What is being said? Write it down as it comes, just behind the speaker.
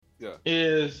Yeah.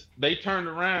 is they turned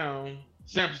around.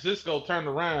 San Francisco turned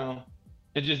around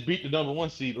and just beat the number one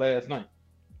seed last night.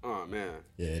 Oh man.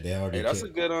 Yeah, they Hey, already that's a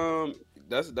killed.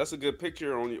 good that's a good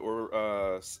picture on your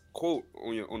or quote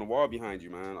on the wall behind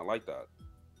you, man. I like that.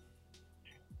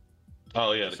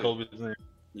 Oh yeah, That the should COVID thing.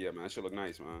 yeah, man. That should look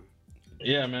nice, man.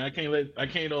 Yeah, man, I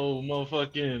can't old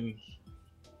motherfucking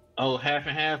half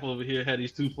and half over here had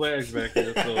these two flags back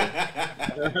here, so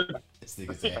This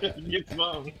nigga's happy. get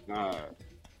some. Nah.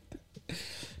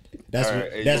 That's All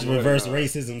right, hey, that's you go ahead reverse and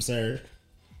racism, sir.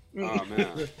 oh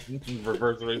man.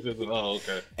 Reverse racism. Oh,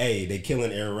 okay. Hey, they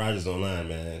killing Aaron Rodgers online,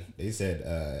 man. They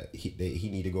said he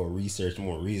need to go research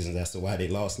more reasons as to why they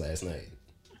lost last night.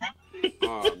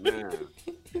 Oh man.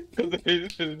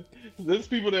 Because there's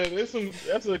people that there's some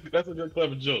that's a good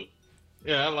clever joke.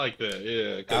 Yeah, I like that.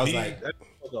 Yeah, I because was like,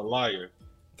 that's a liar.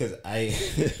 because I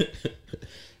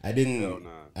I Hell didn't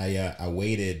nah. I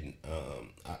waited.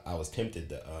 I was tempted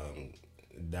to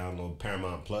download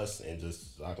Paramount Plus and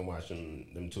just so I can watch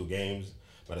them two games,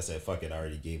 but I said fuck it. I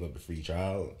already gave up the free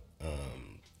trial.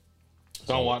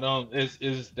 Don't want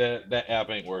is that app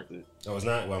ain't worth it. Oh, it's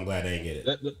not. Well, I'm glad I didn't get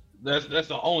it. That's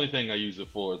the only thing I use it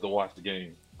for is to watch the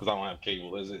game because I don't have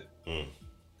cable. That's it.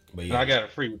 But And yeah, I got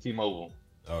it free with T-Mobile.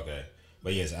 okay.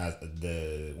 But yes,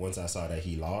 once I saw that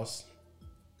he lost,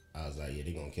 I was like, yeah,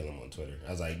 they're gonna kill him on Twitter.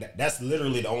 I was like, that's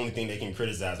literally the only thing they can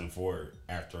criticize him for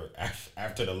after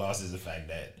the loss is the fact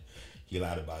that he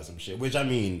lied about some shit. Which I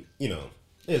mean, it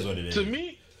is what it is.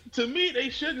 To me, they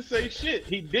shouldn't say shit.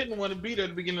 He didn't want to be there at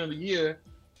the beginning of the year.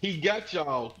 He got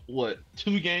y'all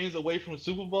 2 games away from the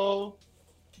Super Bowl,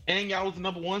 and y'all was the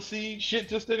number 1 seed. Shit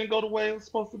just didn't go the way it was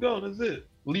supposed to go. That's it.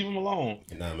 Leave him alone.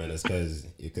 Nah, man, it's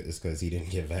because he didn't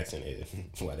get vaccinated.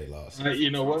 Why they lost. You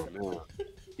know what? Oh,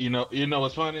 You know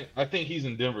what's funny? I think he's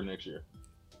in Denver next year.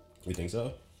 You think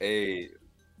so? hey,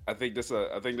 I think this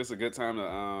a good time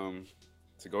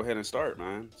to go ahead and start,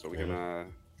 man. So we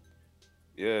can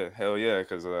yeah, hell yeah,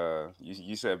 because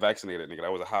you said vaccinated, nigga.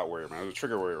 That was a hot word, man. That was a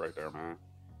trigger word right there, man.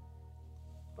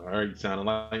 All right, you sounding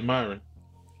like Myron.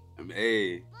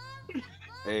 Hey,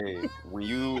 when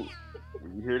you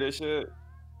hear this shit,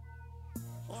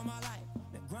 All my life,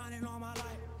 been grinding all my life.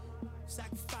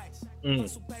 Sacrifice,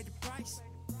 hustle paid the price.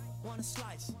 Want a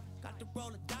slice, got to roll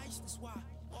the dice. That's why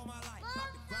all my life,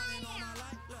 I've been grinding all my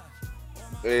life.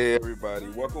 Look, hey everybody,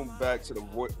 welcome back to the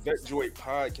Vet Joint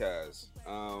Podcast.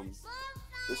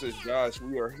 This is Josh.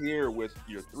 We are here with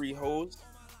your 3 hosts.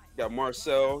 Got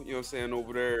Marcel, you know what I'm saying,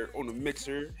 over there on the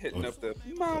mixer, hitting up the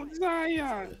Mount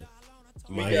Zion.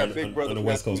 We got Big Brother on the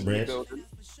West Coast Matthews in branch. the building.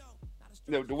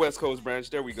 No, the West Coast branch.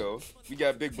 There we go. We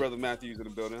got Big Brother Matthews in the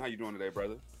building. How you doing today,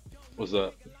 brother? What's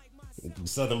up?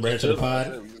 Southern branch of the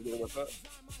pod. What's up?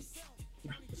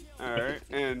 All right,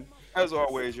 and as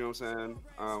always, you know what I'm saying.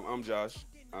 I'm Josh.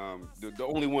 The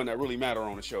only one that really matter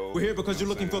on the show. We're here because you're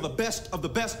looking for the best of the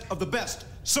best of the best,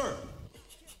 sir.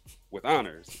 With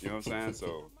honors, you know what I'm saying.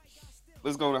 So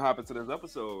let's go and hop into this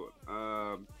episode.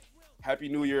 Happy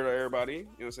New Year to everybody. You know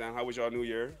what I'm saying. How was y'all New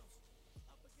Year?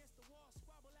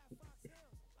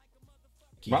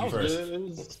 Keep Mine you was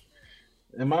first.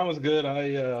 good. Mine was good.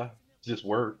 I just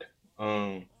worked.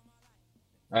 I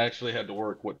actually had to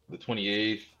work the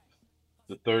 28th,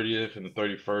 the 30th, and the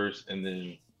 31st, and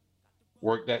then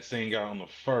work that same guy on the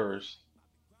 1st,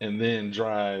 and then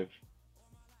drive.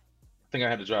 I think I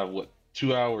had to drive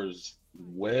 2 hours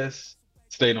west,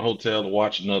 stay in a hotel to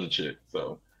watch another chick.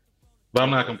 So, but I'm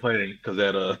not complaining because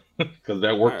that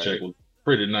work All check right. was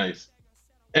pretty nice.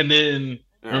 And then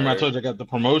remember I right. told you I got the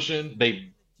promotion.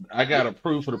 I got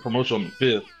approved for the promotion on the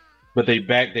 5th, but they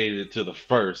backdated it to the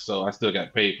 1st, so I still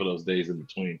got paid for those days in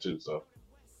between too. So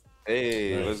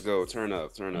Hey, Nice. let's go. Turn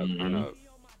up, turn up, turn Mhm. up.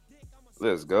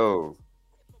 Let's go.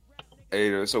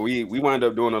 Hey, so we wind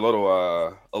up doing a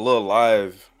little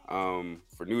live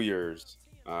for New Year's.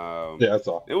 yeah, that's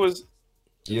all. It was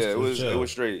It was chill.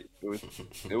 straight. It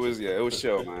was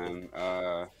chill, man.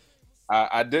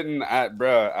 I didn't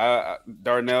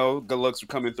Darnell, good looks for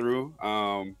coming through.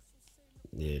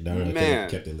 Yeah, Darnell Man.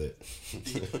 kept it lit.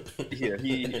 Yeah,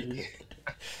 he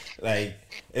Like,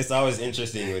 it's always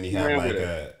interesting when you have ran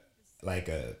with like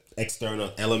a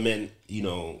external element,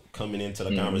 coming into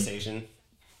the conversation.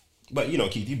 But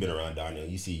Keith, you've been around Darnell.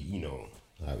 You see,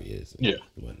 how he is, and Yeah.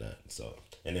 whatnot. So,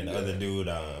 and then the other dude,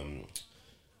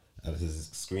 his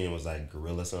screen was like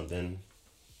Gorilla something.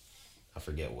 I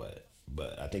forget what,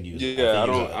 but I think he was. yeah, I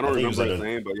don't think he was remember his another-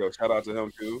 name, but yo, shout out to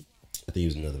him too. I think he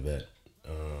was another vet.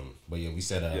 But yeah, we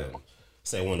said Yeah.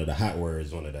 say one of the hot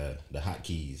words, one of the hot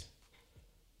keys.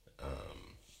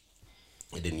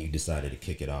 And then you decided to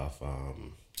kick it off.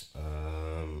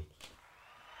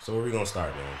 So where we gonna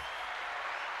start, man?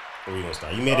 Where we gonna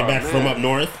start? You made it back from up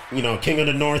north. You know, King of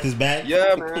the North is back.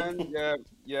 Yeah, man.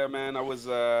 Yeah, man. I was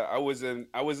in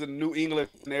New England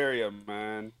area,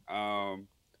 man. I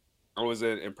was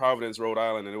in Providence, Rhode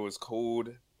Island, and it was cold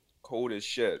as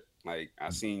shit. Like I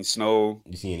seen snow.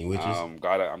 You see any witches? I'm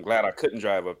glad I couldn't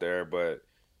drive up there, but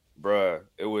bruh,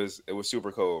 it was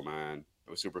super cold, man.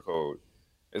 It was super cold.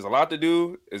 There's a lot to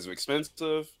do. It's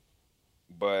expensive,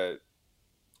 but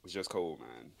it's just cold,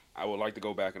 man. I would like to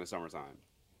go back in the summertime.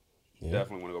 Yeah.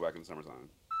 Definitely want to go back in the summertime.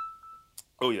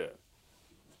 Oh yeah,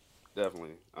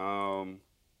 definitely.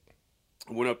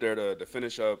 Went up there to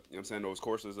finish up. You know what I'm saying, those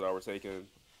courses that I was taking,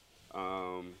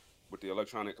 with the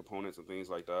electronic components and things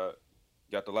like that.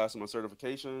 Got the last of my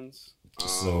certifications.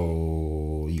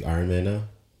 So you Iron Man now?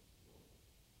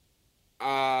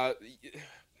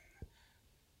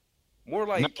 More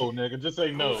like no, nigga. Just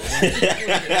say no.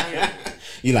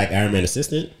 You like Iron Man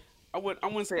assistant? I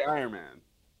wouldn't say Iron Man.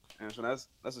 And so that's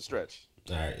a stretch.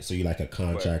 All right. So you like a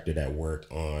contractor that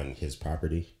worked on his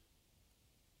property?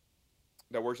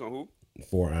 That works on who?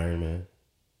 For Iron Man.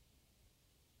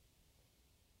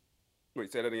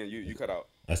 Wait, say that again. You cut out.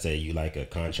 I say you like a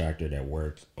contractor that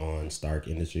worked on Stark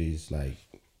Industries, like,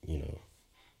 you know.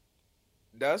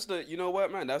 That's the, you know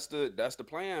what, man? That's the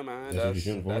plan, man. That's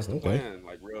the plan.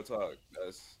 Like real talk.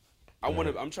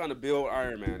 I'm trying to build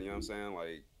Iron Man. You know what I'm saying?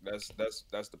 Like that's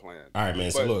the plan. All right,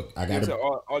 man. So look, I got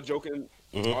all joking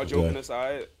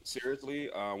aside. Seriously,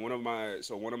 one of my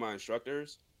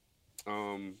instructors,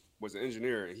 was an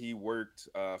engineer, and he worked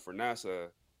for NASA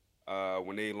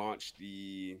when they launched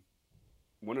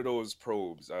one of those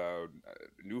probes,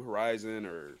 New Horizon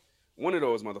or one of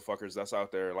those motherfuckers that's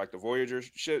out there, like the Voyager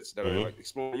shits that are like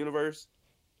exploring the universe.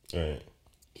 All right.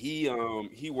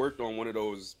 He worked on one of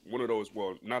those.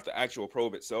 Well, not the actual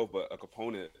probe itself, but a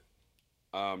component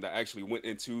that actually went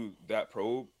into that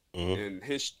probe. And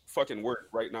his fucking work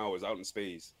right now is out in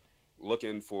space,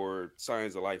 looking for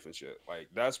signs of life and shit. Like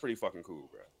that's pretty fucking cool,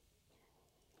 bro.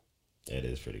 That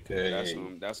is pretty cool.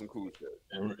 That's some cool shit.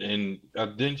 And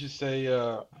didn't you say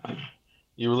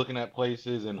you were looking at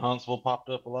places and Huntsville popped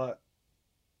up a lot?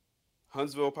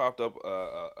 Huntsville popped up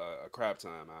a crap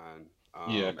time, man.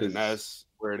 Yeah, and that's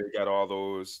where they got all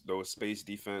those space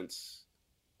defense.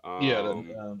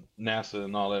 NASA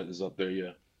and all that is up there.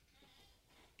 Yeah.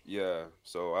 Yeah.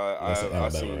 So I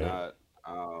seen that.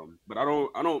 But I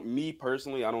don't. Me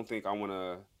personally, I don't think I want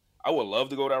to. I would love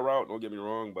to go that route. Don't get me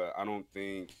wrong, but I don't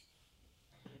think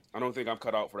I'm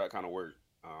cut out for that kind of work.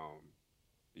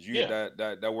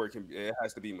 That work it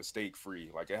has to be mistake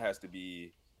free. Like it has to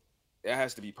be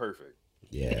perfect.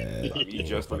 Yeah. Like me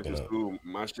just looking at school,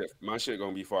 my shit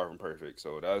gonna be far from perfect.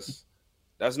 So that's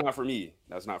not for me.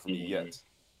 That's not for me yet.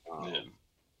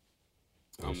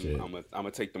 I'm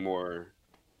gonna take the more.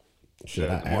 Should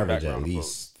I average at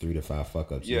least 3 to 5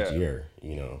 fuck ups each year?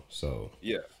 You know, so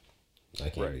yeah, I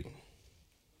can't. Right.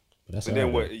 But that's. And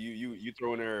then what you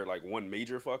throw in there like one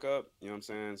major fuck up? You know what I'm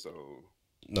saying? So.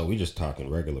 No, we just talking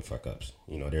regular fuck ups.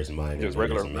 You know, there's minor, just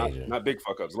regular, not big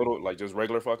fuck ups. Little, like just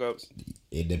regular fuck ups.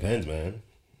 It depends, man.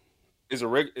 Is a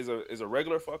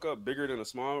regular fuck up bigger than a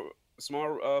small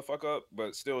fuck up,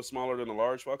 but still smaller than a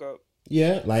large fuck up?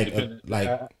 Yeah, like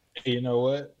you know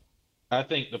what? I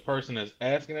think the person that's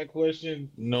asking that question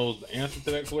knows the answer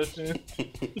to that question.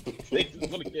 They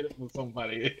just want to get it from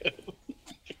somebody else.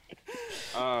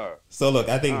 So look,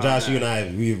 I think Josh, you and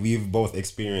I, we've both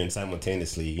experienced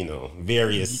simultaneously, you know,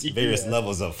 various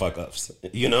levels of fuck ups,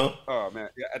 you know. Oh man,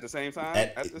 yeah, at the same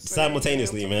time,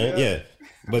 simultaneously, man. Yeah,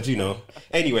 but you know,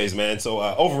 anyways, man. So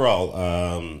overall,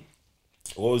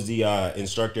 what was the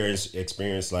instructor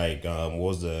experience like? What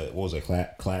was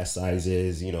the class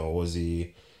sizes? You know, what was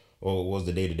the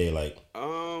day to day like?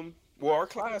 Well, our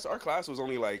class was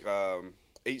only like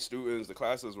 8 students. The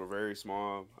classes were very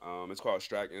small. It's called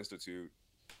Strack Institute.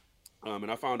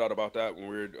 And I found out about that when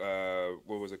we were,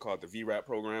 what was it called? The VRAP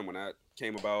program, when that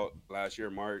came about last year,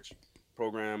 March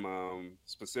program,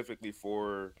 specifically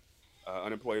for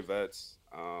unemployed vets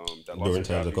that lost during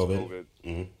times of COVID.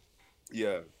 Mm-hmm.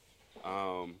 Yeah.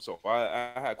 So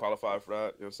I had qualified for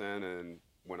that, you know what I'm saying? And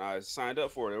when I signed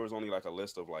up for it, there was only like a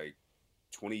list of like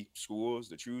 20 schools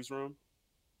to choose from.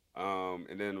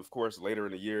 And then of course later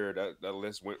in the year that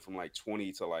list went from like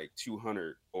 20 to like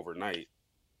 200 overnight.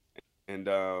 And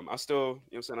I still, you know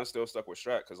what I'm saying, I still stuck with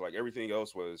Strat because like everything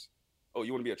else was, oh,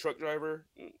 you want to be a truck driver?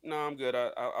 No, I'm good.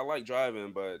 I like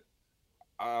driving, but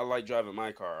I like driving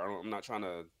my car. I'm not trying to,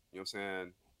 you know what I'm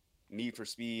saying, Need for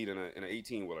Speed in an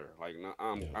 18-wheeler. Like, no,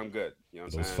 I'm good. You know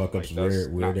what I'm saying? Those fuck ups wear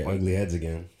their ugly heads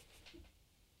again.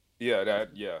 Yeah, I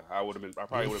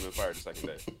probably would have been fired the second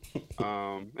day.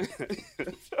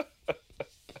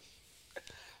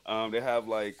 They have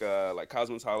like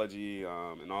cosmetology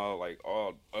and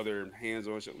all other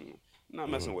hands-on shit. I'm not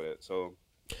messing with it. So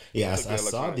Yeah, I took I the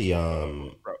saw electronics the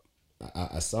route.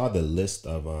 I saw the list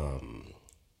of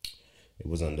it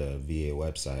was on the VA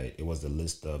website. It was the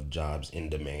list of jobs in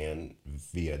demand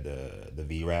via the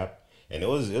VRAP, and it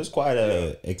was quite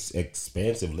a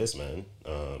expansive list, man.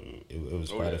 It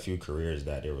was Oh quite a yeah. few careers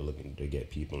that they were looking to get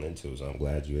people into. So I'm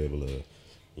glad you were able to,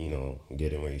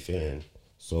 get in where you fit in.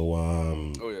 So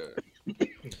Oh yeah.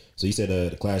 so you said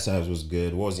the class size was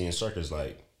good. What was the instructors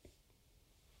like?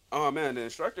 Oh man, the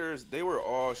instructors, they were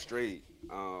all straight.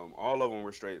 All of them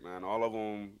were straight, man. All of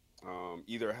them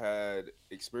either had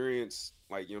experience,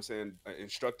 like you know, what I'm saying,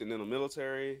 instructing in the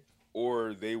military,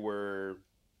 or they were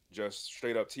just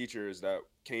straight up teachers that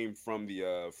came from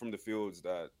the fields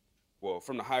that, well,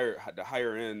 from the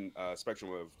higher end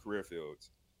spectrum of career fields,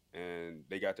 and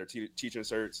they got their teaching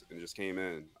certs and just came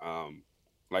in.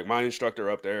 Like my instructor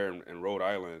up there in Rhode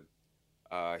Island,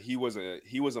 he was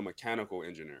a mechanical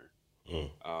engineer. Mm.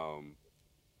 Um,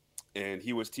 and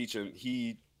he was teaching.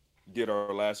 He did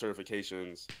our last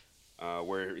certifications,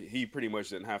 where he pretty much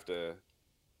didn't have to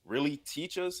really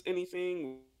teach us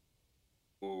anything.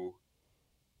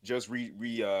 Just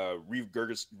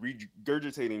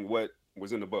regurgitating what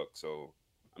was in the book. So,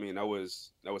 I mean, that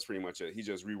was pretty much it. He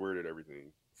just reworded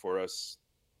everything for us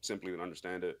simply to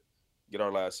understand it, get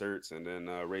our last certs, and then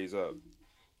raise up.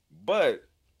 But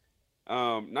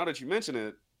now that you mention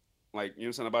it, like you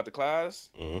know something about the class,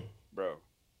 Mm. bro,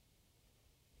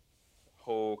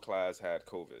 whole class had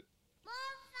COVID.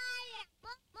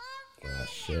 Ah,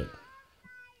 shit.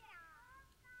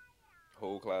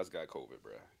 Whole class got COVID,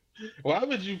 bro. Why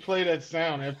would you play that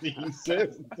sound after he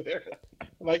says that?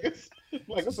 Like it's an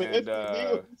And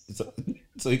instant news.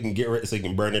 So you can so you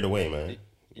can burn it away, man.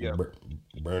 yeah,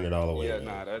 Burn it all away, yeah,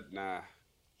 man.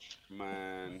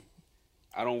 man.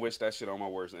 I don't wish that shit on my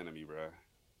worst enemy, bro.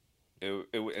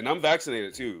 And I'm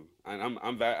vaccinated too, and I'm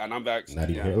vaxxed. Not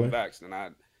even Yeah, I'm Hitler. vaxxed, and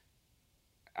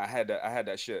I had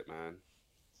that shit, man.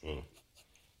 Mm.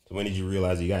 So when did you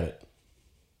realize you got it?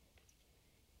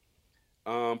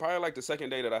 Probably like the second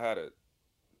day that I had it.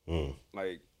 Mm.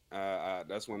 Like,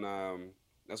 that's when I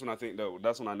think though.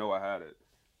 That's when I know I had it.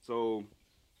 So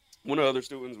one of the other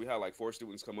students, we had like four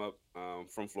students come up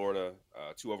from Florida.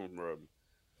 Two of them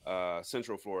from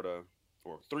Central Florida,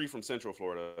 or three from Central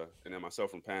Florida, and then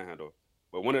myself from Panhandle.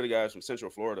 But one of the guys from Central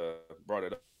Florida brought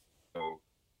it up. So,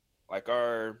 I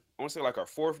want to say like our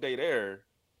fourth day there,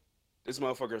 this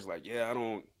motherfucker's like, yeah, I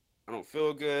don't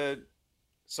feel good.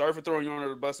 Sorry for throwing you under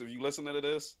the bus if you listen to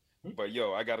this, but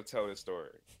yo, I gotta tell this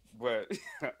story. But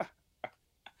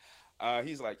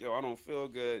he's like, yo, I don't feel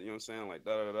good. You know what I'm saying? Like,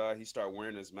 da da da. He started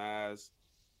wearing his mask,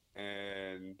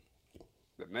 and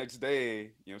the next day, you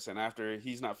know what I'm saying, after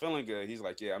he's not feeling good, he's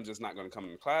like, yeah, I'm just not gonna come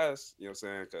to class. You know what I'm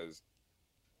saying? Because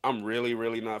I'm really,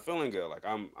 really not feeling good. Like,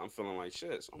 I'm feeling like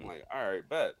shit. So I'm like, all right,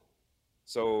 bet.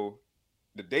 So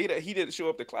the day that he didn't show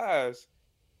up to class,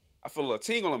 I feel a little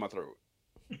tingle in my throat.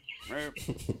 Right?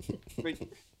 Like,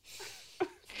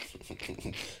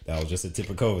 That was just a tip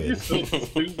of You're so COVID.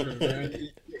 stupid, man.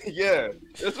 yeah,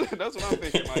 that's what I'm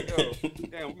thinking. Like, yo,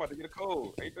 damn, I'm about to get a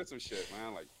cold. Ain't that some shit,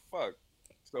 man? Like, fuck.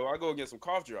 So I go get some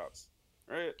cough drops,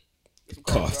 right? Get some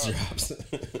cough Cough drops.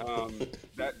 drops.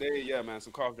 That day, yeah, man,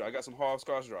 some cough drops. I got some Hobbs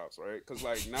cough drops, right? Because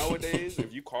like nowadays,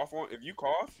 if you cough, you know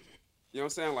what I'm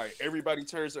saying? Like everybody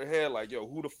turns their head, like, yo,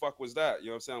 who the fuck was that? You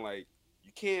know what I'm saying? Like,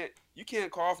 you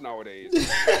can't cough nowadays.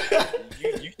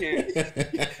 You can't.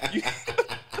 You,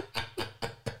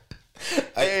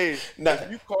 hey, Nah.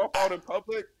 if you cough out in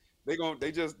public, they gonna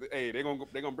bring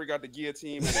out the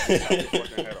guillotine and they chop your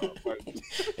fucking head off. But,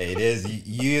 Hey, it is.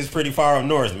 You is pretty far up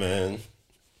north, man.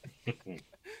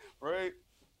 right?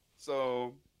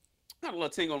 So I had a little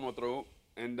tingle in my throat,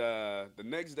 and the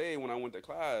next day when I went to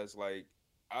class, like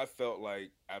I felt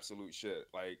like absolute shit.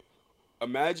 Like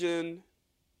imagine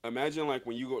like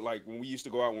when you go, like when we used to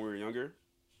go out when we were younger,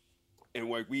 and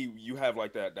like you have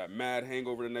like that mad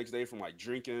hangover the next day from like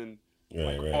drinking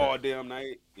like Right. all damn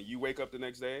night, and you wake up the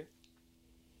next day.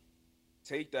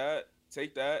 Take that,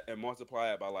 and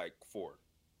multiply it by like 4.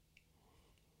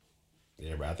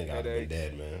 Yeah, bro. I think I'd have been Headaches,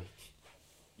 dead, man.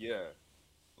 yeah,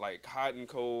 like hot and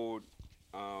cold,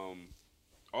 um,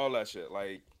 all that shit.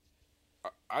 Like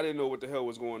I didn't know what the hell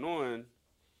was going on,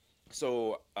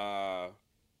 so I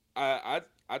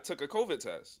took a COVID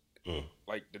test Mm.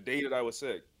 like the day that I was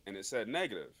sick, and it said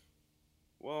negative.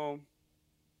 Well,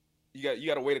 you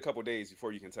got to wait a couple days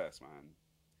before you can test, man.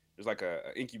 There's like a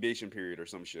incubation period or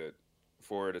some shit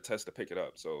for the test to pick it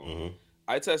up. So Mm-hmm.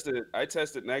 I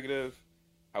tested negative.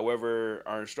 However,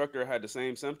 our instructor had the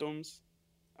same symptoms.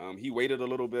 He waited a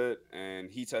little bit, and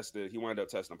he wound up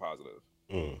testing positive.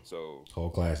 So Whole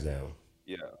class down.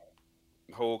 yeah,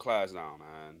 whole class down,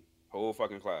 man. Whole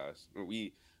fucking class.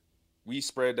 We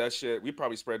spread that shit. We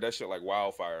probably spread that shit like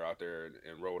wildfire out there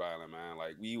in Rhode Island, man.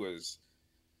 Like we was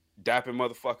dapping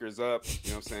motherfuckers up.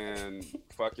 You know what I'm saying?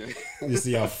 Fucking. You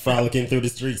see y'all frolicking through the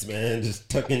streets, man, just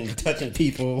touching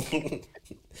people,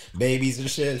 babies and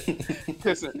shit,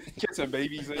 kissing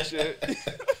babies and shit.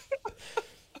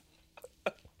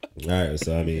 All right,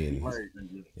 so I mean,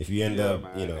 if you end up,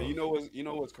 man. And you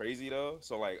know what's crazy though?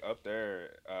 So like up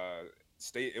there,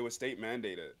 it was state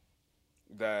mandated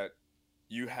that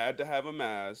you had to have a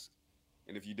mask,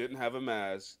 and if you didn't have a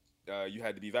mask, you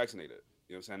had to be vaccinated.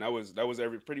 You know what I'm saying? That was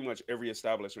pretty much every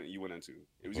establishment you went into.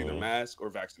 It was either mask or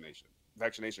vaccination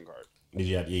card. Did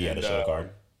you had to show a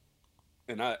card?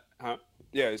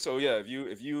 Yeah. So yeah,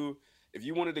 if you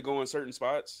wanted to go in certain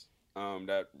spots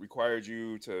that required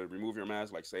you to remove your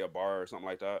mask, like say a bar or something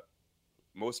like that,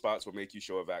 most spots will make you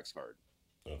show a vax card.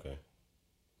 Okay.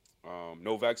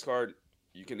 No vax card,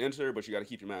 you can enter, but you got to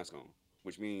keep your mask on,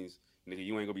 which means nigga,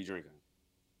 you ain't gonna be drinking.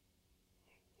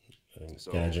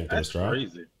 So can I drink through a straw?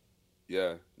 Crazy.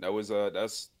 Yeah, that was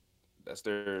that's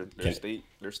their state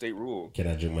rule. Can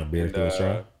I drink my beer through a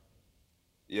straw?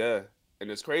 Yeah,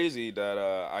 and it's crazy that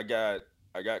I got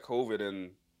COVID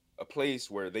in a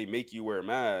place where they make you wear a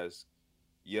mask,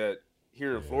 yet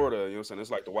here in Florida, you know what I'm saying,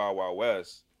 it's like the Wild Wild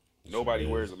West. Nobody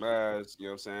wears a mask, you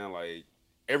know what I'm saying? Like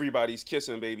everybody's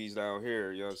kissing babies down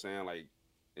here, you know what I'm saying? Like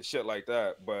and shit like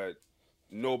that, but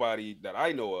nobody that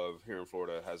I know of here in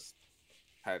Florida has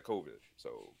had COVID.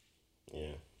 So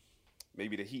yeah.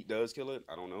 Maybe the heat does kill it.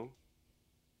 I don't know.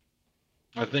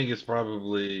 I think it's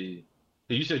probably.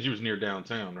 You said you was near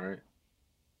downtown, right?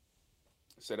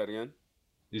 Say that again.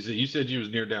 You said you was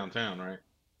near downtown, right?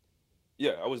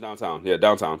 Yeah, I was downtown. Yeah,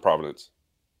 downtown Providence.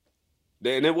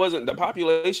 And it wasn't the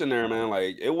population there, man.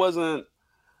 Like it wasn't.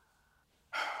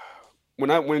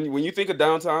 When you think of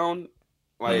downtown,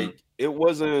 like it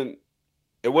wasn't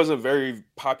very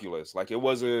populous. Like it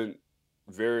wasn't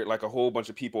very like a whole bunch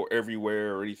of people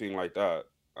everywhere or anything like that.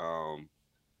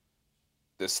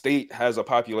 The state has a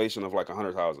population of like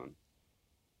 100,000.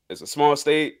 It's a small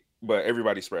state, but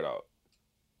everybody's spread out.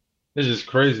 It's just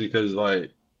crazy because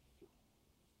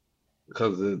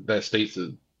that state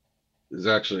is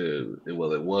actually it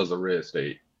was a red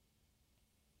state,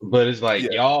 but it's like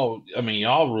y'all. I mean,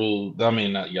 y'all rule. I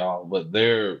mean, not y'all, but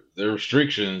their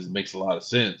restrictions makes a lot of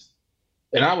sense,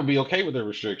 and I would be okay with their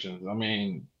restrictions. I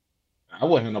mean, I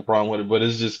wouldn't have no problem with it, but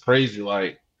it's just crazy.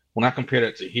 Like when I compare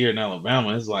that to here in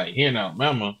Alabama, it's like here in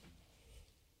Alabama,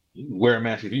 you can wear a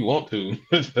mask if you want to.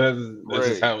 that's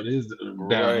just how it is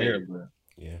down here. But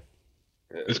yeah,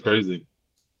 it's crazy.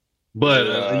 But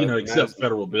except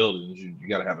federal buildings, you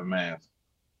got to have a mask.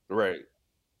 Right.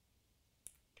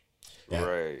 Yeah,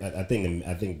 right. I think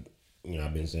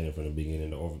I've been saying it from the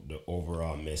beginning. The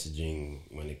overall messaging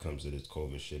when it comes to this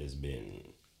COVID shit has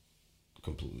been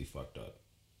completely fucked up.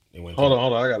 Hold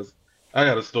on. I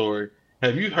got a story.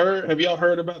 Have y'all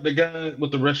heard about the guy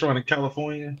with the restaurant in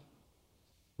California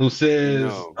who says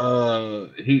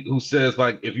who says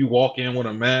like if you walk in with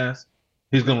a mask,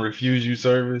 he's gonna refuse you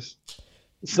service?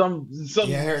 I heard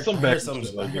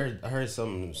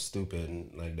something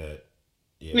stupid like that.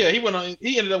 Yeah, he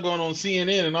ended up going on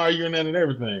CNN and arguing that and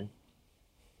everything.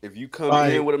 If you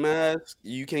come in with a mask,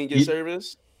 you can't get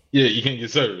service? Yeah, you can't get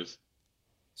service.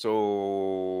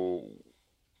 So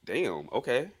damn,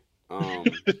 okay.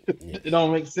 It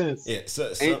don't make sense. Yeah,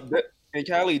 and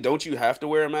Cali, don't you have to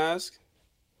wear a mask?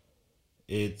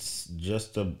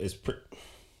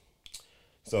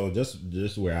 So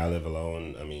just where I live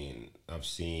alone, I mean, I've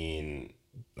seen,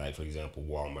 like, for example,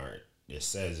 Walmart. It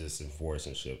says it's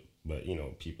enforcing shit, but,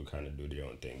 people kind of do their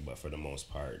own thing. But for the most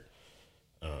part,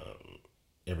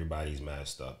 everybody's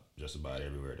masked up just about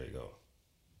everywhere they go.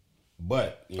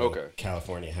 But,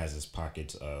 California has its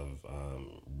pockets of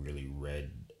really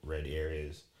red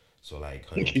areas. So, like,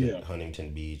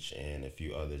 Huntington Beach and a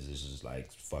few others, this is,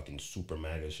 like, fucking super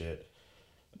MAGA shit.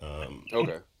 But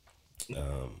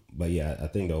yeah, I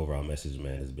think the overall message,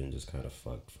 man, has been just kind of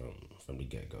fucked from the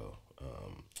get go.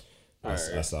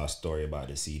 I saw a story about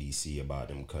the CDC about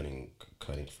them cutting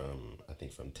from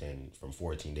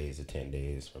 14 days to 10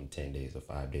 days, from 10 days to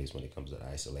 5 days when it comes to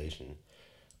isolation.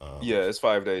 It's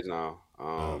 5 days now.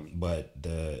 But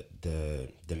the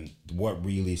what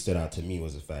really stood out to me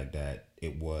was the fact that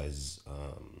it was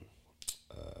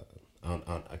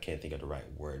I can't think of the right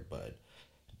word, but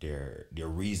their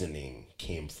reasoning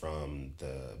came from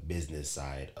the business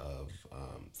side of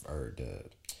or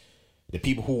the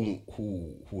people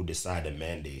who decide the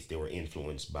mandates, they were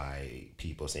influenced by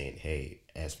people saying, hey,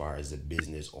 as far as the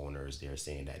business owners, they're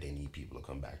saying that they need people to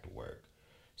come back to work.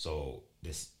 So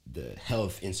the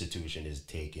health institution is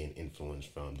taking influence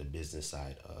from the business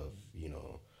side of,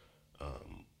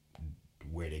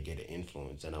 where they get an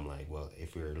influence. And I'm like, well,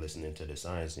 if we're listening to the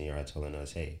science and you're telling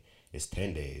us, hey, it's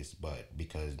 10 days, but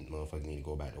because motherfuckers need to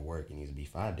go back to work, it needs to be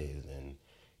 5 days, then,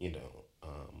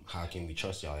 how can we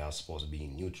trust y'all? Y'all supposed to be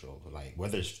neutral. Like,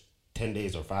 whether it's 10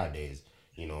 days or 5 days,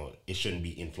 it shouldn't be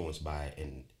influenced by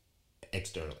an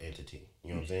external entity.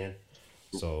 You know what I'm saying?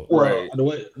 So, well,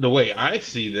 the way I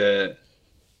see that,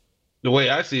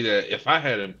 if I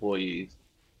had employees,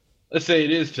 let's say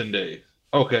it is 10 days,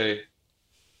 okay,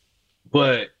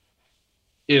 but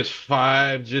is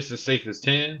 5 just as safe as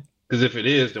 10? Because if it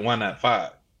is, then why not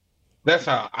 5? That's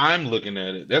how I'm looking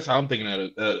at it. That's how I'm thinking of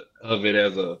it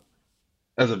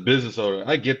as a business owner.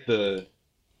 I get the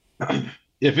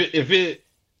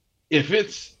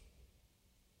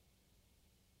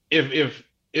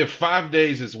if 5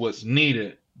 days is what's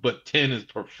needed, but 10 is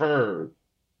preferred.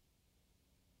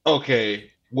 Okay,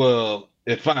 well,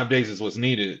 if 5 days is what's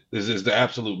needed, this is the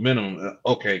absolute minimum.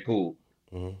 Okay, cool.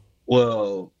 mm-hmm.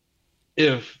 Well,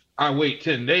 if I wait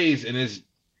 10 days and it's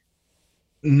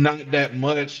not that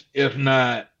much, if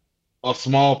not a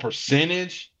small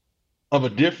percentage of a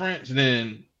difference,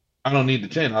 then I don't need the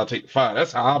 10. I'll take the 5.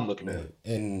 That's how I'm looking at it.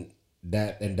 And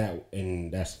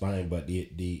that's fine. But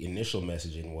the initial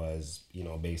messaging was,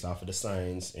 based off of the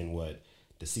science and what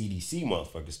the CDC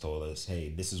motherfuckers told us. Hey,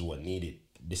 this is what needed.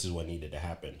 This is what needed to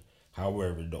happen.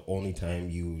 However, the only time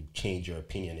you change your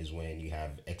opinion is when you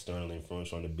have external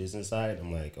influence on the business side.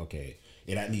 I'm like, okay,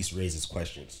 it at least raises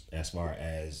questions as far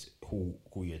as who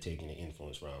you're taking the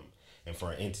influence from. And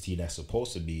for an entity that's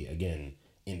supposed to be, again,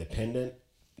 independent,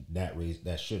 that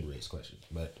should raise questions.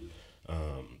 But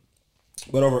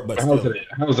still,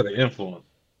 how is it an influence?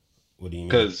 What do you mean?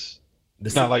 Because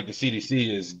it's not like the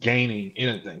CDC is gaining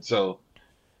anything. So,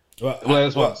 that's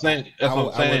what I'm saying. That's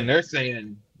what I'm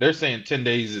saying. They're saying 10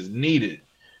 days is needed.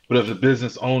 But if the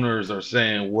business owners are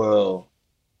saying, well,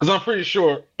 because I'm pretty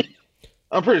sure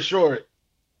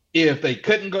if they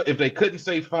couldn't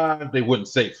say 5, they wouldn't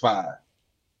say 5.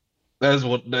 That's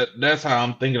how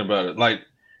I'm thinking about it. Like,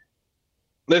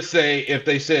 let's say if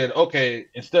they said, okay,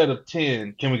 instead of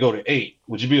 10, can we go to 8?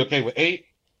 Would you be okay with 8?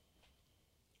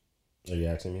 Are you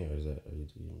asking me, or is that?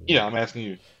 Yeah, I'm asking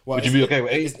you. Well, would you be okay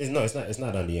with 8? It's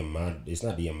not on the amount. It's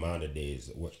not the amount of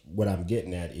days. What I'm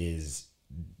getting at is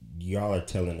y'all are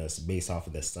telling us based off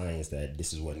of the science that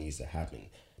this is what needs to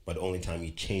happen. But the only time you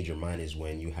change your mind is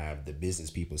when you have the business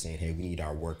people saying, "Hey, we need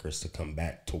our workers to come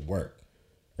back to work,"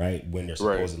 right? When they're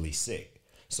supposedly sick.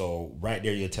 So right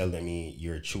there, you're telling me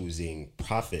you're choosing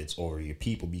profits over your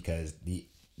people because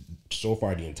so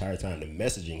far the entire time the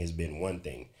messaging has been one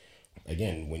thing.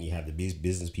 Again, when you have the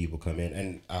business people come in,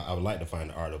 and I would like to find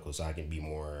the article so I can be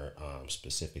more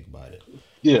specific about it.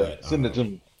 Yeah, but, send it to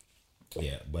me.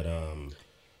 Yeah, but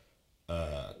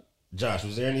Josh,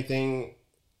 was there anything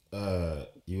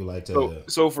you would like to?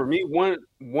 So for me,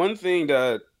 one thing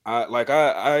that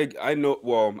I know.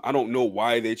 Well, I don't know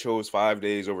why they chose 5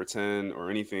 days over 10 or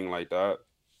anything like that.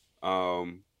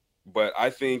 But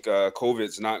I think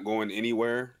COVID's not going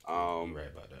anywhere. You're right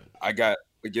about that.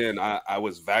 I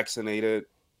was vaccinated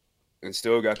and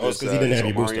still got this. It's because you didn't have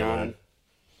your booster, man.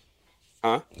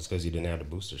 Huh? It's because you didn't have the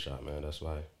booster shot, man. That's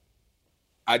why.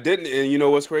 I didn't, and you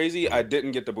know what's crazy? I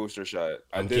didn't get the booster shot.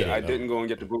 I didn't go and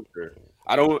get the booster.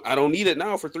 I don't need it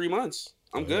now for 3 months.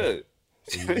 I'm good.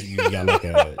 So you got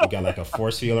like a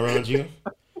force field around you.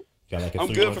 Got like a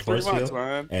I'm good for 3 force months, field?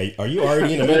 man. Hey, are you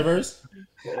already in the metaverse?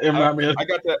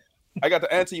 I got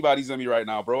the antibodies in me right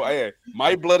now, bro.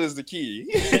 My blood is the key.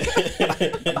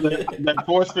 that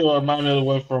force field reminded me of the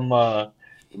one from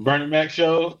Bernie Mac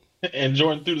show and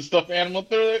Jordan threw the stuffed animal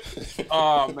through it.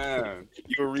 Oh man,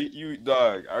 you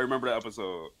dog. I remember that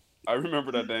episode. I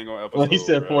remember that dang on episode. When he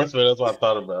said force field, that's what I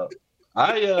thought about.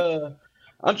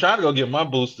 I'm trying to go get my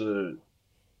booster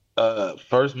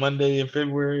first Monday in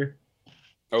February.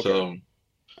 Okay. So,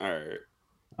 all right.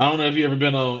 I don't know if you ain't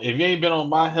been on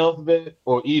My Health Vet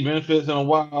or E-Benefits in a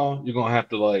while, you're gonna have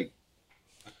to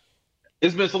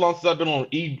it's been so long since I've been on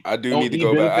I do need to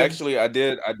go back. Actually, I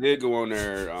did go on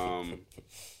there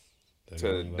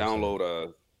to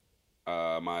download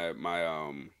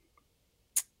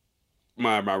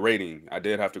my rating. I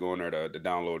did have to go on there to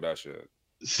download that shit.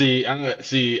 See, I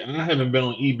haven't been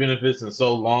on E-Benefits in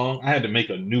so long. I had to make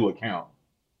a new account.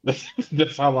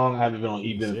 That's how long I haven't been on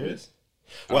E-Benefits.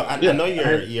 Well, I know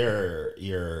your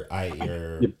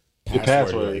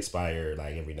password will password. expire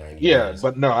like every 90 Yeah, days.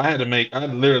 but no, I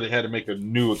literally had to make a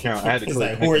new account. I had to It's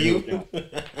click like, make who are a new you? account.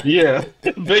 Yeah,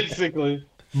 basically.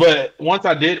 But once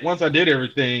I did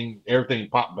everything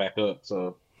popped back up.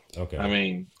 So I Okay.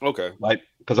 mean, Okay. like,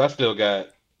 because I still got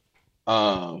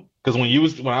because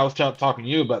when I was talking to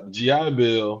you about the GI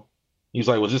Bill, he was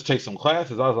like, "Well, just take some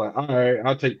classes." I was like, "All right,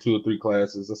 I'll take 2 or 3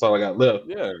 classes. That's all I got left.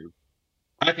 Yeah.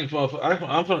 I can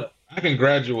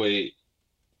graduate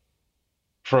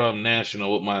from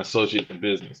national with my associate in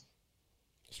business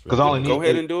It's because really I only good. need Go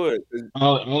ahead eight. and do it. I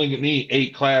only need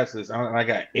 8 classes. I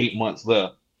got 8 months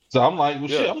left. So I'm like, well,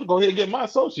 shit, Yeah. I'm gonna go ahead and get my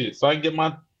associate so I can get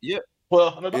my Yeah.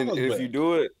 twelve hundred And dollars if back. you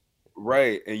do it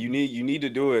right, and you need to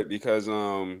do it because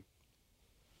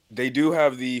they do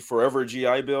have the forever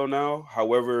GI Bill now.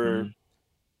 However, Mhm.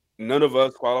 none of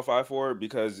us qualify for it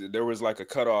because there was like a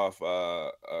cutoff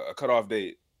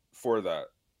date for that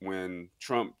when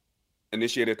Trump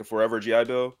initiated the forever GI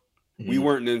Bill. We Mhm.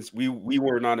 weren't in we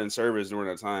were not in service during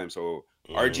that time, so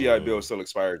our GI Bill Mm, still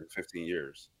expired in 15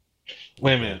 years.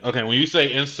 Wait a okay. minute. Okay, when you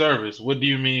say in service, what do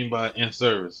you mean by in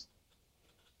service?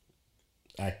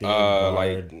 Active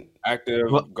Like guard.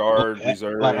 active, guard,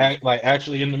 reserve. Like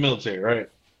actually in the military, right?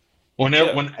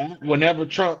 Yeah, Whenever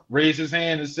Trump raised his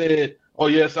hand and said, "Oh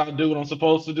yes, I'll do what I'm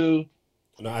supposed to do,"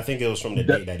 No, I think it was from the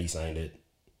that, date that he signed it.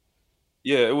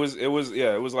 yeah, it was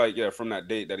like from that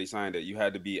date that he signed it, you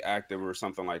had to be active or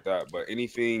something like that. But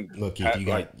anything Look, Keith, you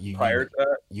like got prior to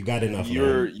that, you got enough,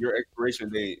 your man. expiration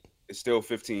date is still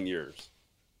 15 years.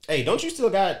 Hey, don't you still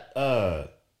got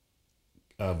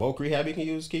VOC rehab you can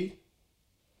use, Keith?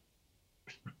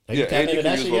 Have you Yeah, tapped and you into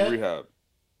can that use shit voc yet? rehab.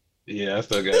 yeah, I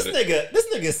still got This it.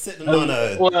 nigga sitting on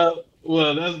a.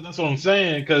 Well, that's what I'm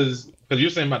saying because you're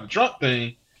saying about the Trump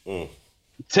thing. Mm,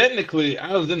 Technically,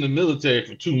 I was in the military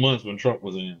for 2 months when Trump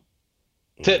was in.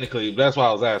 mm. Technically, that's why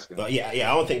I was asking. Yeah.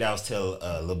 I don't think that was till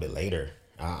a little bit later.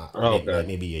 Oh, okay.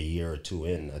 Maybe a year or two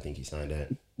in. I think he signed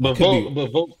that. I But could vote, be.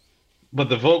 but vote, but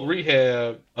the vote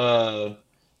rehab.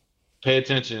 Pay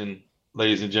attention,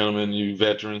 ladies and gentlemen, you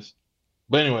veterans.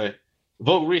 But anyway,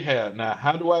 vote rehab. Now,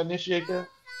 how do I initiate that?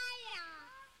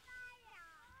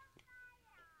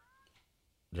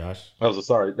 Josh, That was a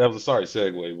sorry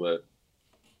segue, but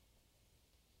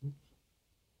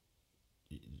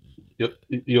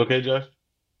you okay, Josh?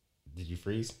 did you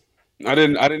freeze? I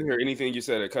didn't hear anything you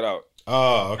said. It cut out.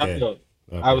 Oh, I, okay. know.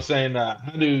 I Okay. was saying, how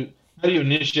do you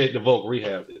initiate the vote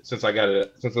rehab since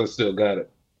I still got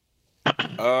it?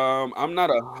 I'm not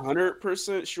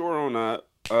 100% sure on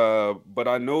that. But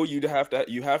I know you have to have,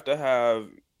 you know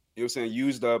what I'm saying,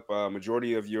 used up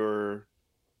majority of your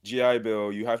GI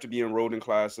Bill. You have to be enrolled in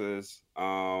classes.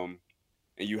 And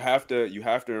you have to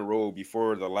enroll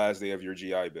before the last day of your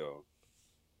GI Bill.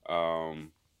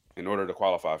 In order to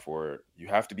qualify for it, you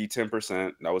have to be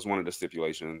 10%. That was one of the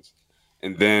stipulations.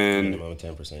 And then Minimum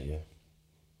 10%. Yeah.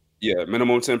 yeah,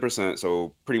 minimum 10%.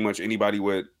 So pretty much anybody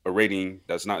with a rating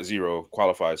that's not 0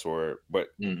 qualifies for it. But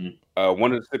Hmm.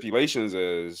 one of the stipulations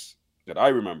is that I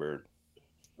remembered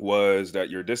was that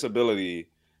your disability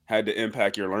had to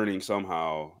impact your learning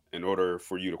somehow in order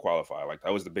for you to qualify. Like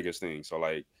that was the biggest thing. So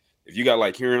like if you got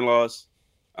like hearing loss,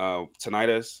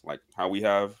 tinnitus, like how we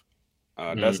have,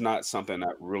 Hmm. that's not something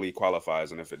that really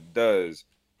qualifies. And if it does,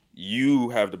 you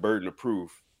have the burden of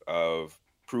proof of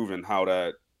proving how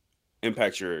that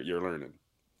impacts your learning.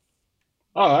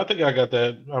 Oh, I think I got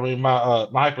that. I mean, my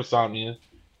hypersomnia.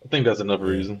 I think that's enough Yeah.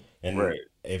 reason. And Right,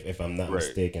 if I'm not right.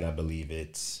 mistaken, I believe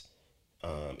it's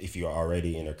if you're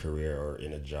already in a career or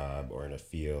in a job or in a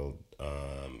field,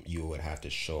 you would have to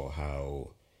show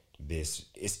how this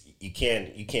is. You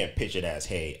can't pitch it as,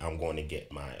 hey, I'm going to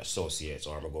get my associates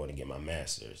or I'm going to get my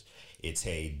master's. It's,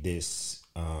 hey, this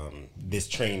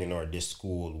training or this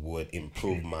school would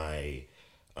improve my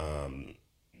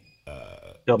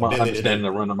Help my ability understanding to,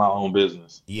 of running my own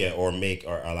business. yeah, or make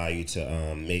or allow you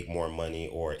to make more money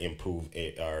or improve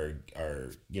it or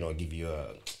give you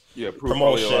a Yeah, proof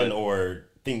all your promotion life. or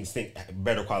think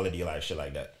better quality of life, shit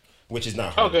like that, which is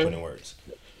not hard to put Okay. in words.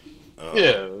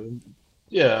 Yeah.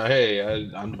 Yeah. Hey,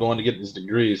 I'm going to get this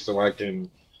degree so I can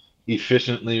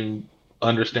efficiently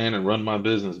understand and run my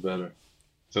business better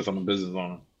since I'm a business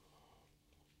owner.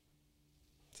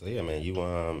 So yeah, man,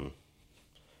 you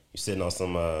sitting on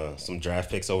some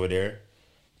draft picks over there,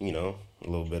 a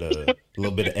little bit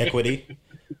of equity,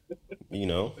 you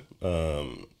know,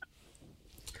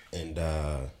 and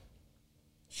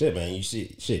shit, man, you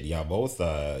see, shit, y'all both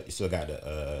you still got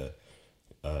the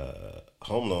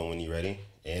home loan when you're ready,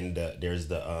 and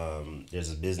there's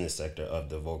a business sector of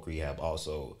the VOC rehab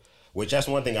also, which that's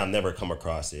one thing I've never come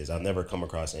across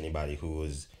anybody who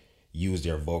has used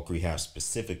their VOC rehab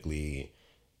specifically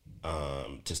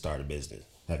to start a business.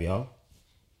 Have y'all?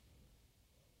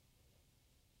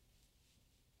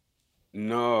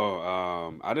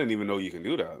 No, I didn't even know you can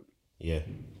do that. Yeah,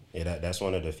 that's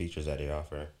one of the features that they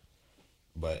offer.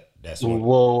 But that's Whoa, one.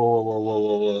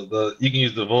 whoa. You can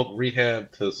use the VOC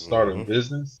REHAB to start a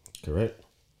business, Correct.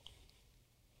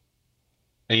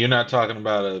 and you're not talking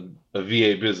about a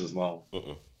VA business loan.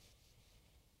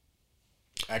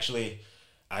 Actually,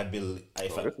 I believe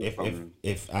Oh,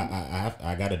 if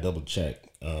I gotta double check.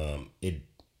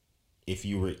 If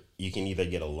you can either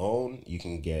get a loan, you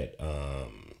can get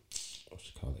what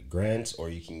you call it, grants, or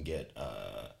you can get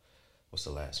what's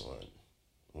the last one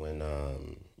when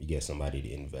you get somebody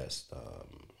to invest.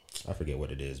 I forget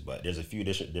what it is, but there's a few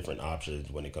different options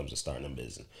when it comes to starting a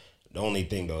business. The only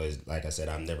thing though is, like I said,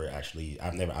 I've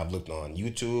looked on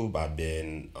YouTube, I've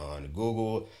been on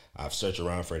Google, I've searched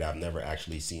around for it. I've never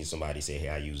actually seen somebody say, "Hey,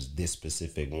 I use this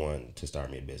specific one to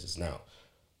start me a business." Now,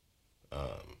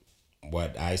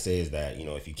 what I say is that, you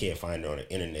know, if you can't find it on the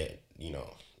internet, you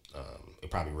know, it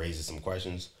probably raises some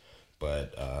questions.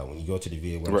 But when you go to the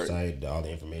VA website, all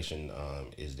the information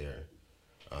is there.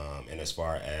 And as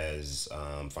far as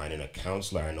finding a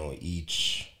counselor, I know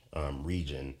each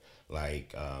region,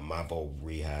 like my VOC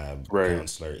rehab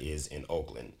counselor is in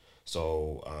Oakland.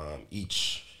 So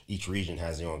each region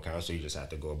has their own counselor. You just have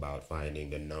to go about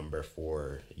finding the number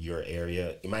for your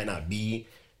area. It might not be,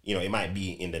 you know, it might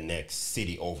be in the next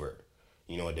city over,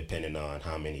 you know, depending on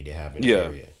how many they have in the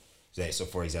area. So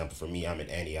for example, for me, I'm in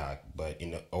Antioch, but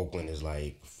in Oakland is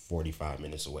like 45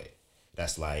 minutes away.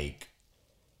 That's like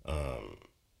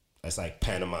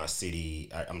Panama City.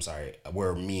 I'm sorry,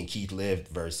 where me and Keith lived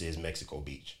versus Mexico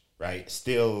Beach, right?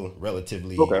 Still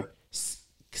relatively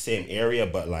same area,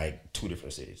 but like two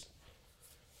different cities.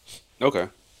 Okay.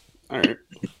 All right.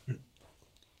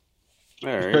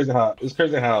 It's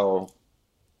crazy how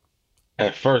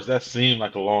at first that seemed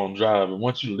like a long drive, and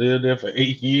once you live there for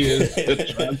 8 years,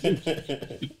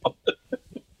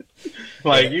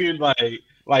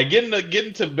 like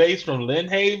getting to base from Lynn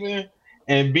Haven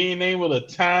and being able to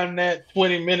time that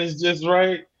 20 minutes just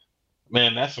right,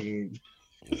 man, that's some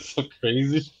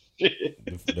crazy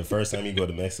shit. The first time you go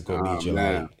to Mexico Beach, you're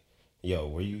man. like, "Yo,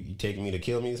 were you taking me to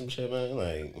kill me or some shit, man?"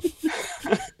 Like,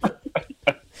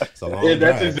 it's a long drive.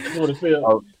 That's exactly what it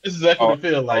feels. This is exactly what it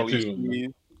feels like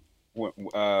too.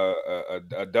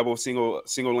 A double single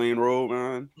lane road,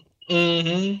 man.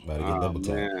 Mm-hmm. About to get double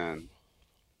tapped. Man.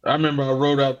 I remember I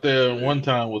rode out there one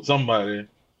time with somebody. I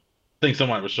think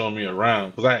somebody was showing me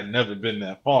around because I had never been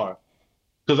that far.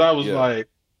 Because I was like,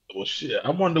 well, shit, I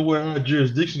wonder where our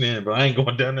jurisdiction is, but I ain't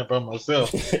going down there by myself.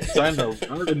 So I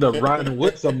ended up riding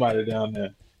with somebody down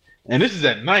there. And this is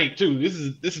at night too. This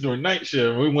is during night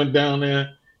shift. We went down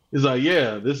there. He's like,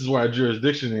 yeah, this is where our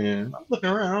jurisdiction is. I'm looking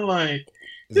around. I'm like,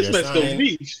 this is Mexico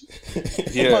Beach.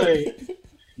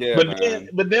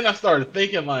 But then I started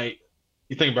thinking, like,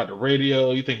 you think about the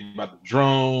radio, you think about the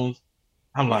drones.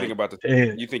 I'm like, you think about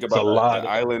the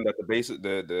island that the base,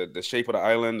 the shape of the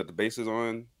island that the base is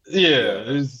on. Yeah,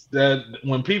 is that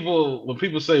when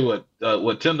people say what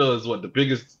Tyndall is the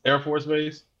biggest Air Force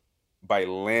base by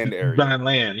land area. By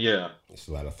land, yeah. It's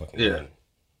a lot of fucking land.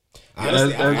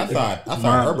 Honestly, I thought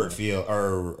Herbert Field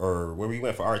or where we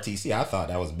went for RTC, I thought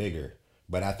that was bigger.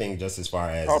 But I think just as far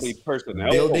as probably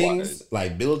personnel buildings,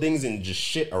 like buildings and just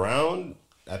shit around,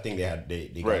 I think they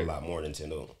got a lot more than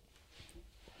Tyndall.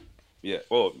 Yeah,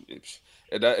 well,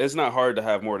 it's not hard to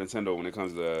have more than Tyndall when it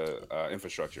comes to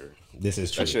infrastructure. This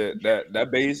is true.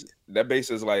 That base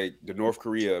is like the North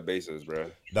Korea bases,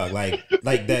 bro. Dog, like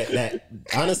that.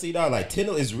 Honestly, dog, like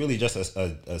Tyndall is really just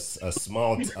a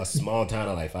small town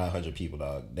of like 500 people,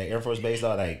 dog. The Air Force base,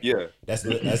 dog, like that's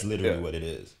literally what it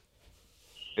is.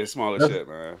 It's small as shit,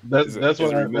 man. That's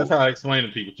how I explain to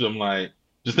people too. I'm like,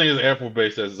 just think of the Air Force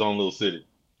base as its own little city.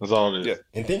 That's all it is. Yeah.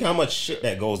 And think how much shit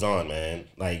that goes on, man.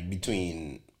 Like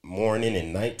between morning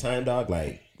and nighttime, dog.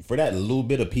 Like for that little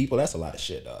bit of people, that's a lot of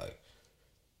shit, dog.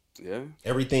 Yeah.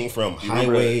 Everything from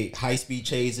high-speed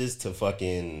chases to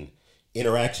fucking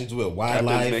interactions with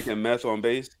wildlife. Captains making meth on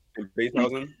base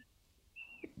housing.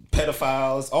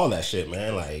 Pedophiles, all that shit,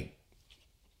 man. Like,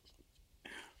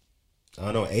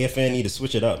 I don't know. AFN need to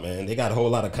switch it up, man. They got a whole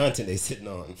lot of content they sitting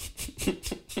on.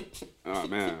 Oh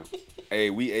man. Hey,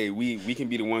 we can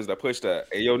be the ones that push that.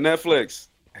 Hey, yo, Netflix,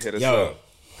 hit us up.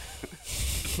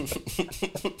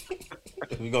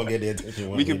 We gonna get the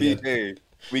attention. We can be. Hey,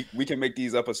 we can make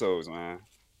these episodes, man.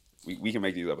 We can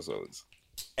make these episodes.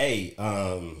 Hey,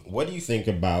 what do you think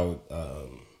about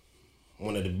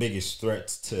one of the biggest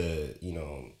threats to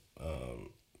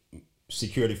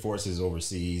security forces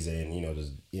overseas and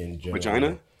just in general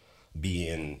China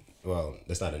being, well,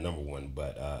 that's not a number one,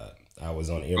 but I was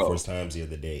on Air Force Times the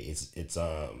other day. It's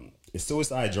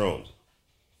suicide drones.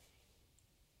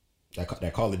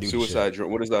 That Call of Duty Suicide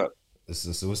drone. What is that? It's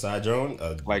a suicide drone.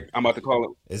 Like I'm about to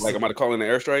call it. Like I'm about to call in an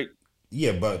airstrike.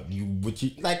 Yeah, but you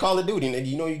like Call of Duty, nigga.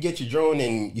 You know, you get your drone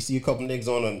and you see a couple niggas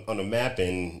on a map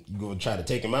and you go try to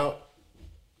take them out.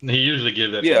 He usually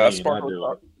gives that. Yeah, to me,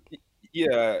 sparkle.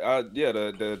 Yeah,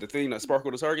 the thing that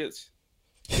sparkle the targets.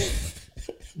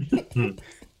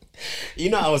 You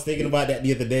know, I was thinking about that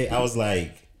the other day. I was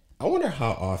like, I wonder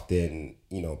how often,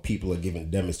 you know, people are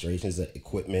giving demonstrations of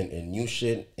equipment and new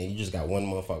shit, and you just got one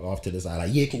motherfucker off to the side,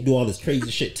 like, yeah, you can do all this crazy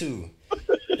shit too.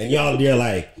 And y'all there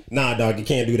like, nah, dog, you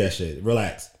can't do that shit.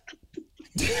 Relax.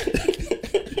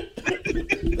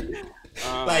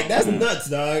 Like, that's nuts,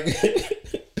 dog.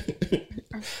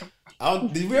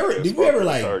 Did we ever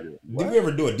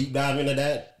do a deep dive into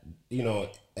that? You know,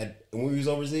 when we was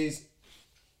overseas?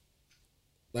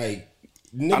 Like,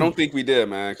 I don't think we did,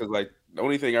 man. Because like the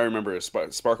only thing I remember is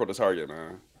sparkle the target,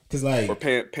 man. Cause like, or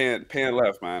pan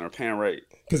left, man, or pan right.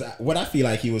 Because what I feel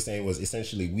like he was saying was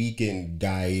essentially we can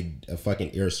guide a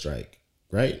fucking airstrike,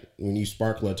 right? When you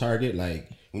sparkle a target, like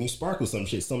when you sparkle some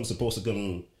shit, someone's supposed to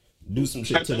come do some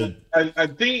shit to the. I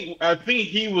think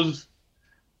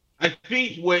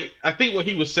what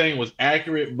he was saying was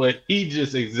accurate, but he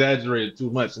just exaggerated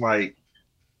too much. Like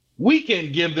we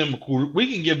can give them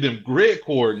grid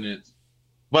coordinates,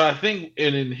 but I think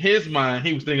in his mind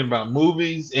he was thinking about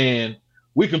movies, and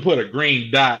we can put a green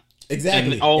dot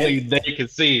exactly, and only they can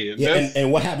see it. Yeah,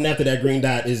 and what happened after that green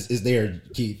dot is there,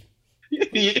 Keith.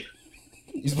 Yeah.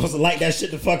 You're supposed to light that shit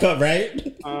the fuck up,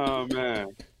 right? Oh man,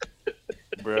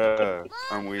 bruh,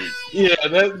 I'm weak. Yeah,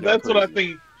 that's what I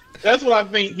think. That's what I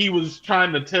think he was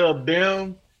trying to tell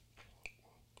them.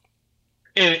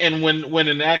 And when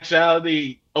in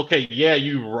actuality, okay, yeah,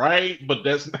 you're right, but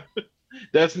that's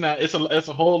not. It's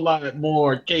a whole lot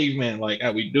more caveman like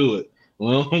how we do it.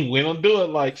 Well, we don't do it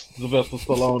like Sylvester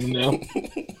Stallone and them.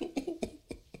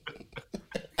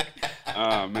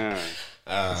 Oh man,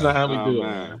 that's not how we do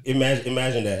it.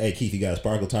 Imagine that. Hey Keith, you got a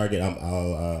sparkle target.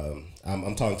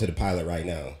 I'm talking to the pilot right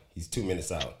now. He's 2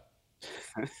 minutes out.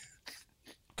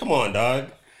 Come on,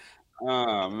 dog.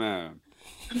 Oh man,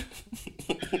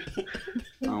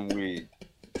 I'm weak.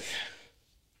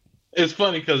 It's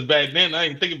funny because back then I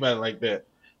didn't think about it like that,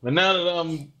 but now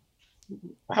that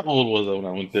how old was I when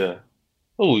I went there?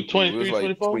 Oh, 23,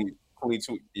 like 24?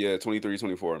 22, yeah, 23,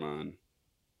 24, man.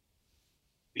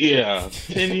 Yeah,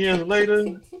 10 years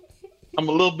later, I'm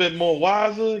a little bit more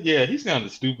wiser. Yeah, he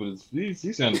sounded stupid. He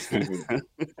sounded stupid.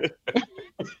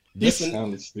 Just in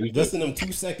them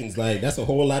 2 seconds, like that's a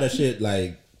whole lot of shit.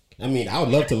 Like, I mean, I would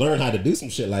love to learn how to do some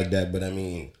shit like that, but I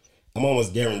mean, I'm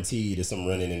almost guaranteed there's some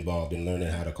running involved in learning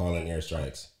how to call in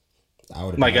airstrikes.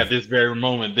 Like at this very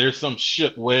moment, there's some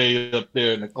shit way up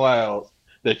there in the clouds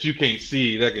that you can't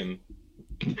see that can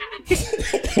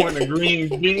point a green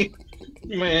beam.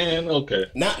 Man, okay.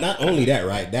 Not only that,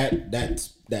 right?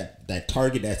 That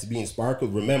target that's being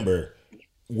sparkled. Remember,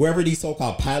 wherever these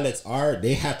so-called pilots are,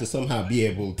 they have to somehow be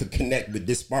able to connect with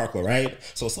this sparkle, right?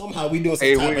 So somehow we doing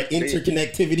some type of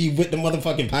interconnectivity with the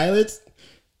motherfucking pilots.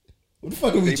 What the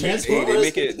fuck are we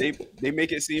transformers? They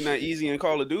make it seem that easy in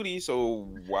Call of Duty,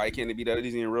 so why can't it be that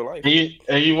easy in real life?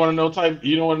 And you want to know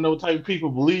what type of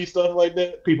people believe stuff like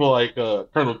that? People like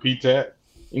Colonel P-Tat.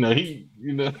 Hey,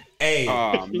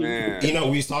 oh man,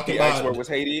 we was talking about what was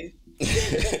Haiti.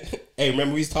 Hey,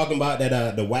 remember we was talking about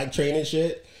that the whack training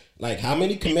shit? Like, how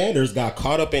many commanders got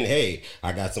caught up in, hey,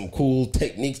 I got some cool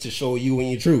techniques to show you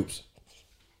and your troops?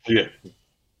 Yeah.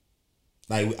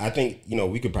 Like, I think,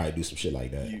 we could probably do some shit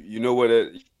like that. You know what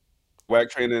whack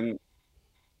training.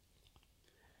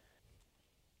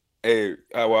 Hey,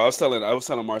 well, I was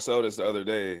telling Marcel this the other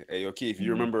day. Hey, yo, Keith,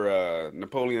 you remember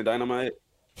Napoleon Dynamite,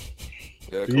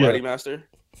 the karate master?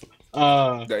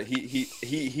 That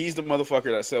he's the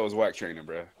motherfucker that sells whack training,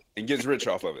 bro, and gets rich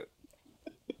off of it.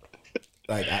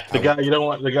 Like the guy you don't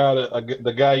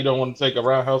want to take a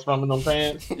roundhouse from in them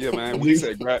pants. Yeah, man. He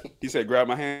said grab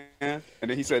my hand, and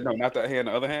then he said no, not that hand,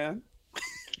 the other hand.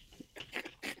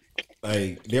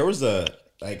 Like there was we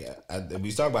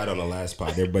talked about it on the last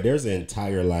pod there, but there's an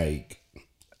entire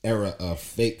era of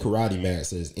fake karate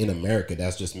masters in America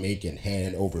that's just making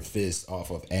hand over fist off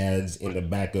of ads in the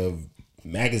back of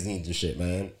magazines and shit,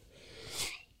 man.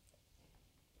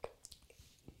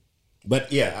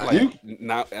 But yeah, I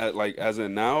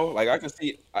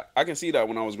can see that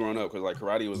when I was growing up, because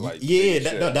karate was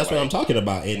that's what I'm talking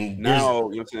about. And now, you know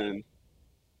what I'm saying,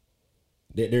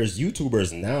 there's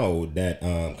YouTubers now that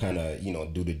kind of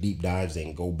do the deep dives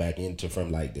and go back into from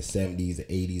the 70s, the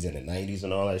 80s, and the 90s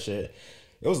and all that shit.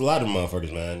 There was a lot of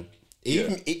motherfuckers, man.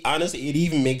 Honestly, it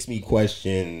even makes me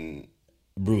question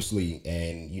Bruce Lee,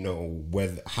 and you know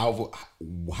whether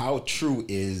how true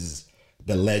is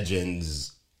the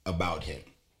legends about him.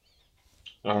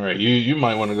 All right, you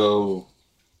might want to go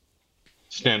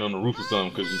stand on the roof or something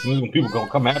because people gonna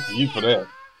come after you for that.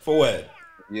 For what?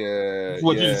 Yeah,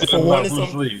 What you yeah, said For about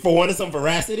Bruce Lee. wanting some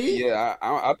veracity. yeah.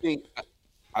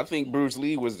 I think Bruce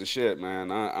Lee was the shit,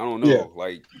 man. I don't know, Yeah.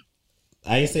 like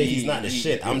I ain't say he's not the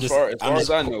shit. As far as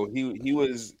I know, he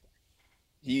was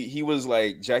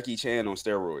like Jackie Chan on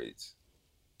steroids.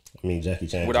 I mean, Jackie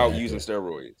Chan without using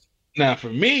steroids. Now, for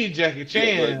me, Jackie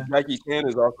Chan. Yeah, Jackie Chan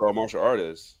is also a martial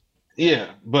artist.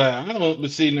 Yeah, but I don't.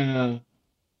 But see now,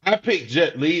 I picked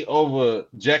Jet Li over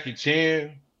Jackie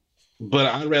Chan, but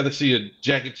I'd rather see a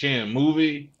Jackie Chan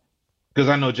movie because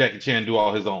I know Jackie Chan do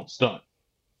all his own stunt.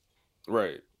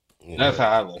 Right. That's how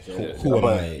I look at it. Who am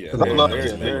I? Yeah, I love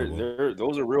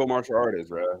those are real martial artists,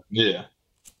 bro. Yeah,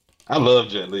 I love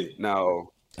Jet Li.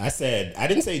 Now, I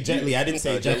didn't say Jet Li. I didn't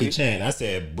say Jackie Chan. I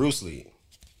said Bruce Lee.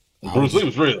 Bruce Lee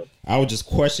was real. I was just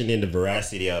questioning the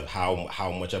veracity of how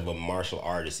much of a martial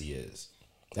artist he is.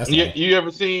 That's You ever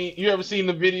seen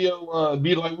the video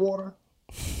Be Like Water?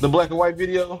 The black and white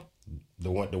video?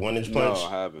 the 1 inch punch? no, I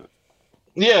haven't.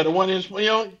 Yeah, the 1 inch.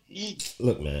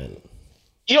 Look, man.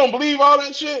 You don't believe all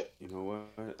that shit? You know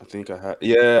what? I think I have.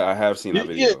 Yeah, I have seen that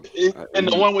video. And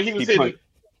the one where he was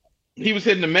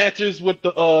hitting the matches with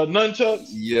the nunchucks.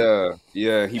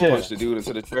 Yeah, he punched the dude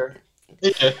into the chair.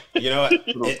 Yeah. You know what?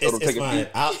 It's fine.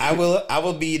 I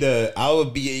will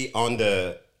be on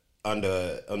the I'm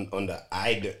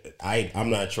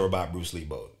not sure about Bruce Lee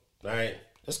boat. All right,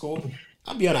 that's cool.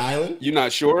 I'll be on the island. You're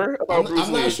not sure about Bruce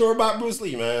Lee? I'm not sure about Bruce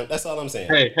Lee, man. That's all I'm saying.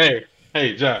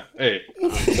 Hey, John. Hey,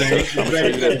 the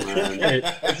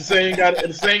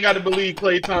same got to believe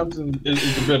Klay Thompson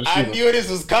is the better shooter. I knew this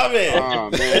was coming. Oh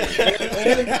man.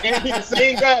 and he's the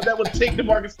same guy that would take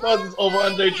DeMarcus Cousins over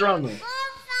Andre Drummond.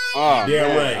 Oh, yeah,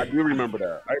 man. right. I do remember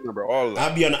that. I remember all of that.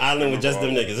 I'll be on the island with just them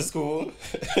niggas. It's cool.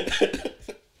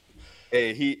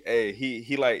 Hey,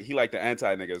 he like the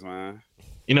anti niggas, man.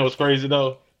 You know what's crazy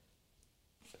though?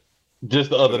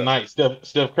 Just the other night,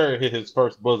 Steph Curry hit his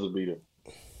first buzzer beater.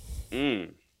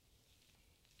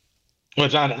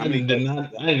 Which I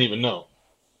didn't even know.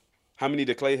 How many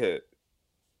did Klay hit?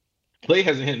 Klay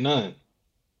hasn't hit none.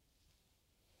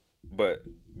 But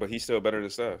he's still better than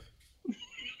Steph.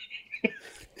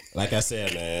 Like I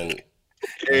said, man.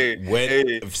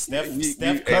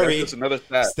 Steph Curry. That's another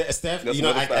stat. Steph, you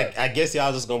know, I guess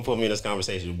y'all just gonna put me in this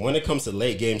conversation. When it comes to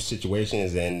late game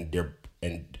situations and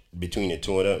between the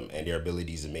two of them and their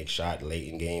abilities to make shot late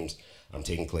in games, I'm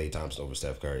taking Klay Thompson over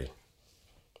Steph Curry.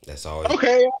 That's all.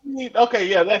 Okay,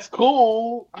 yeah, that's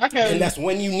cool. And that's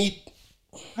when you need.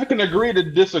 I can agree to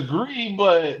disagree,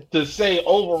 but to say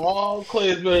overall Klay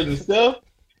is better than Steph,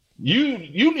 you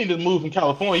need to move from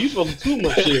California. You supposed to too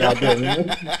much shit out there, man.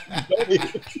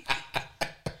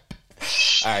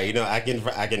 All right, you know, I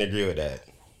can agree with that.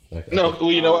 You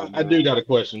know, I do got a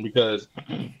question because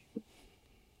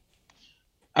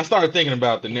I started thinking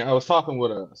about I was talking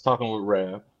with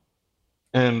Rav,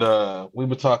 and we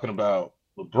were talking about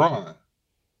LeBron,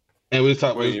 and we were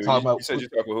talking about. You said you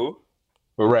talking with who?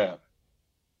 With Rav.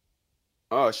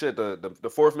 Oh shit!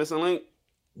 The fourth missing link.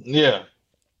 Yeah.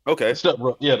 Okay. The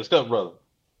step brother.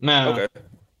 Now. Okay.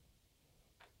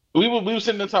 We were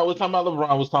sitting there talking. We were talking about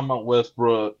LeBron. We was talking about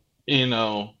Westbrook. You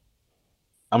know,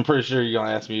 I'm pretty sure you're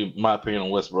gonna ask me my opinion on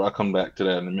Westbrook. I'll come back to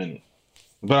that in a minute.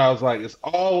 But I was like, it's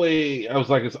always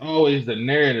the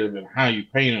narrative and how you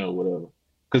paint it or whatever.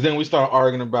 Because then we started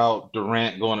arguing about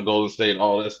Durant going to Golden State,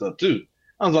 all that stuff too.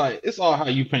 I was like, it's all how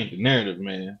you paint the narrative,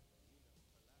 man.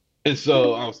 And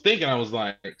so I was thinking,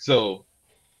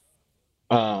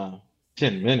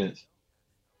 10 minutes,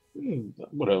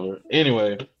 whatever.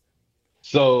 Anyway,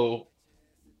 so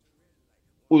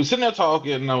we were sitting there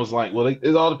talking, and I was like, well,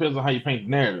 it all depends on how you paint the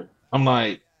narrative. I'm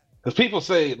like, because people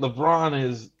say LeBron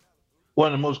is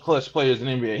one of the most clutch players in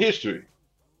NBA history.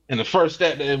 And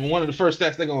one of the first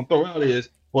stats they're gonna throw out is,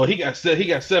 well, he got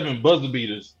 7 buzzer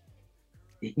beaters,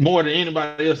 more than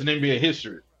anybody else in NBA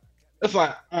history. That's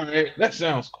like, all right, that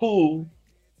sounds cool.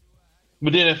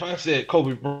 But then if I said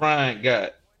Kobe Bryant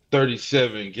got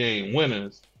 37 game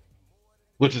winners,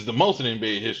 which is the most in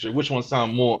NBA history, which one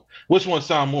sound more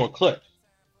clutch?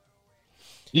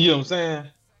 You know what I'm saying?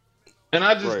 And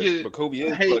I just get, but Kobe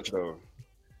is clutch though.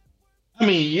 I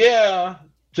mean, yeah,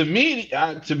 to me,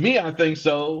 I think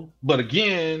so. But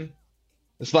again,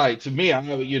 it's like, to me, I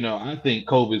think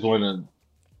Kobe's probably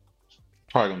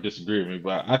gonna disagree with me,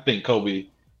 but I think Kobe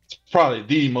is probably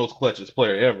the most clutchest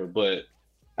player ever. But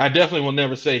I definitely will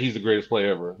never say he's the greatest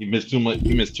player ever. He missed too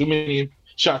many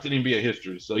shots in NBA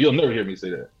history. So you'll never hear me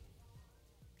say that.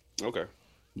 Okay.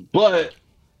 But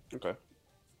Okay.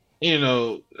 you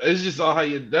know, it's just all how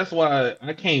you. That's why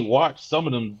I can't watch some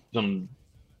of them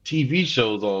TV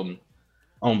shows on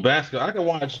basketball. I can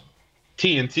watch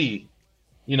TNT.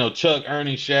 You know, Chuck,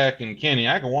 Ernie, Shaq, and Kenny.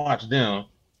 I can watch them,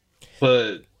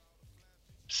 but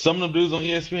some of them dudes on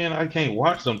ESPN I can't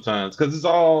watch sometimes because it's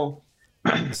all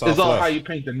it's all how you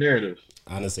paint the narrative.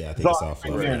 Honestly, I think it's all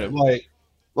fluff. Narrative.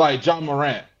 Like John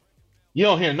Morant. You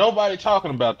don't hear nobody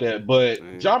talking about that, but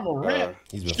John Morant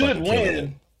should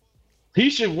win. He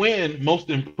should win Most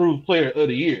Improved Player of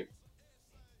the Year.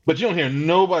 But you don't hear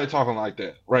nobody talking like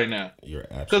that right now. You're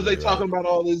absolutely because they talking about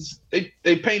all this. They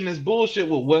painting this bullshit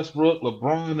with Westbrook,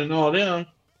 LeBron, and all them,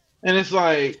 and it's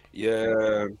like,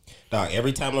 yeah, dog.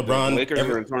 Every time LeBron, Lakers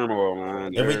are in turmoil,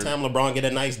 man. Every time LeBron get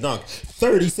a nice dunk,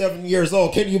 37 years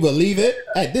old. Can you believe it?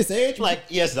 At this age, like,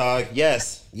 yes, dog.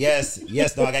 Yes,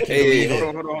 dog. I can't believe it.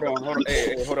 Hold on.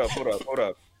 Hey,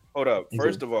 hold up.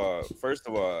 First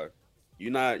of all,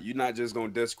 you're not just gonna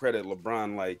discredit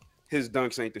LeBron like his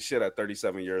dunks ain't the shit at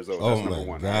 37 years old. That's number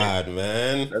one. God, right?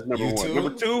 Man. That's number one.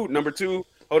 Number two.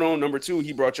 Hold on. Number two,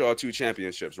 he brought y'all 2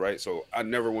 championships, right? So I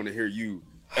never want to hear you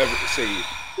ever say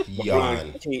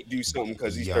LeBron can't do something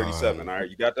because he's 37. All right,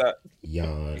 you got that? You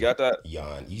got that?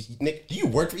 Nick, do you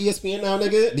work for ESPN now,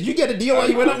 nigga? Did you get a deal while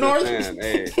you went up north?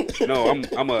 Hey, no, I'm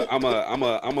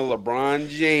a LeBron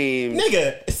James.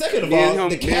 Nigga, second of all,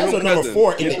 the Cavs are number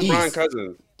 4 in the East. LeBron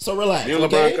cousin. So relax, me and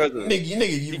okay? LeBron cousin. Nigga,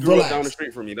 he grew up down the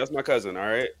street from me. That's my cousin, all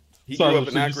right? He grew up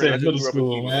in Akron. Middle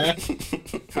school, man.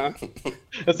 Huh?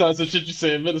 That sounds like shit you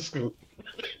say in middle school.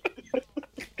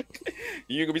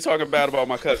 You can be talking bad about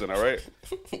my cousin, all right?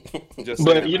 Just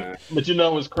but saying, man. But you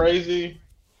know what's crazy?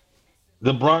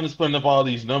 LeBron is putting up all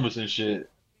these numbers and shit,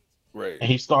 right? And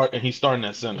he's starting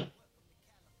at center.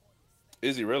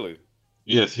 Is he really?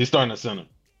 Yes, he's starting at center.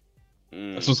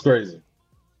 That's what's crazy.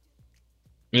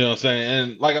 You know what I'm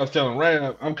saying? And like I was telling Ray,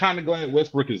 I'm kind of glad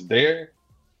Westbrook is there,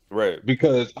 right?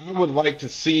 Because I would like to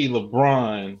see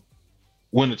LeBron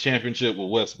win a championship with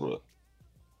Westbrook.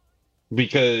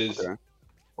 Because. Okay.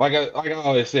 Like I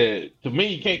always said, to me,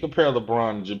 you can't compare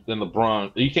LeBron and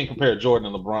LeBron. You can't compare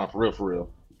Jordan and LeBron for real,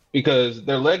 because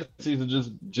their legacies are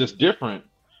just different.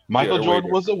 Michael Jordan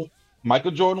was a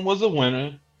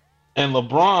winner, and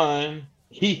LeBron,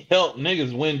 he helped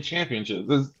niggas win championships.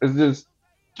 It's just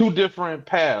 2 different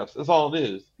paths. That's all it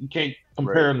is. You can't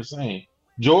compare them the same.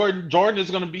 Jordan is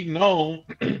going to be known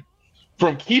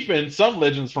from keeping some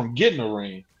legends from getting a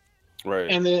ring,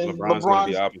 right? And then LeBron's going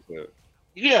to be opposite.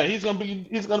 Yeah, he's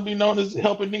gonna be known as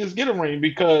helping niggas get a ring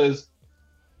because,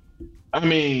 I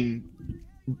mean,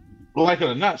 like it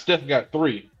or not, Steph got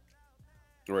 3.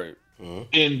 Right.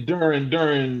 And during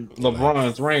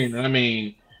LeBron's reign, I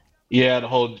mean, yeah, the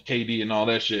whole KD and all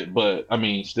that shit, but I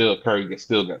mean, still Curry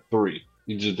still got 3.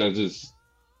 That's just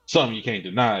something you can't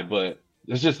deny. But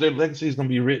it's just their legacy is gonna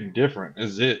be written different.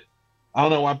 Is it? I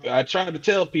don't know. I try to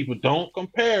tell people don't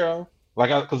compare them.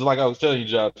 Like I was telling you,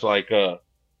 Josh, like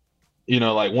you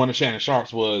know, like one of Shannon Sharp's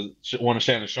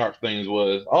things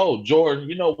was, oh, Jordan,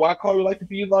 you know why Kobe like to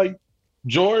be like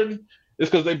Jordan? It's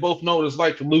because they both know what it's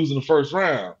like to lose in the first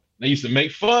round. They used to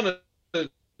make fun of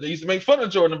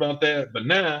Jordan about that, but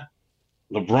now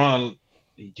LeBron,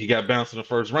 he got bounced in the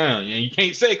first round. And you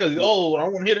can't say because I don't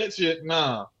want to hear that shit.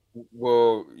 Nah.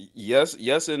 Well,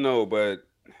 yes and no, but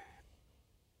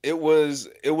it was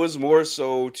more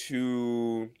so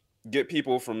to get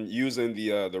people from using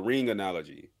the ring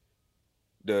analogy.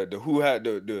 The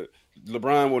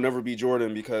LeBron will never be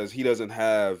Jordan because he doesn't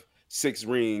have 6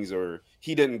 rings or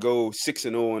he didn't go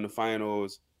 6-0 in the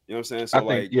finals. You know what I'm saying? So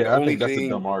I think that's a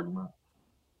dumb argument.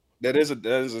 That's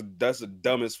the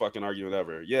dumbest fucking argument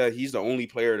ever. Yeah, he's the only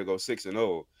player to go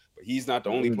 6-0, but he's not the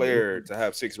only player to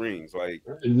have 6 rings. Like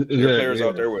there are players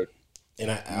out there with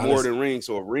more than rings.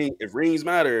 So if rings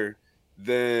matter,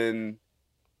 then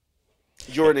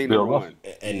Jordan ain't number 1.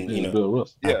 And you know, Bill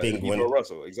Russell. I think Bill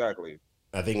Russell, exactly.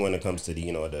 I think when it comes to the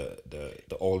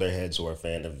older heads who are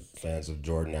fans of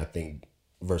Jordan, I think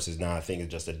versus now, I think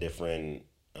it's just a different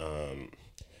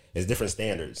it's different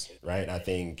standards, right? I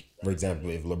think, for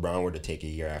example, if LeBron were to take a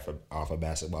year off of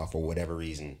basketball for whatever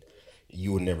reason,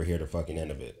 you would never hear the fucking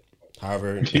end of it.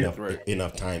 However,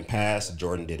 enough time passed,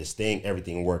 Jordan did his thing,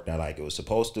 everything worked out like it was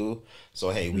supposed to. So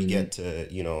hey, we get to,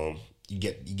 you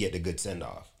get the good send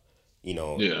off.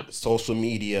 Social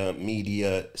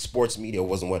media, sports media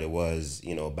wasn't what it was,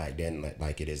 back then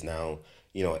like it is now.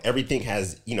 Everything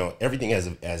has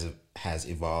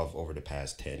evolved over the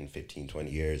past 10, 15, 20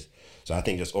 years. So I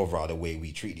think just overall the way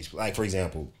we treat these, like for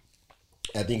example,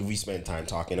 I think if we spend time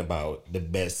talking about the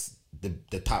best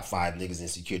the top 5 niggas in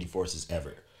security forces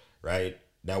ever, right?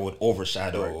 That would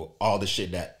overshadow all the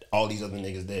shit that all these other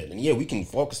niggas did. And yeah, we can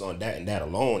focus on that and that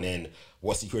alone and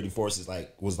what security forces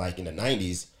was like in the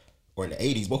 90s or in the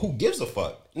 80s, but who gives a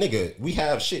fuck? Nigga, we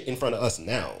have shit in front of us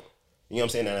now. You know what I'm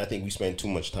saying? And I think we spend too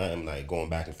much time like going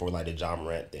back and forth like the John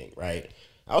Morant thing, right?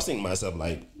 I was thinking to myself,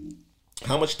 like,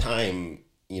 how much time,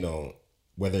 you know,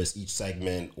 whether it's each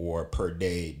segment or per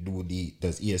day,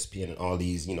 does ESPN and all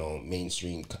these, you know,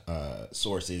 mainstream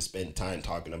sources spend time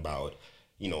talking about,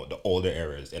 you know, the older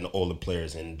eras and the older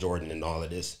players and Jordan and all of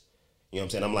this? You know what I'm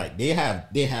saying? I'm like,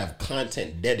 they have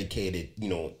content dedicated, you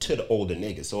know, to the older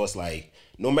niggas. So it's like,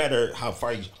 no matter how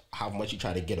much you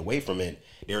try to get away from it,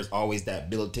 there's always that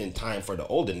built-in time for the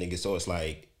older niggas. So it's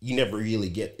like, you never really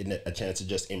get a chance to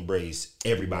just embrace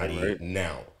everybody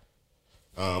now.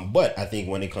 But I think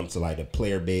when it comes to like the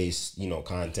player-based, you know,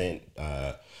 content,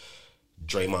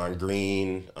 Draymond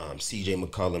Green, CJ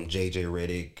McCollum, JJ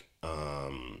Redick,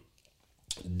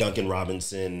 Duncan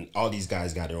Robinson, all these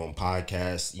guys got their own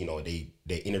podcasts. You know, they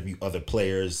interview other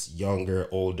players, younger,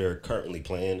 older, currently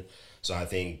playing. So I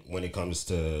think when it comes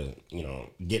to, you know,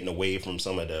 getting away from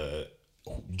some of the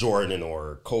Jordan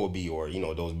or Kobe or, you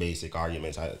know, those basic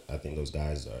arguments, I think those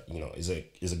guys are, you know, is a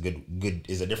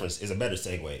better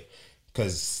segue.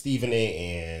 Because Stephen A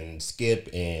and Skip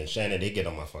and Shannon, they get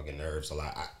on my fucking nerves a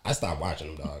lot. I stopped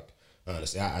watching them, dog.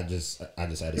 Honestly, I just had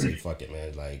to say fuck it,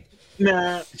 man. Like,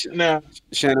 Nah.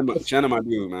 Shannon, my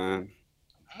dude, man.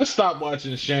 I stopped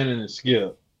watching Shannon and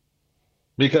Skip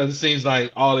because it seems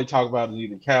like all they talk about is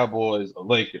either Cowboys or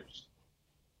Lakers.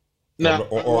 Now,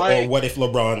 or what if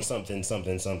LeBron something?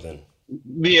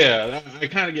 Yeah, I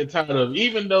kind of get tired of,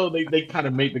 even though they kind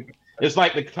of make it's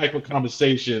like the type of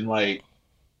conversation like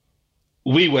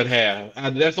we would have.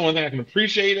 That's the only thing I can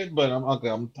appreciate it, but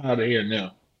I'm tired of hearing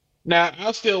them. Now,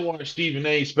 I'll still watch Stephen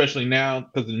A, especially now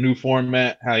because of the new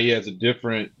format, how he has a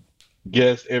different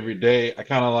guest every day. I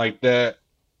kind of like that.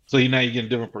 So now you get a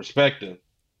different perspective.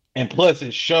 And plus,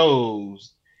 it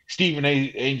shows Stephen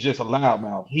A ain't just a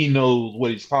loudmouth. He knows what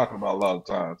he's talking about a lot of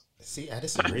times. See, I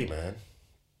disagree, man.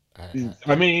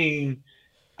 I mean,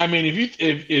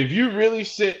 if you really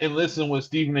sit and listen to what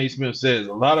Stephen A. Smith says,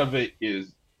 a lot of it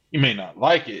is, you may not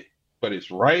like it, but it's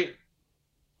right.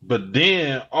 But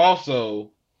then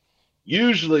also,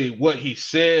 usually what he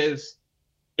says,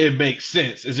 it makes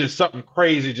sense. It's just something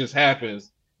crazy just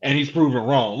happens and he's proven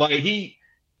wrong. Like he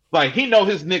know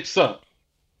his Knicks suck.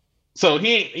 So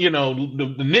he, you know,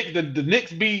 the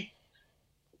Knicks beat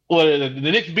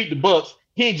the Bucks.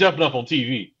 He ain't jumping up on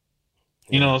TV.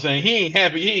 You know what I'm saying? He ain't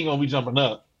happy. He ain't gonna be jumping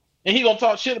up, and he gonna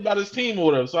talk shit about his team or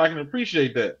whatever. So I can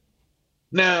appreciate that.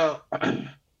 Now, the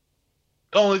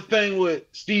only thing with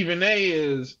Stephen A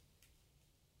is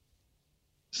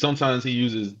sometimes he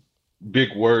uses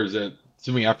big words that,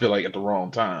 to me, I feel like at the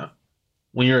wrong time.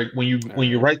 When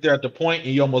you're right there at the point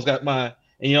and you almost got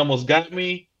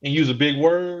me and use a big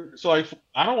word. So like,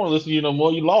 I don't want to listen to you no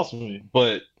more. You lost me.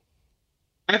 But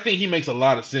I think he makes a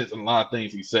lot of sense in a lot of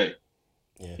things he say.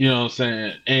 Yeah. You know what I'm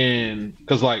saying? And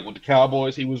because like with the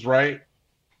Cowboys, he was right.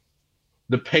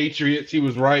 The Patriots, he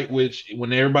was right. Which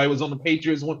when everybody was on the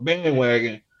Patriots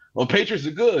bandwagon, well, Patriots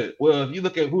are good. Well, if you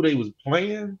look at who they was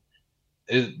playing,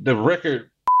 is the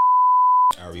record.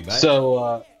 Are we back?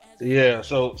 So yeah.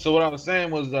 So what I was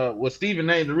saying was Stephen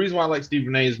A. The reason why I like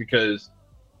Stephen A. is because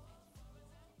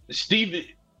Steve,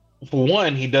 for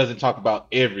one, he doesn't talk about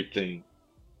everything.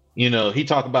 You know, he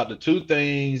talked about the two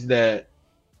things that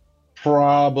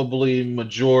probably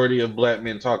majority of black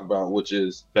men talk about, which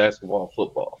is basketball and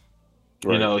football.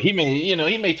 Right. He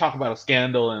may talk about a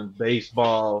scandal in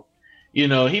baseball. He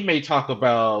may talk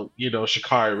about,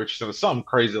 Sha'Carri Richardson or something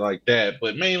crazy like that,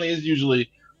 but mainly it's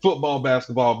usually football,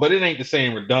 basketball, but it ain't the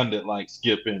same redundant like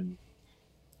Skip and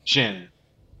Shannon.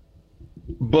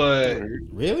 But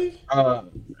really,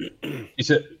 he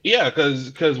said, yeah,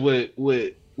 because with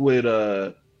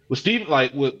Steve,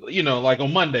 like like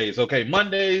on Mondays, okay,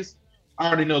 Mondays,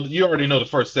 you already know the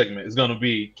first segment is gonna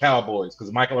be Cowboys because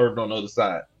Michael Irvin on the other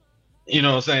side. You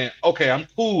know what I'm saying? Okay, I'm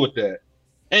cool with that.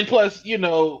 And plus,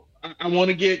 I want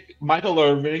to get Michael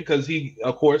Irvin because he,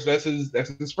 of course, that's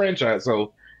his franchise.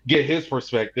 So get his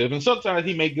perspective. And sometimes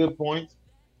he make good points.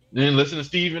 And then listen to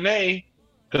Stephen A.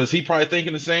 because he probably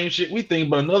thinking the same shit we think.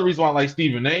 But another reason why I like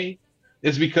Stephen A.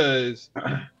 is because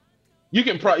you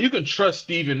can trust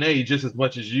Stephen A. just as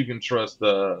much as you can trust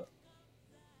like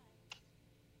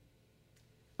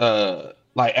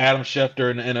Adam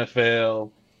Schefter in the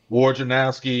NFL,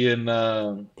 Wojnarowski in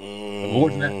the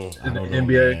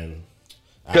NBA.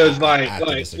 Because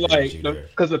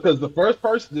because the first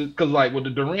person, because like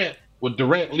with Durant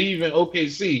leaving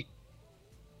OKC,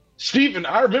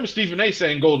 I remember Stephen A.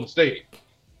 saying Golden State,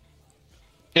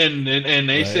 and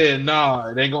they said nah,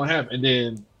 it ain't gonna happen. And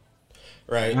then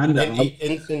right, I know.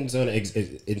 in some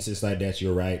instances like that,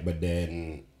 you're right. But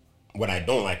then what I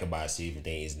don't like about Stephen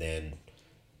A. is then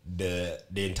the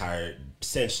entire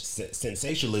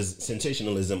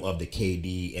sensationalism of the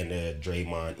KD and the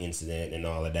Draymond incident and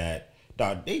all of that.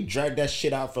 Dog, they dragged that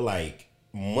shit out for like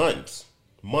months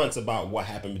about what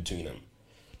happened between them.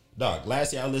 Dog,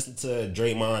 last year I listened to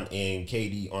Draymond and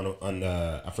KD on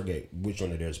I forget which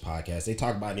one of theirs podcasts. They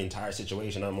talk about the entire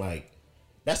situation. I'm like,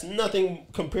 that's nothing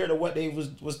compared to what they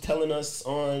was telling us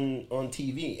on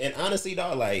TV. And honestly,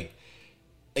 dog, like,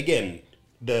 again,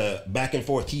 the back and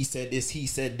forth, he said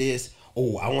this.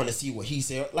 Oh, I want to see what he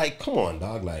said. Like, come on,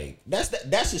 dog. Like, that's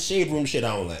the shade room shit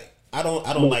I don't like. I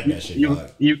don't like that shit,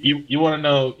 dog. You want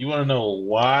to know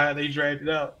why they dragged it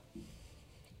out?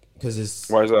 Because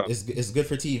why is that? It's good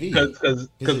for TV.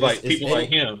 Because like people like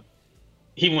him,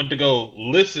 he went to go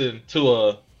listen to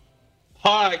a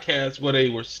podcast where they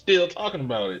were still talking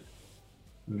about it.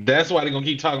 That's why they're gonna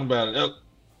keep talking about it.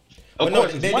 Of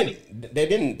course, they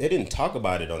didn't talk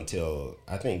about it until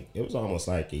I think it was almost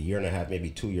like a year and a half, maybe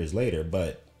 2 years later.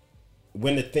 But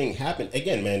when the thing happened,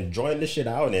 again, man, drawing the shit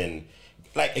out and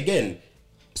like again,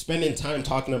 spending time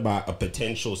talking about a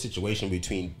potential situation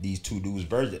between these two dudes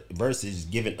versus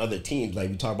giving other teams, like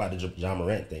we talk about the Ja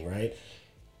Morant thing, right?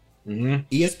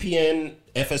 Mm-hmm. ESPN,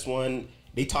 FS1,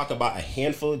 they talk about a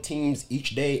handful of teams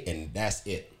each day, and that's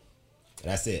it.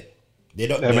 That's it.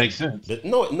 That makes sense.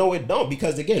 No, it don't.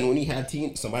 Because again, when you have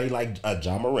somebody like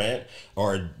Ja Morant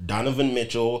or Donovan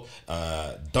Mitchell,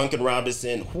 Duncan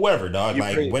Robinson, whoever, dog,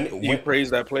 you praise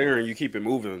that player and you keep it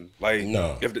moving. Like,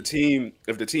 no, if the team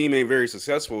ain't very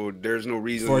successful, there's no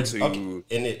reason to. Okay.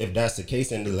 And if that's the case,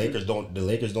 then the Lakers don't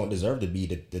deserve to be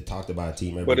the talked about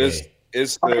team every day.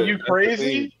 Are you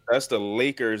crazy? That's the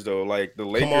Lakers, though. Like the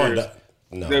Lakers,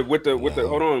 come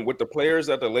on, with the players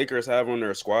that the Lakers have on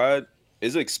their squad.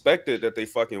 It's expected that they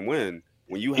fucking win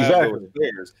when you have those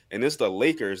players, and it's the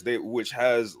Lakers. Which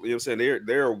has, you know what I'm saying,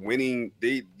 they're winning.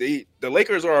 The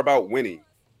Lakers are about winning.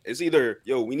 It's either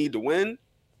we need to win,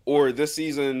 or this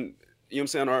season, you know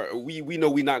what I'm saying, we know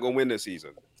we're not gonna win this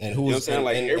season. And who's, you know what I'm saying,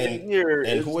 like every year,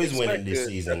 and who is winning this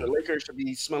season? The Lakers should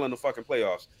be smelling the fucking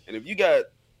playoffs. And if you got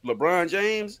LeBron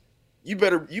James, you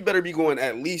better be going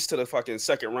at least to the fucking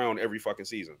second round every fucking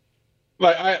season.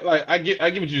 I get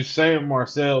what you're saying,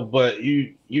 Marcel, but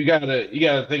you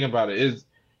gotta think about it. Is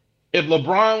if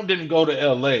LeBron didn't go to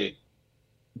LA,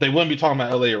 they wouldn't be talking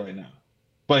about LA right now.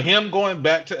 But him going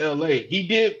back to LA, he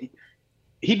did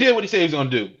what he said he was gonna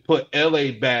do. Put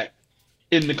LA back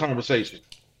in the conversation.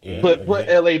 Yeah, put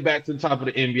LA back to the top of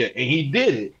the NBA. And he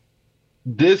did it.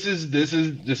 This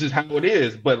is how it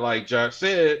is. But like Josh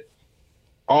said,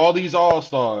 all these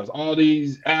all-stars, all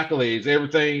these accolades,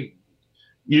 everything.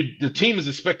 The team is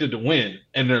expected to win,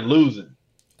 and they're losing.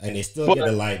 And they still get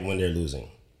a light when they're losing.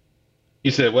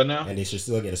 You said what now? And they should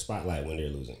still get a spotlight when they're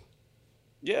losing.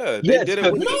 Yeah, they did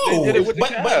it with the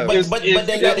Cavs. But then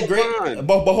that degrades.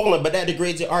 But hold on, but that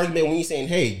degrades the argument when you're saying,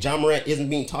 "Hey, Ja Morant isn't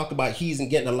being talked about. He isn't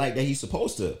getting the light that he's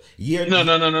supposed to." No.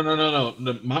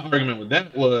 My argument with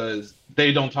that was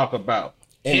they don't talk about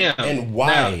him. And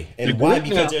why?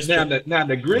 Because there's now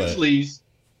the Grizzlies.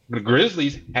 The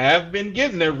Grizzlies have been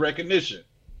getting their recognition.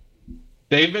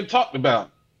 They've been talked about,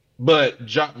 but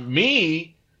I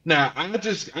was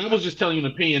just telling you an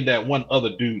opinion that one other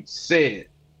dude said.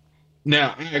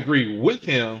 Now I agree with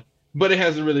him, but it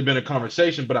hasn't really been a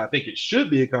conversation. But I think it should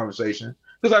be a conversation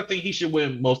because I think he should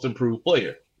win Most Improved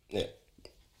Player. Yeah,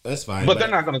 that's fine. But they're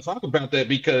not going to talk about that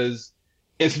because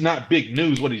it's not big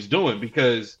news what he's doing.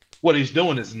 Because what he's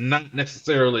doing is not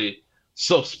necessarily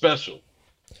so special,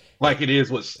 like it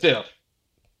is with Steph.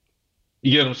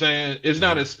 You get what I'm saying? It's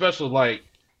not as special like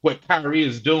what Kyrie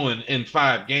is doing in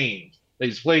 5 games that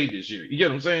he's played this year. You get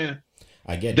what I'm saying?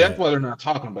 I get that's why they're not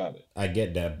talking about it. I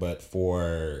get that, but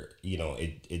for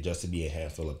it just to be a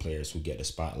handful of players who get the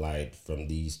spotlight from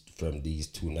these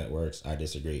 2 networks, I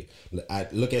disagree. I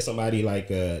look at somebody like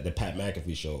the Pat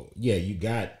McAfee show. Yeah, you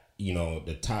got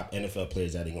the top NFL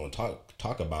players that they're going to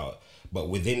talk about. But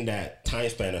within that time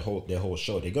span, their whole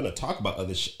show, they're gonna talk about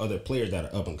other players that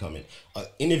are up and coming.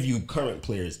 Interview current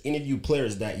players. Interview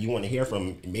players that you want to hear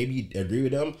from. Maybe agree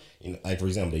with them. Like for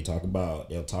example,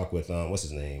 they'll talk with what's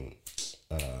his name,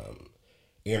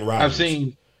 Aaron Rodgers.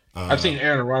 I've seen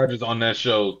Aaron Rodgers on that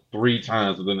show 3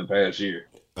 times within the past year.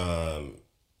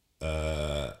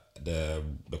 The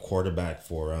quarterback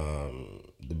for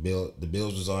the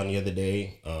Bills was on the other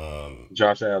day.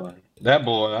 Josh Allen. That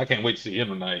boy, I can't wait to see him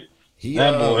tonight. He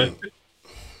that boy.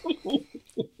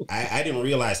 I didn't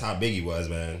realize how big he was,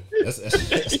 man. That's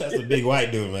a big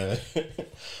white dude, man.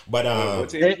 But what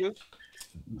team is this?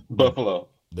 Buffalo.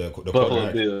 The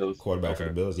Buffalo Bills. Quarterback for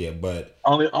the Bills, yeah. But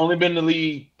Only been in the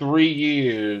league 3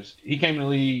 years. He came in the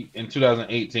league in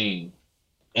 2018,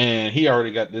 and he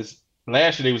already got this.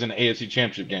 Last year they was in the AFC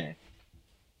Championship game.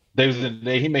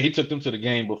 He took them to the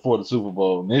game before the Super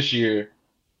Bowl. And this year,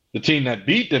 the team that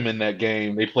beat them in that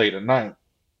game, they played tonight.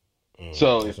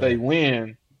 So if they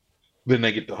win, then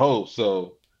they get the host.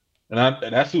 So,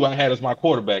 and that's who I had as my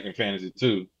quarterback in fantasy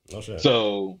too.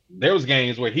 So there was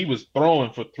games where he was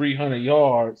throwing for 300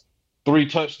 yards, 3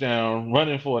 touchdowns,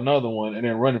 running for another one, and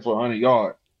then running for 100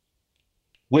 yards.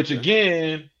 Which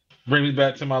again brings me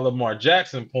back to my Lamar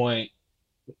Jackson point.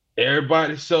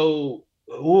 Everybody's so,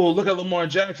 look at Lamar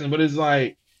Jackson, but it's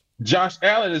like Josh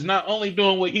Allen is not only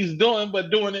doing what he's doing,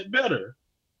 but doing it better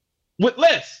with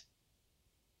less.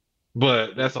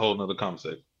 But that's a whole nother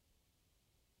conversation.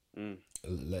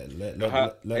 Let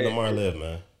Lamar live,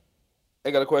 man. I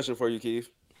got a question for you, Keith.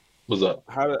 What's up?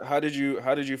 How did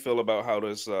you feel about how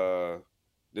this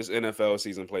NFL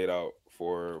season played out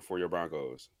for your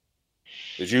Broncos?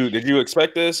 Did you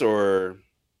expect this, or?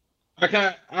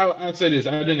 I'd say this.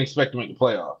 I didn't expect to make the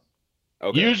playoffs.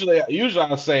 Okay. Usually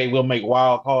I'll say we'll make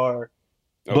wild card,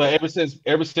 but ever since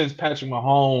Patrick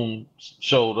Mahomes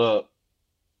showed up,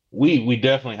 we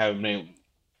definitely haven't made.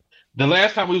 The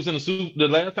last time we was in the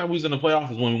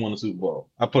playoffs is when we won the Super Bowl.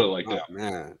 I put it like that.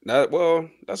 Man,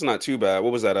 that's not too bad.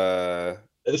 What was that?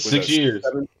 6 years.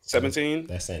 17.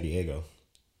 That's San Diego.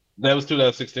 That was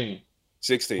 2016.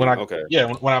 16. When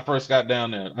I first got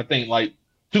down there, I think like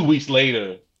 2 weeks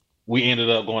later, we ended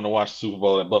up going to watch the Super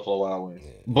Bowl at Buffalo Wild Wings.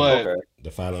 Yeah. But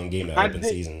the following game, the open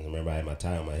season, I remember I had my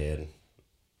tie on my head.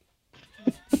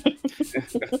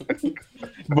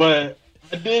 But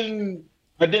I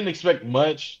didn't expect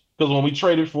much. Because when we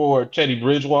traded for Teddy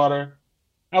Bridgewater,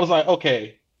 I was like,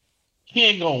 okay, he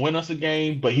ain't gonna win us a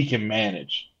game, but he can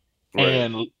manage. Right.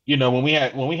 And when we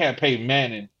had Peyton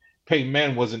Manning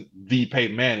wasn't the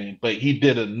Peyton Manning, but he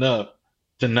did enough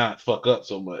to not fuck up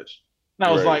so much. And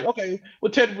I was like, okay,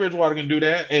 well, Teddy Bridgewater can do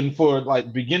that. And for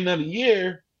like beginning of the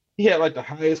year, he had like the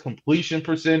highest completion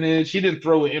percentage. He didn't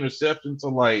throw an interception to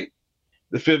like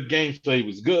the 5th game, so he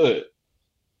was good.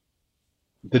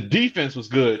 The defense was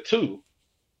good too.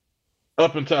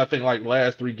 Up until I think like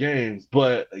last 3 games.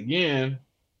 But again,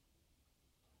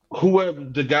 whoever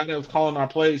the guy that was calling our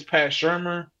plays, Pat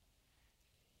Shurmur,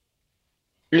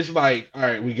 it's like, all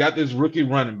right, we got this rookie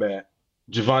running back,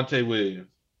 Javonte Williams.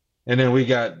 And then we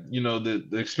got, the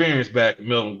experience back,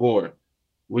 Melvin Gordon.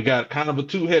 We got kind of a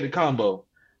 2-headed combo.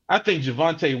 I think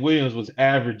Javonte Williams was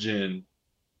averaging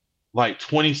like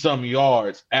 20-something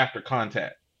yards after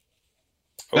contact.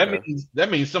 Okay.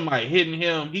 That means somebody hitting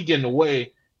him, he getting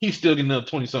away. He's still getting up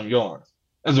 20-something yards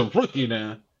as a rookie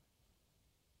now.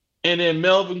 And then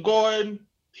Melvin Gordon,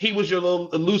 he was your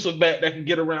little elusive back that can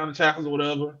get around the tackles or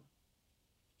whatever.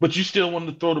 But you still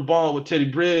wanted to throw the ball with Teddy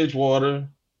Bridgewater.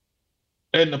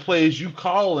 And the plays you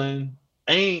calling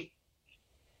we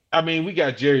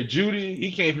got Jerry Jeudy.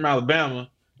 He came from Alabama.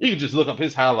 You can just look up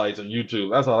his highlights on YouTube.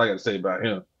 That's all I got to say about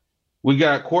him. We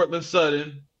got Cortland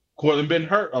Sutton. Cortland been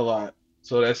hurt a lot.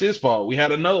 So that's his fault. We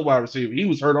had another wide receiver. He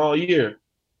was hurt all year.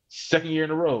 2nd year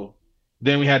in a row.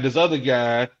 Then we had this other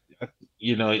guy,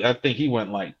 I think he went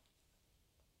like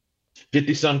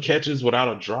 50-some catches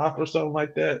without a drop or something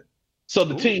like that. So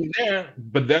the team there,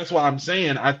 but that's why I'm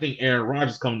saying I think Aaron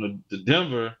Rodgers coming to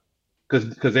Denver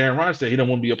because Aaron Rodgers said he don't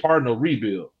want to be a part of no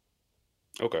rebuild.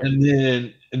 Okay.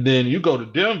 And then you go to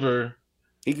Denver.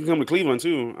 He can come to Cleveland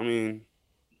too. I mean,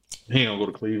 he ain't gonna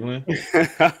go to Cleveland.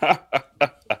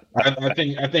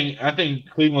 I think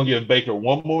Cleveland will give Baker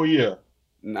 1 more year.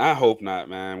 I hope not,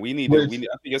 man. I think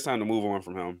it's time to move on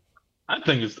from him. I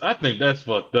think that's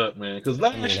fucked up, man. Because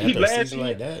last year,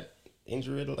 like that,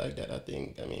 injury like that, I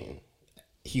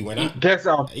he went out. That's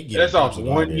off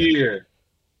 1 year.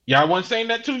 Y'all wasn't saying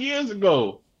that 2 years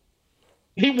ago.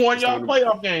 He won y'all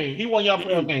playoff game.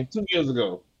 2 years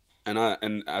ago. And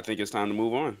I think it's time to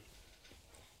move on.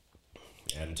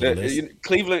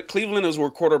 Cleveland is where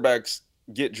quarterbacks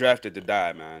get drafted to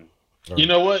die, man. You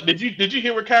know what? Did you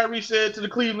hear what Kyrie said to the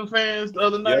Cleveland fans the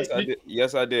other night?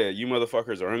 Yes, I did. You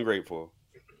motherfuckers are ungrateful.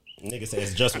 Nigga said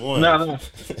it's just one. No.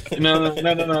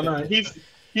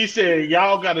 He said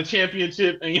y'all got a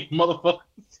championship and you motherfuckers.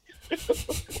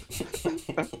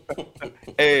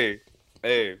 Hey.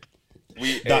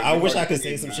 I wish I could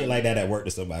say some shit like that at work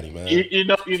to somebody, man. You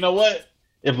know what?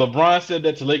 If LeBron said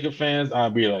that to Laker fans,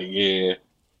 I'd be like, yeah,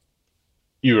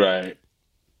 you're right.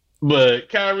 But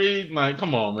Kyrie, like,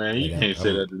 come on, man, you can't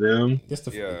say that to them.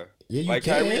 Yeah, you like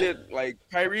can.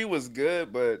 Kyrie was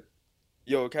good, but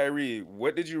yo, Kyrie,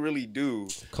 what did you really do?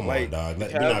 Come Like, on, dog. the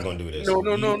We're not gonna do this. No.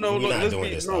 We're Look, not let's doing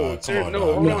be this, no, dog. Come on, no.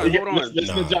 dog. No, Hold on.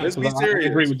 listen to Josh. Let's be 'Cause I agree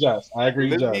serious. with Josh. I agree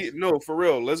with Josh. No, for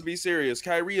real. Let's be serious.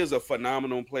 Kyrie is a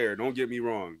phenomenal player. Don't get me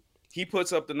wrong. He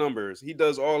puts up the numbers. He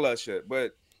does all that shit.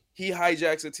 But he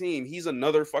hijacks a team. He's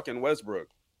another fucking Westbrook.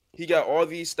 He got all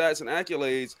these stats and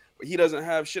accolades, but he doesn't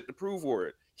have shit to prove for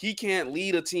it. He can't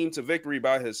lead a team to victory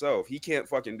by himself. He can't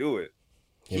fucking do it.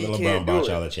 Him and LeBron brought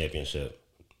y'all a championship.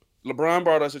 LeBron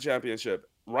brought us a championship.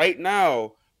 Right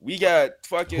now, we got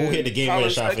fucking. Who hit the game-winning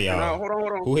shot for y'all? Hold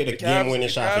on. Who hit the game-winning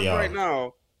shot for y'all? Right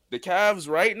now, the Cavs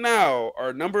right now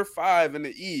are number 5 in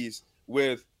the East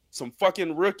with some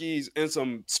fucking rookies and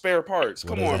some spare parts.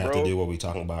 What Come does on, that have bro. to do what we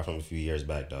talking about from a few years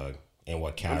back, dog? And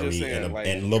what Kyrie saying,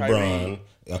 and LeBron Kyrie,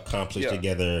 accomplished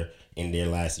together in their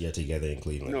last year together in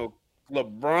Cleveland. No,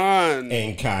 LeBron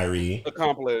and Kyrie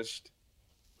accomplished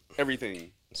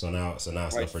everything. So now it's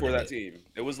like, for that team.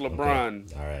 It was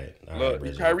LeBron. Okay. All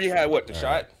right. Kyrie had what? The All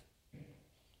shot? right.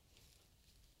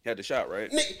 He had the shot, right?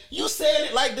 Nigga, you saying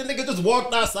it like the nigga just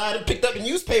walked outside and picked up a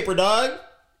newspaper, dog.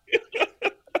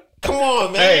 Come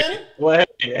on, man.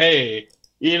 Hey.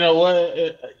 You know what?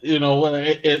 You know what?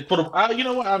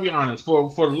 I'll be honest. For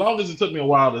the longest, it took me a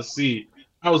while to see.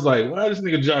 I was like, why does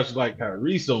nigga Josh like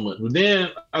Kyrie so much? But then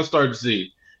I started to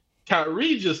see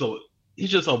Kyrie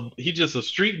he's just a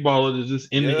street baller that's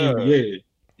just in the NBA.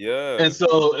 Yeah. And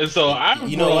so I'm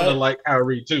grown to like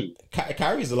Kyrie too.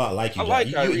 Kyrie's a lot like you. I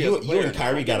like Kyrie. You and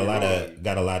Kyrie got a lot of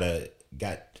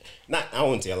not I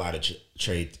wouldn't say a lot of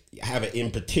trait. Have a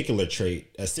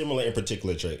similar in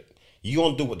particular trait. You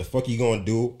gonna do what the fuck you gonna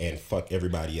do and fuck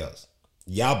everybody else.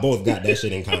 Y'all both got that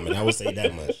shit in common. I would say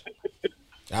that much.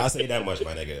 I'll say that much,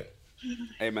 my nigga.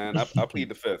 Hey man, I plead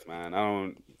the fifth, man. I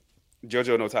don't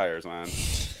JoJo no tires, man.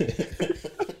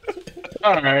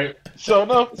 All right. So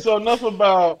enough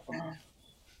about.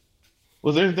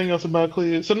 Was there anything else about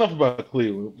Cleveland? So enough about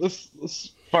Cleveland. Let's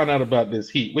find out about this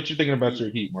Heat. What you thinking about your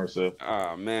Heat, Marcel?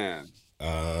 Oh man.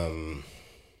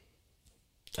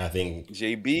 I think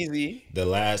JBZ. The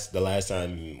last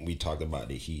time we talked about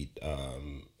the Heat,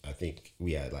 I think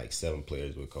we had like 7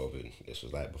 players with COVID. This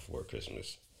was like before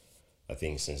Christmas. I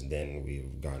think since then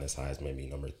we've gone as high as maybe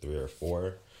number 3 or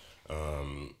 4.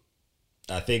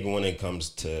 I think when it comes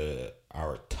to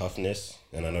our toughness,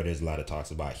 and I know there's a lot of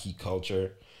talks about Heat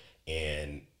culture,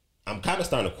 and I'm kind of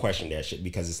starting to question that shit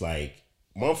because it's like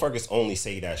motherfuckers only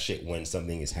say that shit when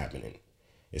something is happening.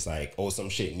 It's like, oh, some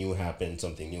shit new happened,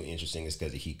 something new interesting is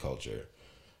because of Heat culture,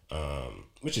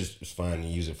 which is fine. You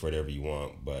use it for whatever you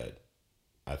want, but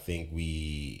I think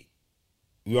we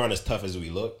aren't as tough as we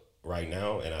look right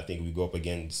now, and I think we go up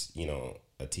against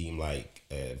a team like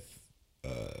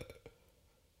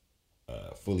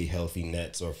fully healthy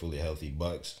Nets or fully healthy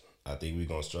Bucks. I think we're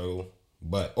gonna struggle,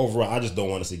 but overall, I just don't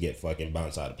want us to get fucking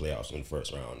bounced out of the playoffs in the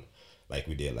first round like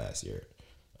we did last year.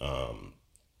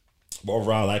 But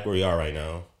overall, I like where we are right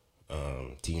now.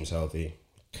 Team's healthy.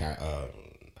 Kyle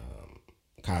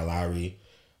Lowry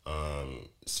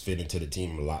is fitting to the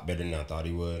team a lot better than I thought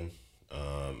he would.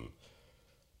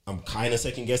 I'm kind of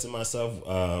second guessing myself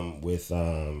with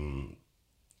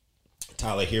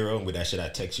Tyler Hero with that shit I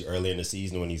texted you earlier in the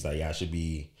season when he's like, "Yeah, I should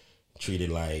be treated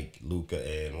like Luka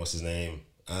and what's his name."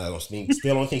 I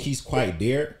still don't think he's quite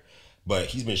there, but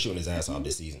he's been shooting his ass off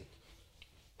this season.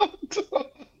 Hold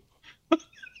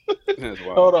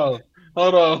on.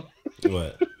 What?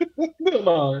 Hold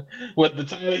on. With the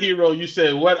Tyler Hero, you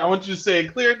said what? I want you to say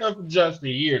it clear enough for Justin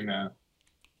here now.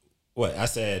 What? I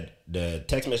said the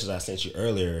text message I sent you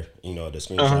earlier, the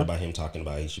screenshot about him talking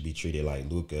about he should be treated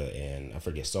like Luka and I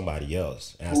forget somebody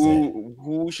else. And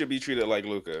who should be treated like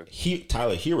Luka?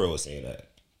 Tyler Hero was saying that.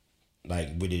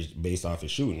 Like based off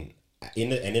his shooting. In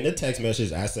the text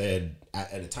message I said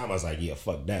at the time I was like, yeah,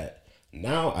 fuck that.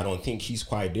 Now I don't think he's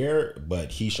quite there,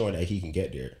 but he's showing that he can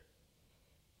get there.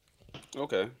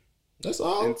 Okay, that's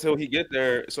all. Until he get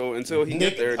there. So until he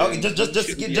get there, okay, you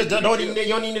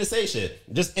don't need to say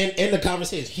shit. Just end the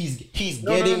conversation. He's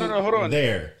getting hold on.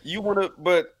 there.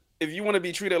 But if you want to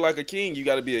be treated like a king, you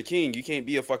got to be a king. You can't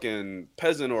be a fucking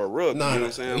peasant or a rook. Nah, you know what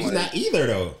I'm saying? He's not either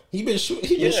though. He been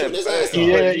shooting his ass off.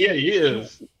 Yeah, he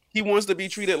is. He wants to be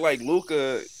treated like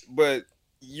Luka, but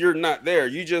you're not there.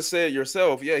 You just said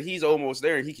yourself, yeah, he's almost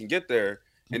there and he can get there.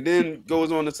 And then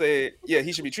goes on to say, yeah,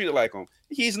 he should be treated like him.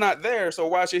 He's not there, so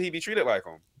why should he be treated like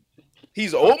him?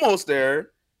 He's almost there.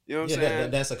 You know what I'm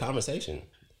saying? That's a conversation.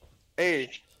 Hey,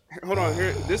 hold on.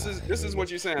 Here, this is what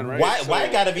you're saying, right? Why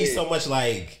it gotta be so much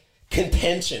like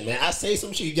contention, man? I say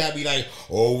some shit, you gotta be like,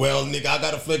 oh well, nigga, I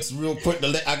gotta flex real quick.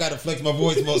 I gotta flex my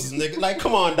voice muscles, nigga. Like,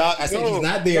 come on, dog. I said he's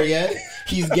not there yet.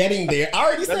 He's getting there. I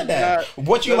already said that.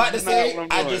 What you like to say?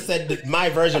 I just said my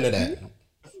version of that.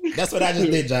 That's what I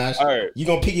just did, Josh. All right. You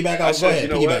gonna piggyback off? Go ahead.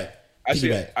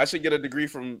 Piggyback. I should get a degree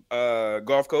from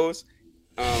Gulf Coast,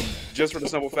 just for the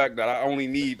simple fact that I only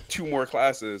need 2 more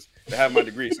classes to have my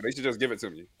degree. So they should just give it to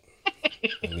me.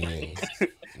 I mean,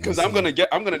 because I'm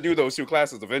gonna do those 2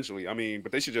 classes eventually. I mean,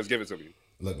 but they should just give it to me.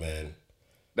 Look, man.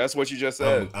 That's what you just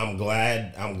said. I'm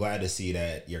glad to see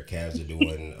that your Cavs are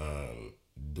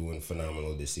doing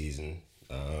phenomenal this season.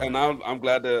 And I'm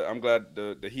glad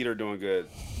the Heat are doing good.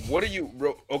 What are you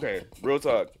real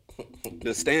talk.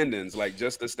 The standings, like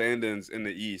just the standings in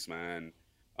the East, man.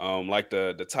 Like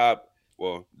the top,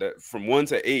 from 1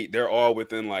 to 8, they're all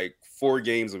within like 4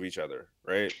 games of each other,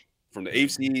 right? From the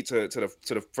 8th seed to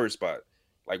the first spot,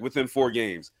 like within 4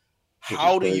 games.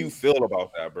 How do you feel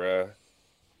about that, bruh?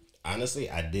 Honestly,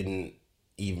 I didn't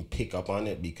even pick up on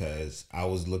it because I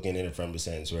was looking at it from the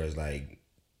sense where it's like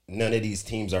none of these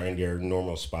teams are in their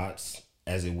normal spots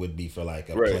as it would be for like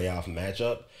a playoff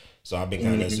matchup. So I've been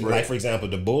kind of like, for example,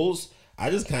 the Bulls.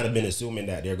 I just kind of been assuming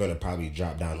that they're going to probably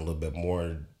drop down a little bit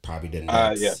more. Probably the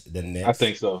Nets. Yeah. The Nets. I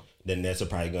think so. The Nets are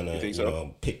probably going to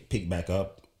pick back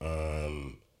up.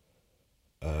 I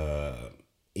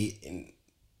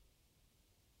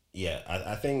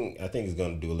think it's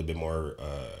going to do a little bit more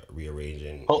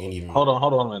rearranging.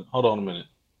 Hold on a minute.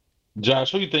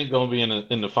 Josh, who you think going to be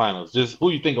in the finals? Just who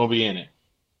you think going to be in it?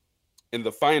 In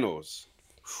the finals?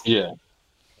 Yeah.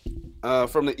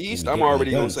 From the East, I'm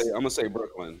already going to say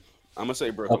Brooklyn. I'm going to say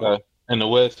Brooklyn. Okay. And the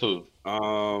West too.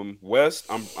 West,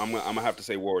 I'm going to have to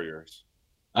say Warriors.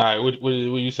 All right, what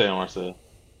you say, Marcel?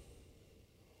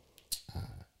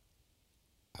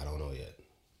 I don't know yet.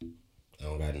 I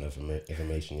don't got enough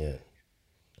information yet.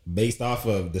 Based off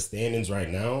of the standings right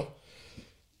now,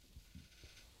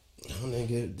 I don't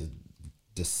think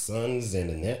the Suns and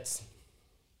the Nets.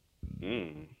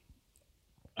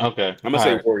 Okay. I'm gonna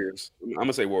say Warriors. I'm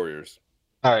gonna say Warriors.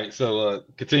 All right, so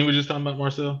continue with just talking about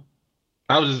Marcel.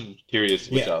 I was just curious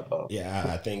what y'all thought. Yeah,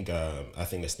 I think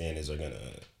the standings are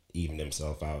gonna even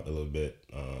themselves out a little bit.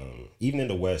 Even in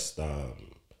the West,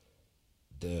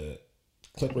 the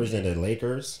Clippers and the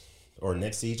Lakers are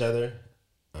next to each other.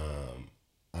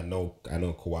 I know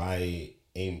Kawhi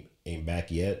ain't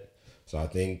back yet, so I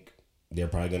think they're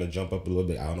probably gonna jump up a little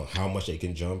bit. I don't know how much they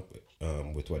can jump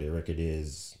with what their record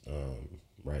is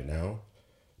right now,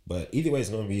 but either way, it's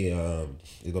gonna be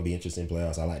interesting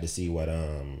playoffs. I like to see what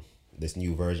this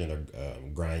new version of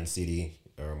Grind City,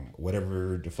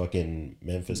 whatever the fucking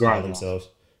Memphis call themselves,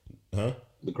 huh?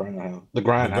 The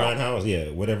Grindhouse.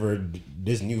 Yeah, whatever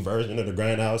this new version of the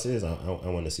Grindhouse is, I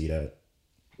want to see that.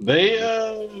 They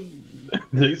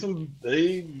some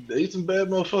bad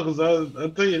motherfuckers. I'll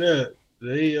tell you that.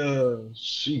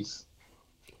 Jeez.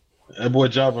 That boy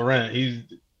Ja Morant,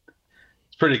 it's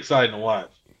pretty exciting to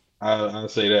watch. I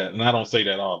say that, and I don't say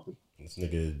that often. This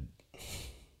nigga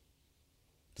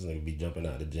be jumping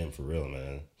out the gym for real,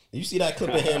 man. You see that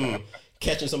clip of him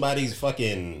catching somebody's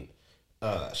fucking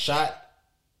shot?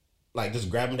 Like, just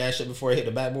grabbing that shit before it hit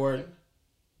the backboard?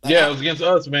 Like, yeah, it was against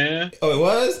us, man. Oh, it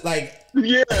was? Like,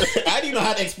 yeah. I didn't know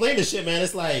how to explain this shit, man.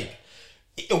 It's like,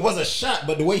 it was a shot,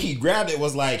 but the way he grabbed it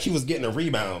was like he was getting a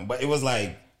rebound. But it was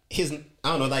like his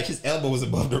elbow was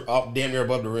damn near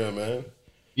above the rim, man.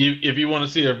 If you want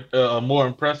to see a more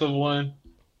impressive one,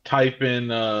 type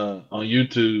in on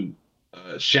YouTube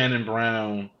Shannon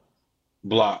Brown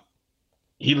block.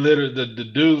 He literally, the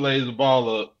dude lays the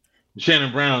ball up.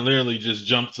 Shannon Brown literally just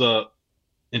jumps up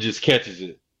and just catches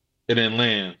it and then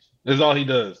lands. That's all he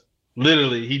does.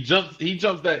 Literally, he jumps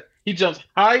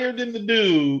higher than the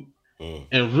dude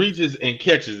and reaches and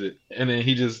catches it. And then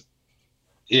he just,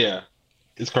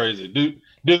 it's crazy. Dude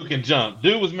can jump.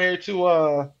 Dude was married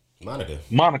to Monica.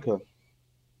 Yeah,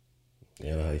 I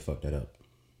don't know how he fucked that up.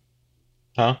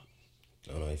 Huh?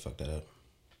 I don't know how he fucked that up.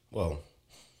 Well,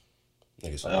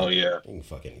 niggas. Oh yeah. He can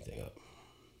fuck anything up.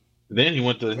 Then he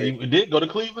did go to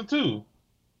Cleveland too.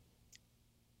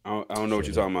 I don't know what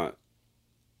you're talking about.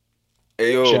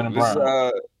 Hey yo,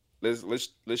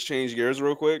 let's change gears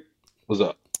real quick. What's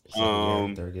up?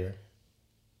 Third gear.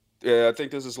 Yeah, I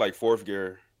think this is like 4th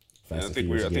gear. I think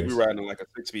we're riding like a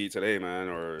 6-speed today, man,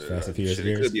 or Fast and Furious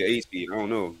it could be an 8-speed. I don't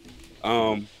know.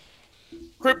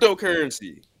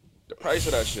 Cryptocurrency, the price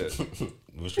of that shit.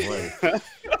 Which one?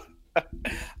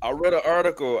 I read an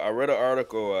article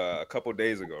a couple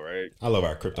days ago, right? I love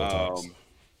our crypto talks.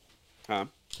 Huh?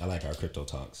 I like our crypto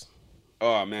talks.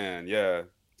 Oh man, yeah.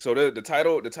 So the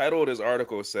title of this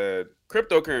article said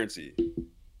cryptocurrency,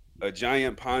 a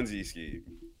giant Ponzi scheme.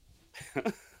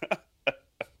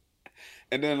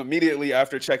 And then immediately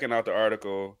after checking out the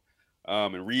article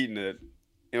and reading it,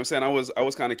 what I'm saying? I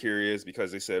was kind of curious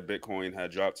because they said Bitcoin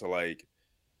had dropped to like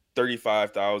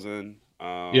 35,000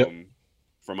 Yep.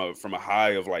 from a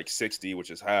high of like 60,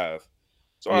 which is half.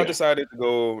 So I Yeah. decided to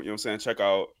go, you know what I'm saying, check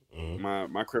out Mhm.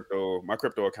 my crypto account, you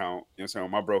know what I'm saying,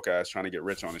 my broke ass trying to get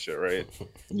rich on this shit, right?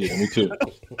 Yeah, me too.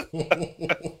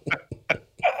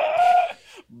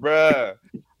 Bruh,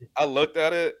 I looked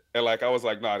at it and like I was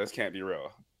like, nah, this can't be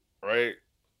real, right?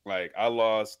 Like I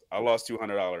lost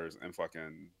 $200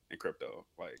 in crypto.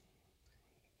 Like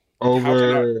how can I?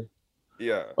 Over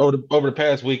Yeah, over the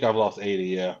past week, I've lost 80.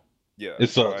 Yeah, yeah. it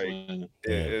sucks, Like man.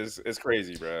 Yeah. it's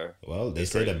crazy, bruh. Well, they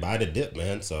It's say to crazy. buy the dip,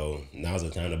 man. So now's the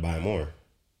time to buy more.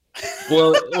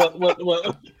 Well.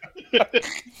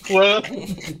 Well,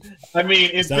 I mean,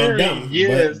 in Sound theory, dumb,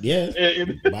 yes. but yeah,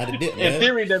 buy the dip, In man.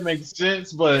 theory, that makes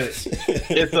sense, but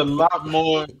it's a lot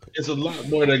more. It's a lot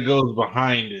more that goes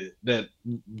behind it that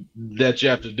you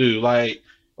have to do. Like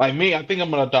me, I think I'm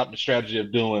gonna adopt the strategy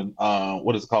of doing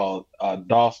what is called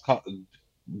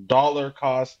dollar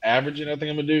cost averaging. I think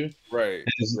I'm gonna do. Right.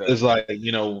 Yeah. It's like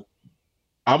I'm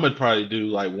gonna probably do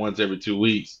like once every 2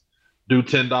 weeks, do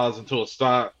 $10 into a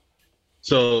stock.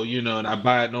 So, and I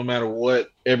buy it no matter what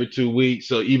every 2 weeks.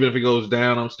 So even if it goes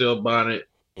down, I'm still buying it.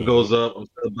 If it goes up, I'm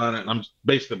still buying it. I'm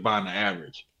basically buying the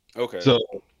average. Okay. So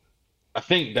I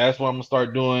think that's what I'm gonna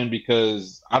start doing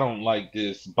because I don't like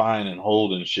this buying and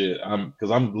holding shit.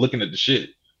 Because I'm looking at the shit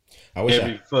I wish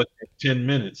every fucking 10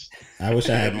 minutes. I wish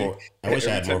I had more. I wish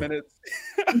I Every had 10 more. minutes.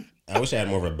 I wish I had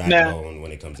more of a Now, backbone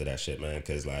when it comes to that shit, man.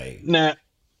 Because like, now,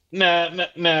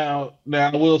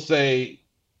 I will say,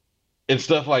 and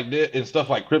stuff like that, and stuff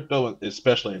like crypto,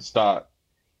 especially in stock,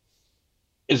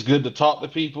 it's good to talk to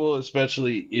people,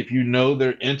 especially if you know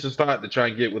they're into stock, to try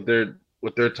and get what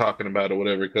they're talking about or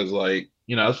whatever. Because I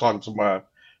was talking to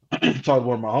talking to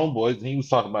one of my homeboys, and he was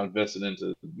talking about investing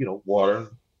into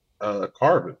water,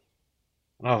 carbon,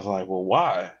 and I was like, well,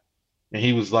 why? And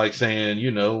he was like saying,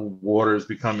 water is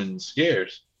becoming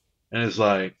scarce, and it's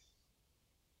like,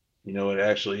 it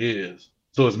actually is.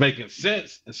 So it's making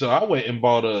sense. And so I went and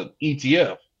bought a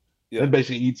ETF. Yeah. And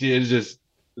basically, ETF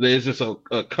is just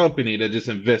a company that just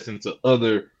invests into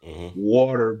other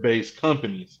water-based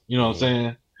companies. You know what I'm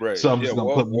saying? Right. So I'm Yeah. just gonna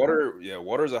Well, put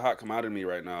water is a hot commodity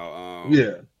right now.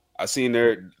 yeah. I seen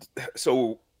there.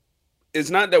 So it's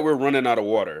not that we're running out of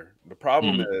water. The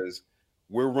problem is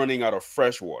we're running out of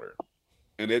fresh water,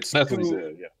 and it's That's what he too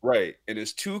said. Yeah. right, and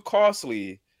it's too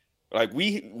costly. Like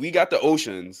we got the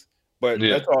oceans, but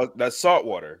Yeah. that's salt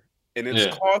water, and it's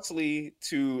Yeah. costly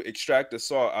to extract the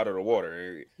salt out of the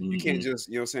water. You can't Mhm. just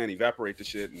evaporate the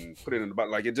shit and put it in the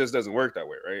bottle. Like it just doesn't work that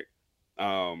way, right?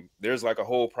 There's like a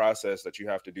whole process that you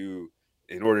have to do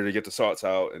in order to get the salts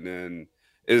out, and then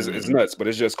it's nuts, but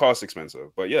it's just cost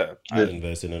expensive. But yeah, I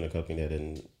invested in a company that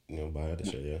didn't, buy the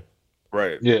shit. Yeah.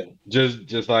 right. Yeah.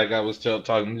 Just like I was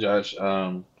talking to Josh,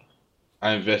 I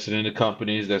invested in the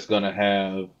companies that's gonna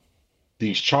have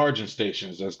these charging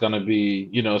stations. That's gonna be,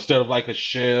 instead of like a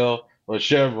Shell or a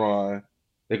Chevron,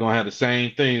 they're gonna have the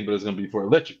same thing, but it's gonna be for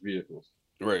electric vehicles.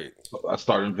 Right. So I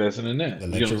started investing in that. You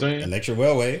know what I'm saying? Electric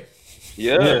railway.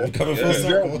 Yeah. Coming full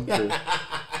circle.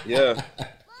 Yeah.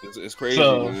 It's crazy,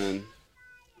 So, man.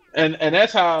 and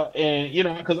that's how, and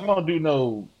because I don't do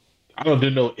no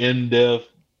in-depth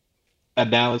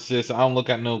analysis. I don't look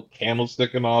at no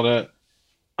candlestick and all that.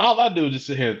 All I do is just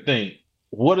sit here and think,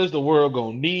 what is the world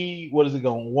gonna need? What is it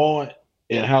gonna want?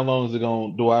 And how long is it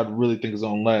gonna do I really think it's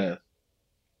gonna last?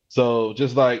 So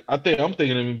just like I'm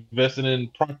thinking of investing in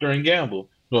Procter and Gamble.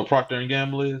 You know what Procter and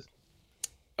Gamble is?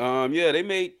 Yeah, they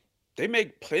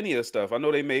make plenty of stuff. I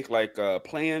know they make like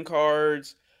playing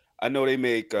cards. I know they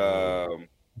make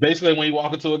Basically, when you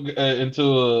walk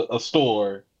into a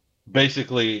store,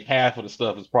 basically half of the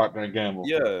stuff is Procter and Gamble.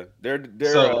 yeah,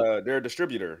 So they're a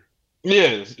distributor.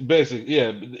 yes, basically, yeah,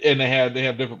 and they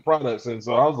have different products, and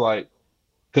so I was like,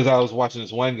 because I was watching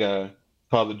this one guy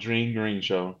called the Dream Green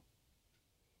Show,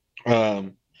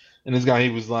 and this guy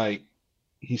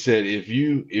he said if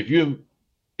you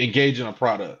engage in a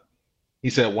product, he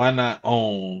said why not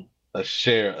own a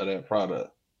share of that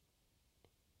product?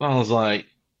 I was like,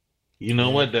 you know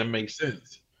what, that makes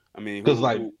sense. I mean, Because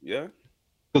like yeah.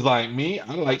 Because like me,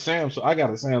 I like Samsung. I got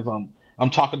a Samsung. I'm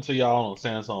talking to y'all on a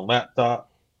Samsung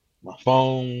laptop, my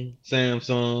phone,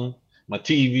 Samsung, my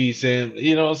TV,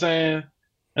 You know what I'm saying?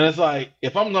 And it's like,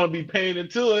 if I'm gonna be paying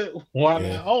into it, why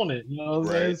not own it? You know what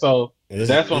I'm saying? So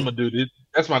that's what I'm gonna do.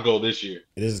 That's my goal this year.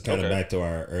 This is kind of back to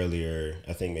our earlier,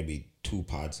 I think maybe 2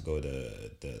 pods ago,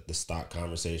 the stock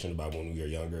conversation about when we were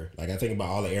younger. Like I think about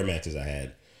all the Air Maxes I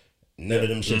had. None of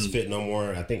them shits fit no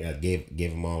more. I think I gave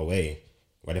them all away.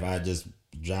 But if I just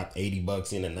drop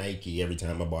 $80 in a Nike every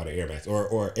time I bought an Air Max,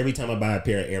 or every time I buy a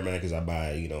pair of Air Maxes, I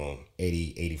buy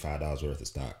 $85 worth of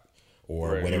stock,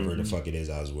 or whatever the fuck it is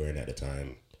I was wearing at the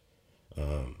time.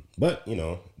 But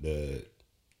the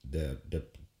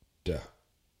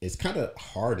it's kind of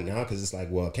hard now because it's like,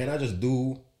 well, can I just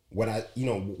do what I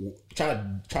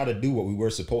try to do what we were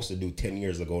supposed to do 10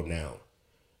 years ago now,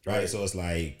 right? So it's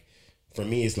like, for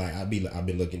me, it's like I've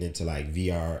been looking into like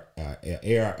VR,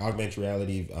 AR, augmented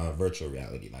reality, virtual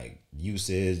reality, like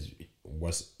uses,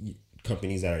 what's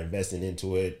companies that are investing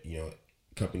into it,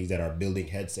 companies that are building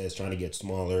headsets, trying to get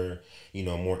smaller,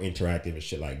 more interactive and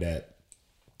shit like that.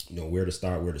 Where to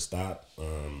start, where to stop.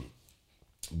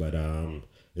 But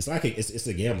it's like it's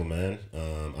a gamble, man.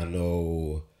 I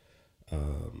know.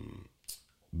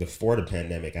 Before the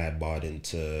pandemic, I bought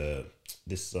into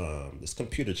this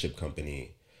computer chip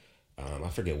company. I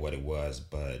forget what it was,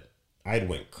 but I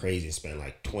went crazy and spent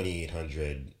like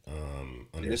 $2,800 on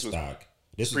their stock.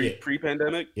 This was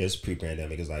pre-pandemic. Yeah, it's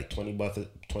pre-pandemic. It's like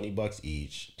 $20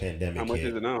 each. Pandemic. How much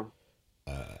is it now?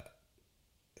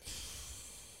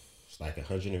 It's like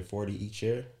 140 each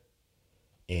year,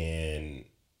 and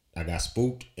I got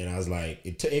spooked, and I was like,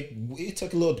 it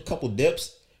took a couple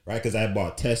dips, right? Because I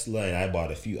bought Tesla and I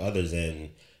bought a few others, and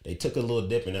they took a little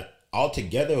dip, and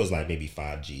altogether it was like maybe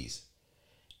 5 G's.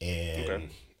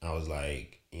 And I was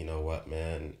like, you know what,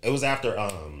 man? It was after I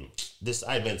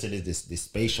invented this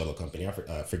space shuttle company.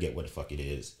 I forget what the fuck it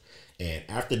is. And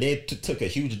after they took a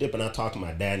huge dip, and I talked to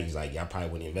my dad, and he's like, yeah, I probably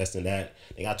wouldn't invest in that.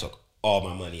 And I took all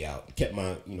my money out, kept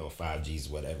my 5 G's,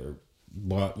 whatever,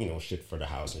 bought shit for the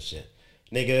house and shit.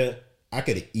 Nigga, I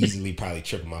could have easily probably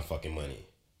tripled my fucking money.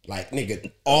 Like,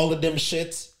 nigga, all of them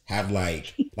shits have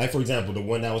like for example, the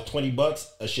one that was $20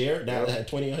 a share that had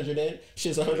 2,800 in,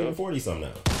 shit's 140 something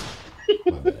now.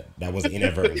 My bad. That was an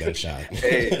inadvertent gunshot.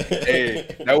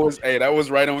 That was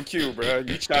right on cue, bro.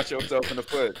 You shot yourself in the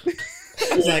foot.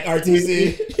 It's like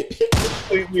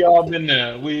RTC. We all been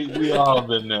there. We all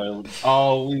been there. We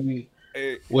all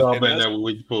been there when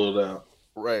we pulled out.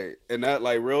 Right, and that,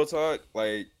 like, real talk,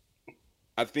 like,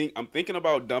 I'm thinking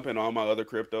about dumping all my other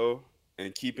crypto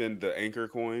and keeping the Anchor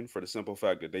coin for the simple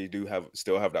fact that they do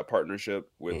still have that partnership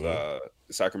with the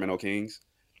Sacramento Kings.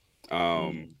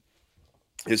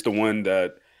 It's the one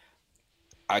that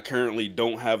I currently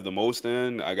don't have the most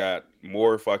in. I got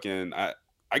more I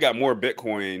got more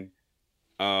Bitcoin.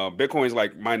 Bitcoin's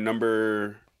like my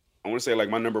number. I want to say like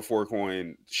my number 4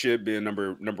 coin should be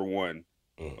number 1,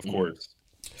 of course,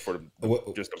 for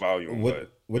just the volume.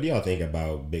 What do y'all think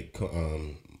about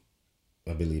Bitcoin?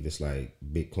 I believe it's like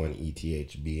Bitcoin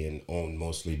ETH being owned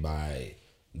mostly by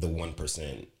the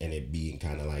 1%, and it being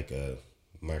kind of like a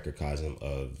microcosm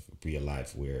of real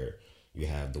life where you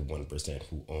have the 1%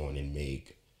 who own and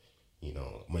make,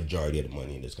 majority of the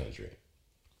money in this country.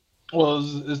 Well,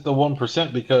 it's the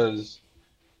 1% because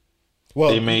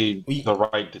they made the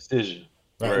right decision.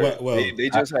 Right. Well, they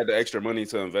just had the extra money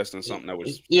to invest in something that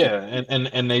was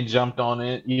and they jumped on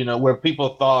it. Where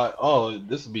people thought, oh,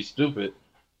 this would be stupid.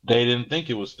 They didn't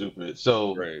think it was stupid.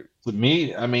 So to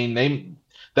me, I mean,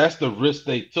 that's the risk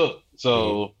they took.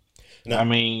 So now, I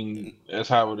mean, that's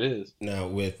how it is. Now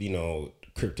with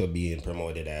crypto being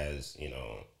promoted as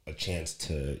a chance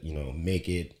to make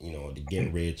it, to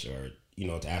get rich, or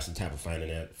to have some type of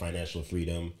financial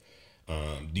freedom.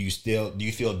 Do you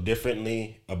feel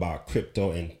differently about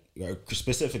crypto and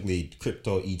specifically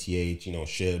crypto, ETH,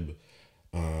 SHIB,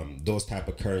 those type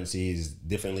of currencies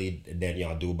differently than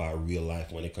y'all do about real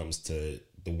life when it comes to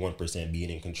the 1% being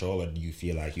in control, or do you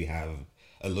feel like you have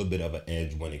a little bit of an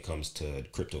edge when it comes to the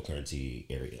cryptocurrency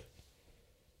area?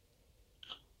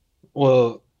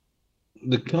 Well,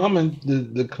 the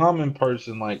common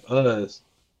person like us,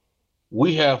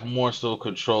 we have more so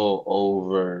control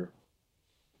over.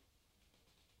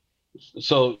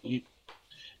 So you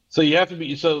have to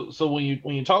be so when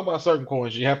you talk about certain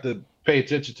coins, you have to pay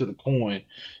attention to the coin,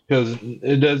 because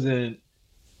it doesn't,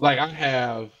 like, I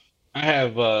have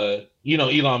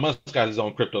Elon Musk got his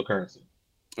own cryptocurrency.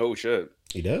 Oh shit,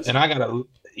 he does. And I got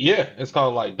it's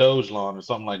called like Dogecoin or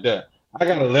something like that. I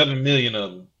got 11 million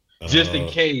of them, just in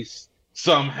case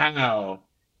somehow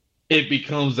it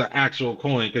becomes an actual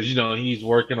coin, because he's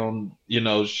working on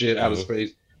shit out of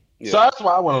space. Yeah. So that's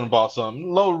why I went on and bought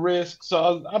something low risk.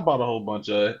 So I bought a whole bunch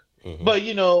of it. But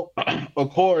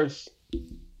of course,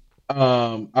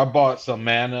 I bought some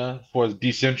mana for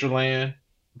Decentraland,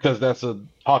 because that's a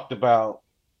talked about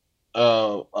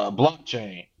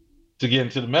blockchain to get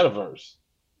into the metaverse.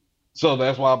 So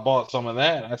that's why I bought some of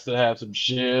that. I still have some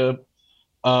SHIB.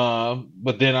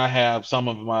 But then I have some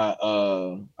of my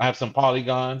I have some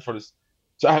Polygon for this.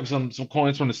 So I have some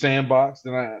coins from the Sandbox.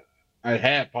 Then I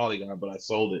had Polygon, but I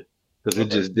sold it because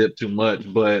it just dipped too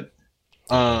much. But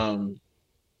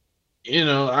you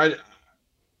know, I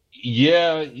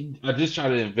just try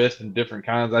to invest in different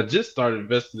kinds. I just started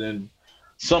investing in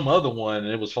some other one, and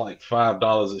it was for like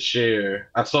 $5 a share.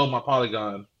 I sold my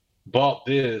Polygon, bought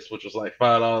this, which was like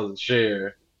 $5 a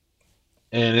share,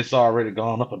 and it's already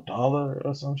gone up $1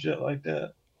 or some shit like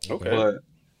that. Okay.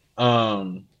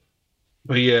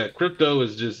 But yeah, crypto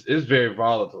is very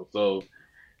volatile. So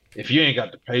if you ain't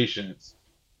got the patience,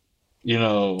 you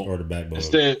know, Or the backbone.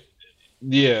 instead,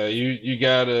 yeah, you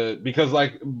gotta, because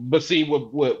like, but see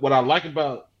what I like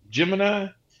about Gemini,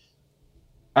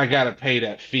 I gotta pay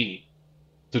that fee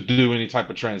to do any type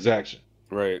of transaction.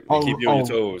 Right. They keep you on your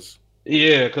toes.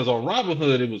 Yeah, because on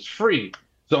Robinhood it was free,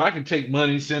 so I can take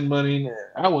money, send money.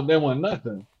 There wasn't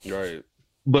nothing. Right.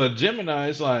 But Gemini,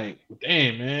 it's like,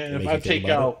 damn man, if I take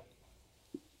out,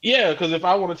 it? because if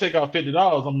I want to take out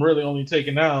 $50, I'm really only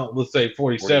taking out, let's say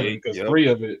 47, because 3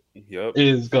 of it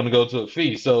is gonna go to a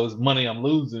fee. So it's money I'm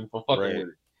losing for fucking with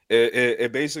it.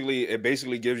 It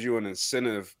basically gives you an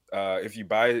incentive if you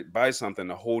buy something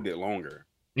to hold it longer.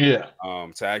 Yeah.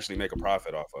 To actually make a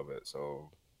profit off of it.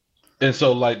 So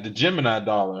like the Gemini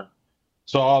dollar.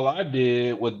 So all I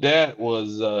did with that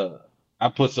was I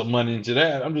put some money into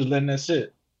that. I'm just letting that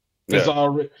sit.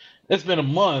 Yeah. It's been a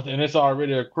month and it's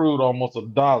already accrued almost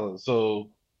 $1. So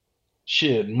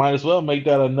shit, might as well make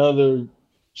that another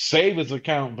savings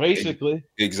account basically.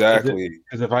 Exactly.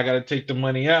 Because if I gotta take the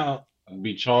money out, I'll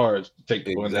be charged to take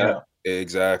the money out.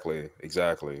 Exactly.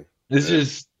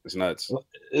 It's nuts.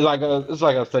 It's like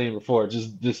I was saying before,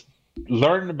 just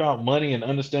learning about money and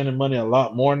understanding money a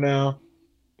lot more now.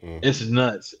 It's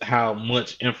nuts how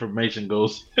much information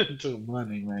goes into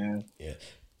money, man. Yeah,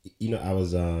 you know, I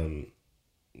was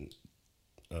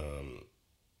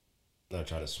not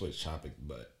trying to switch topic,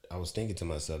 but I was thinking to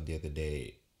myself the other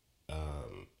day,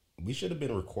 we should have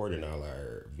been recording all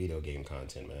our video game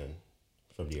content, man,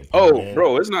 from the apartment. Oh,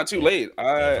 bro, it's not too late.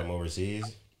 From overseas,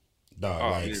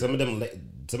 dog. Like some of them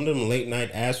late night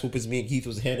ass whoopers me and Keith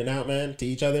was handing out, man, to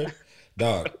each other,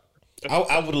 dog.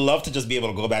 I would love to just be able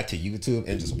to go back to YouTube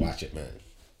and just watch it, man.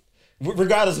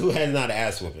 Regardless of who had not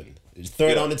ass whooping, just throw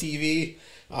it on the TV.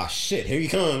 Oh shit, here you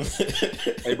come.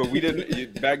 Hey, but we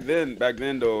didn't back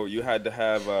then though. You had to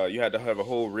have a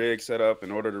whole rig set up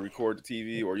in order to record the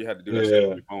TV, or you had to do that shit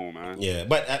on your phone, man. Yeah,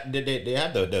 but they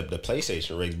had the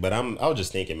PlayStation rigs. But I was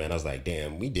just thinking, man. I was like,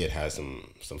 damn, we did have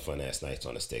some fun ass nights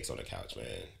on the sticks on the couch, man.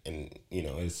 And you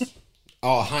know, it's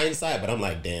all hindsight, but I'm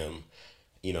like, damn,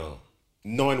 you know,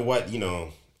 knowing what, you know,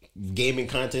 gaming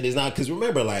content is not, because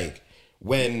remember, like,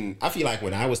 when I feel like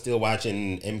when I was still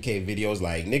watching MK videos,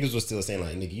 like niggas was still saying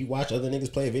like, nigga, you watch other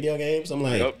niggas play video games? I'm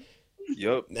like,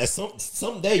 yep. That's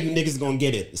someday you niggas gonna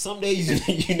get it. Someday you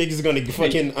niggas gonna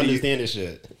fucking understand this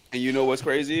shit. And you know what's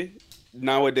crazy?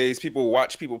 Nowadays people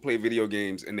watch people play video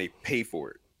games and they pay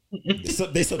for it.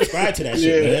 They subscribe to that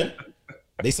shit, man.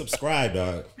 They subscribe,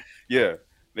 dog. Yeah.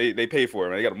 They pay for it,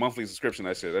 man. They got a monthly subscription.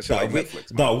 That shit dog, like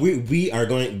Netflix. Dog, we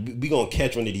gonna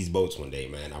catch one of these boats one day,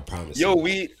 man. I promise. Yo,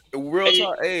 real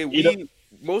talk. Hey,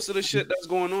 most of the shit that's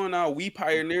going on now, we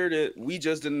pioneered it. We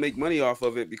just didn't make money off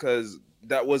of it because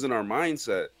that wasn't our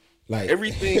mindset. Like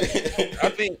everything, I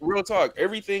think real talk.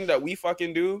 Everything that we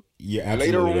fucking do,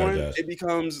 later on, it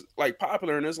becomes like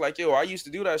popular, and it's like, yo, I used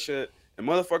to do that shit, and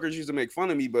motherfuckers used to make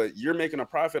fun of me, but you're making a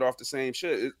profit off the same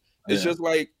shit. It's just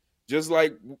like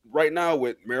right now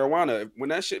with marijuana, when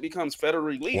that shit becomes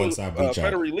federally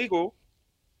legal,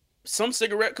 some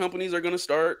cigarette companies are gonna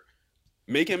start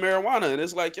making marijuana, and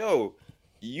it's like, yo,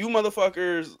 you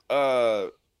motherfuckers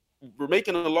were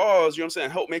making the laws, you know what I'm saying,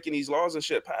 help making these laws and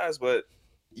shit pass, but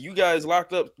you guys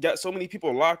got so many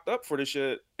people locked up for this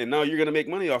shit, and now you're gonna make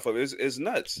money off of it. It's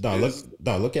nuts. Dog,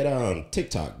 look at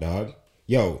TikTok, dog.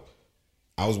 Yo,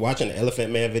 I was watching the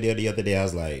Elephant Man video the other day. I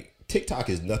was like, TikTok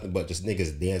is nothing but just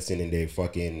niggas dancing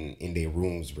in their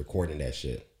rooms recording that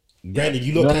shit. Granted,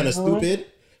 you look kind of stupid.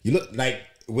 You look like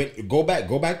go back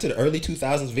to the early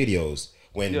 2000s videos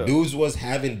when dudes was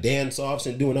having dance offs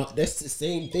and doing all. That's the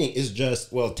same thing. It's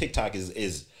just, well, TikTok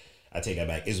is I take that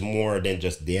back. It's more than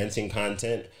just dancing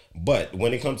content. But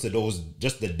when it comes to those,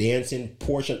 just the dancing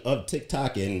portion of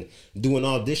TikTok and doing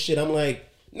all this shit, I'm like,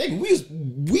 nigga,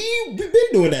 we've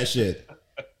been doing that shit.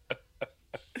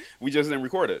 We just didn't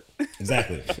record it.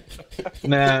 Exactly.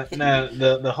 Now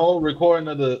the whole recording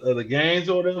of the games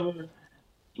or whatever,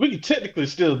 we can technically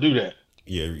still do that.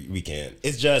 Yeah, we can.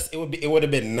 It's just it would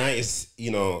have been nice,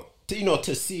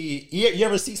 to see. You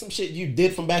ever see some shit you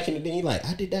did from back in the day? You're like,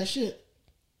 I did that shit.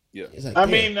 Yeah. Like, I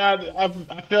mean,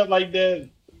 I felt like that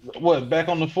what back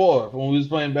on the 4th when we was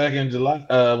playing back in July.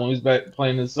 When we was back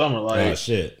playing this summer, Oh like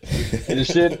shit. the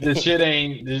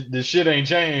shit ain't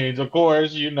changed. Of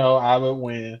course, I would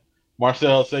win.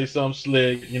 Marcel say something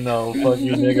slick, fuck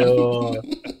you, nigga,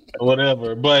 or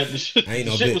whatever. But the shit, I ain't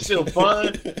the no shit was still fun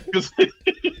bitch. because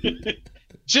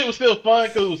shit was still fun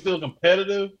because it was still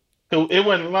competitive. 'Cause it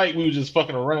wasn't like we were just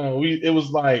fucking around. It was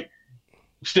like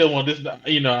still want this.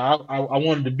 I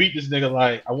wanted to beat this nigga.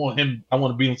 Like I want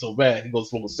to beat him so bad. He goes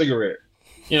smoke a cigarette.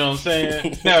 You know what I'm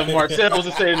saying? Now, if Marcel was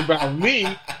to say it about me,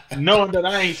 knowing that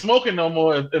I ain't smoking no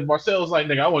more, if Marcel was like,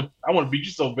 nigga, I want to beat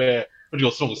you so bad, but you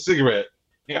gonna smoke a cigarette,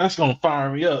 yeah, that's gonna fire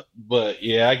me up. But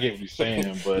yeah, I get what you're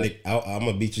saying. But Nick, I'm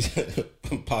gonna beat you.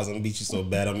 I'm gonna beat you so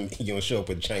bad. You gonna show up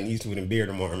with Chinese food and beer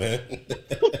tomorrow, man.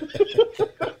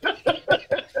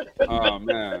 Oh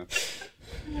man.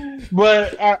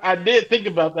 but I did think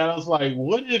about that. I was like,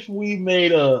 what if we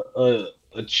made a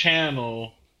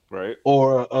channel Right.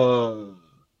 or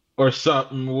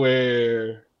something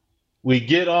where we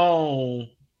get on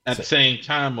at the same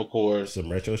time, of course.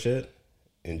 Some retro shit.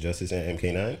 Injustice and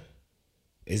MK9.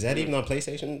 Is that even on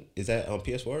PlayStation? Is that on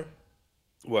PS4?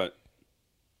 What?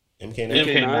 MK9.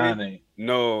 MK9 ain't.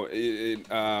 No,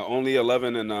 only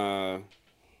 11 and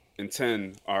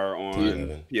 10 are on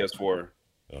 11. PS4.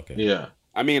 Okay. Yeah.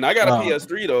 I mean, I got a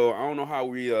PS3 though. I don't know how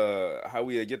we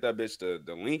get that bitch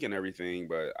the link and everything,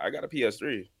 but I got a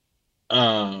PS3.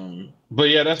 But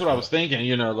yeah, that's what I was thinking.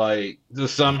 Like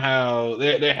just somehow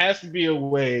there has to be a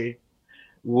way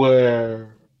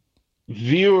where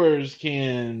viewers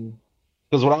can.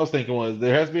 Because what I was thinking was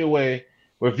there has to be a way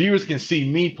where viewers can see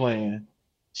me playing,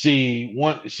 see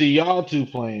y'all two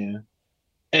playing,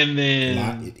 and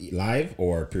then Live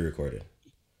or pre-recorded?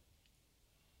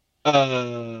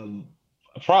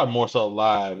 probably more so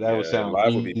live. That would sound live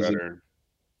easy. would be better.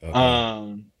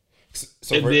 Okay.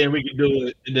 So And then we can do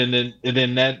it, and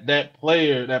then that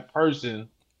player, that person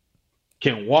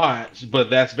can watch, but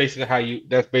that's basically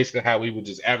how we would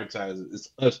just advertise it. It's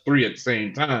us three at the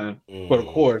same time. But of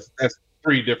course, that's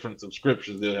 3 different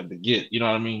subscriptions they'll have to get. You know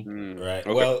what I mean? Right.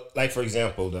 Okay. Well, like for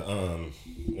example,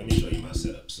 let me show you my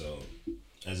setup. So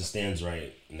as it stands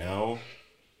right now,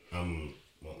 I'll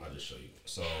just show you.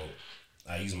 So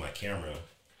I use my camera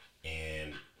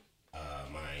and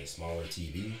my smaller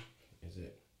TV. Is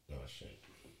it? Oh shit.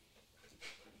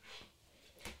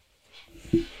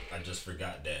 I just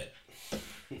forgot that.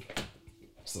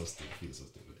 So stupid.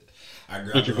 I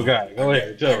grabbed. What you forgot? Go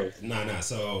ahead, tell us. Nah.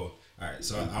 So all right.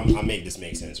 So I'll make this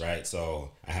make sense, right?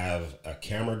 So I have a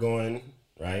camera going,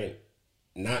 right?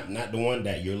 Not the one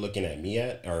that you're looking at me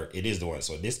at, or it is the one.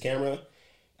 So this camera,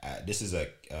 this is a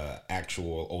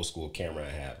actual old school camera I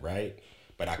have, right?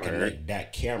 But I connect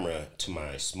that camera to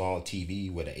my small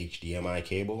TV with an HDMI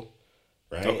cable,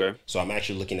 right? Okay. So I'm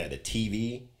actually looking at the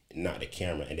TV, not the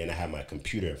camera, and then I have my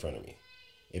computer in front of me,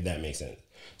 if that makes sense.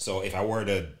 So if I were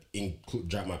to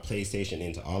drop my PlayStation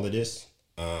into all of this,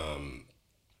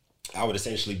 I would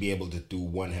essentially be able to do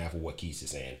one half of what Keith is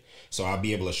saying. So I'll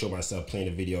be able to show myself playing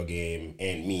a video game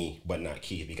and me, but not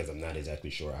Keith, because I'm not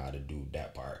exactly sure how to do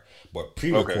that part. But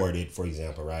pre-recorded, for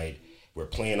example, right? We're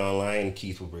playing online.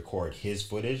 Keith will record his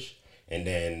footage, and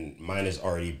then mine is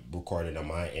already recorded on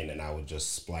my end, and I would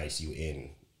just splice you in.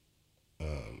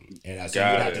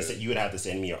 So you would have to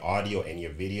send me your audio and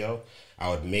your video. I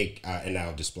would make and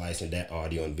I'll just splice in that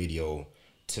audio and video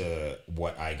to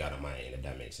what I got on my end, if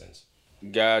that makes sense.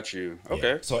 Got you.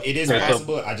 Okay. Yeah. So it is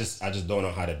possible. I just don't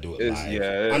know how to do it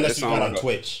live. Unless you got on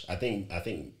Twitch. I think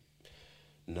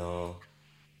no.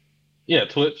 Yeah,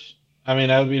 Twitch. I mean,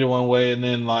 that would be the one way, and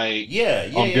then like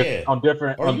on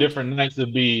different nights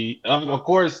it'd be. Of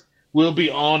course, we'll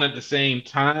be on at the same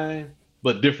time,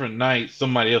 but different nights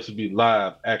somebody else would be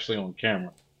live, actually on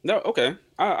camera. No, okay.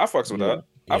 I fucks with that.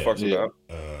 I fucks with that.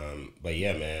 But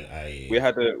yeah, man, we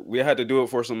had to do it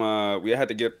for some. We had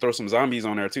to throw some zombies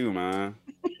on there too, man.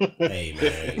 Hey,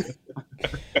 man.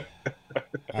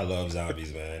 I love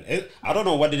zombies, man. I don't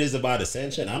know what it is about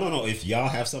Ascension. I don't know if y'all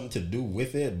have something to do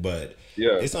with it, but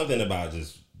it's something about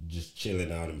just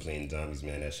chilling out and playing zombies,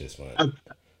 man. That shit's fun.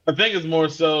 I think it's more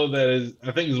so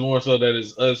that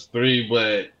it's us 3,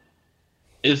 but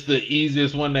it's the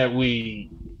easiest one that we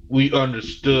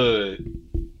understood,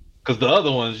 because the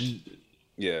other ones,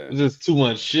 it's just too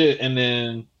much shit. And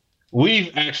then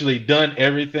we've actually done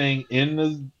everything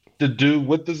in to do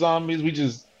with the zombies. We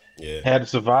just had to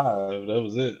survive. That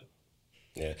was it.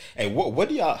 Yeah. Hey,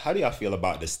 how do y'all feel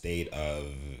about the state of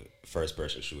first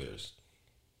person shooters?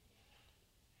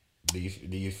 Do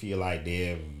you feel like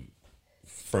they've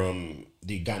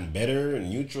gotten better,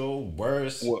 neutral,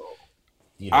 worse? Well,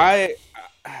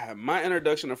 my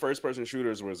introduction to first person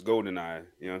shooters was GoldenEye.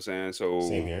 You know what I'm saying? So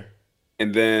Same here.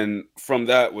 And then from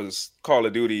that was Call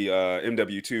of Duty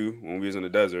MW2 when we was in the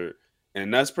desert,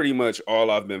 and that's pretty much all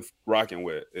I've been rocking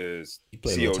with is You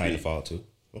played a little COD. Titanfall too.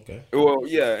 Okay. Well,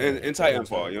 yeah, Yeah, and play a little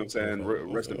Titanfall. You know what I'm saying?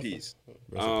 Titanfall. Rest in Okay. peace.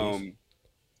 Rest in peace.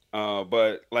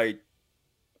 But like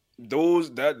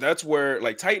that's where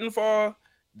like Titanfall,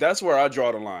 that's where I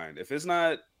draw the line. If it's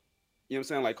not, you know what I'm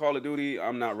saying, like Call of Duty,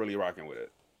 I'm not really rocking with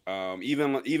it.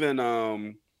 Even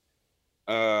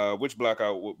which Black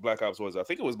Ops was it? I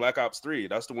think it was Black Ops 3.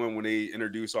 That's the one when they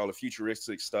introduced all the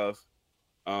futuristic stuff.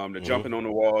 The jumping on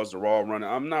the walls, the raw running.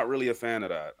 I'm not really a fan of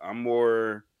that. I'm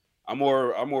more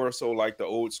so like the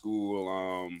old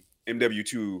school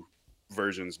MW2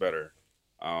 versions better.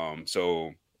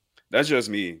 So that's just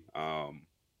me.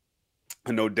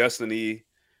 I know Destiny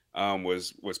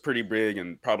was pretty big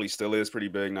and probably still is pretty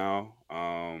big now.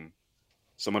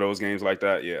 Some of those games like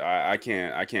that, yeah, I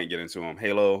can't get into them.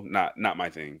 Halo, not my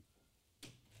thing.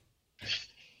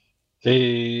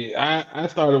 See, I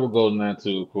started with GoldenEye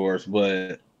too, of course,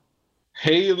 but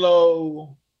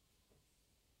Halo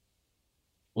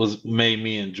made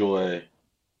me enjoy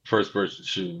first person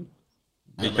shooting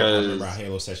I remember because our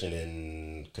Halo session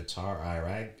in Qatar,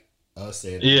 Iraq. Us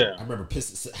and Yeah. I remember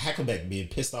Hackleback being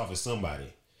pissed off at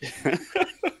somebody.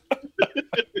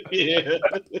 yeah.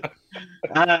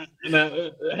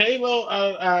 Halo,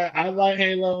 I like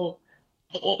Halo.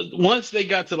 Once they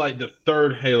got to like the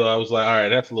third Halo, I was like, all right,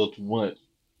 that's a little too much.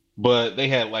 But they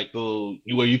had like the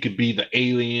where you could be the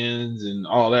aliens and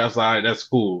all that. I was like, all right, that's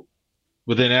cool.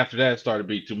 But then after that, it started to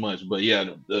be too much. But yeah,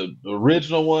 the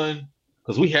original one,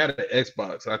 because we had an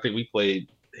Xbox, I think we played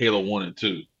Halo 1 and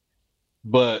 2.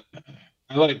 But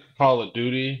I like Call of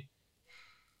Duty.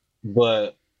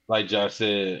 But like Josh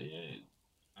said,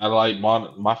 I like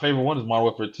my favorite one is Modern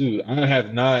Warfare 2.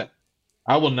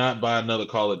 I will not buy another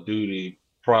Call of Duty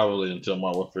probably until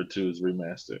Modern Warfare 2 is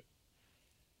remastered.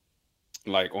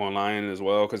 Like online as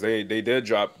well, because they did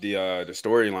drop the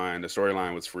storyline. The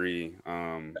storyline was free.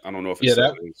 I don't know if it Yeah,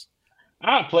 still is.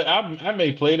 I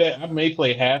may play that. I may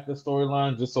play half the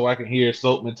storyline just so I can hear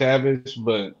Soap McTavish,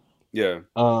 but Yeah.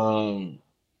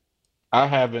 I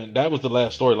haven't. That was the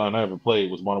last storyline I ever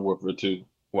played was Modern Warfare 2.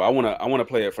 Well, I wanna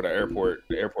play it for the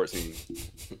airport scene.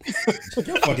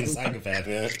 You're a fucking psychopath,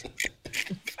 man.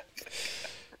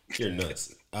 You're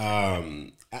nuts.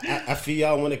 I feel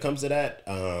y'all when it comes to that.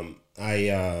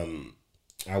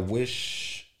 I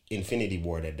wish Infinity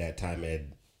Ward at that time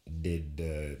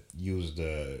did use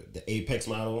the Apex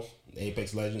model, the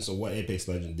Apex Legends. So what Apex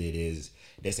Legends did is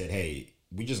they said, hey,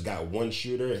 we just got one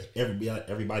shooter.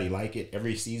 Everybody like it.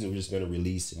 Every season we're just gonna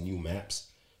release new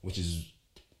maps, which is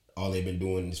all they've been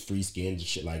doing is free skins and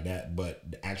shit like that. But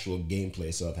the actual gameplay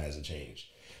itself hasn't changed.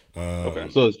 Okay.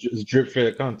 So it's drip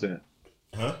fed content.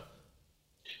 Huh?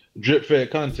 Drip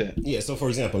fed content. Yeah, so for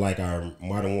example, like our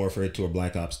Modern Warfare 2 or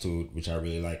Black Ops 2, which I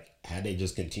really like, had they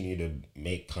just continued to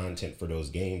make content for those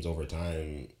games over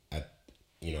time, I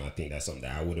think that's something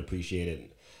that I would appreciate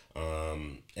it.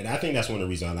 And I think that's one of the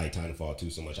reasons I like Titanfall 2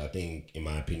 so much. I think, in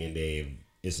my opinion,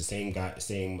 it's the same guy,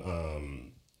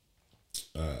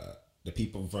 the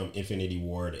people from Infinity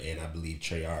Ward and I believe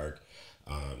Treyarch.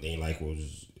 They didn't like what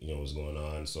was going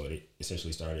on, so they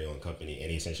essentially started their own company, and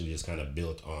they essentially just kind of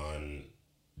built on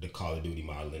the Call of Duty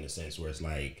model in a sense where it's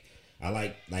like I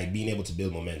like being able to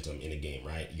build momentum in a game,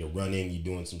 right? You're running, you're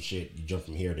doing some shit, you jump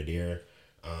from here to there,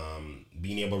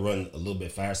 being able to run a little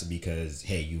bit faster because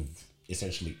hey, you've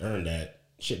essentially earned that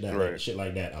shit shit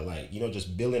like that. I like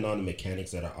just building on the mechanics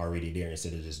that are already there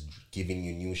instead of just giving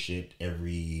you new shit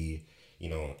every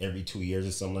 2 years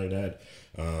or something like that.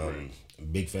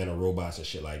 Big fan of robots and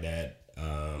shit like that.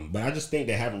 But I just think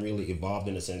they haven't really evolved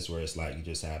in a sense where it's like you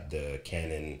just have the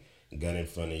cannon gun in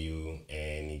front of you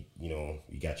and you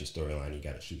got your storyline, you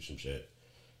got to shoot some shit.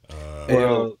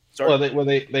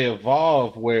 They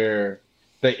evolve where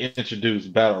they introduce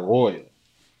Battle Royale.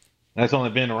 That's only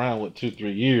been around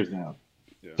 2-3 years now.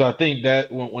 Yeah. So I think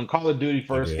that when Call of Duty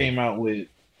first came out with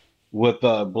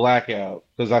Blackout,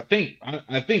 because I think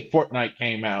Fortnite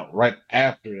came out right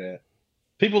after that.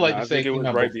 People like to say it was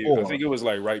right before. I think it was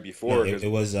like right before. No, it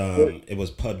was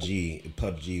PUBG.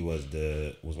 PUBG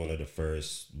was one of the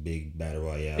first big battle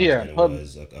royales. Yeah, and it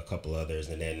was a couple others,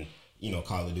 and then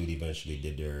Call of Duty eventually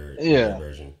did their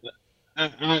version.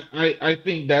 I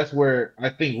think that's where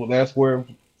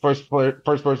first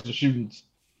person shooting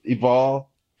evolved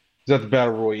is at the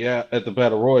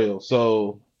battle royale.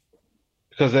 So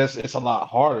because it's a lot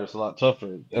harder, it's a lot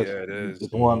tougher. It is.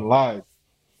 It's one live.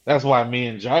 That's why me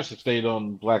and Josh have stayed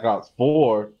on Black Ops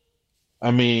 4. I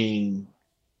mean,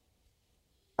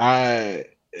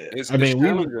 It's I mean, we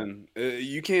challenging.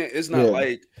 You can't. It's not yeah,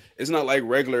 like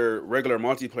regular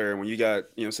multiplayer when you got,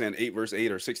 you know, saying 8 versus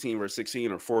 8 or 16 versus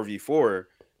 16 or 4v4,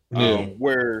 yeah.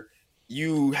 where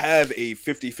you have a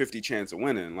 50-50 chance of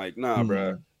winning. Like, nah,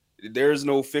 bruh. Mm, There's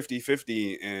no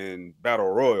 50-50 in battle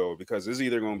royal, because it's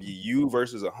either going to be you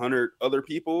versus 100 other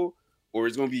people, or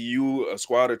it's going to be you, a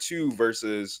squad of 2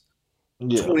 versus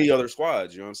yeah. 20 other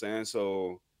squads. You know what I'm saying?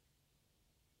 So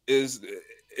is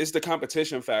it's the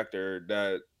competition factor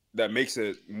that makes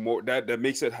it more, that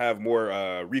makes it have more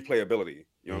replayability.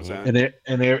 You know what I'm Mm-hmm.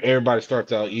 saying? Everybody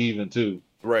starts out even too.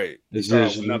 Right. You It's start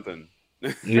out just with nothing.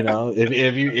 you know,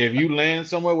 if you land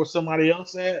somewhere where somebody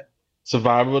else at,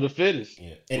 survival of the fittest.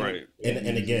 Yeah, Right.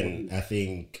 and again, I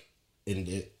think,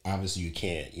 obviously you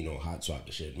can't, hot swap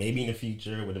the shit. Maybe in the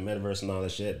future with the metaverse and all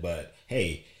that shit, but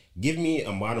hey, give me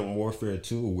a Modern Warfare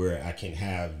 2 where I can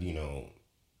have,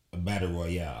 a battle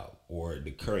royale or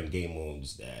the current game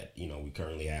modes that we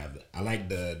currently have. I like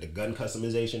the gun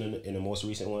customization in the most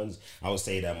recent ones. I would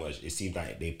say that much. It seems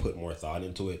like they put more thought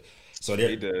into it. So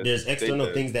there's external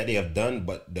things that they have done,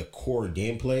 but the core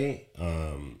gameplay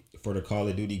for the Call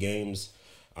of Duty games,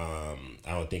 I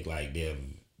don't think like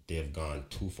they've gone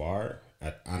too far.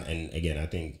 And again, I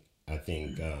think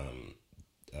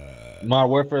Modern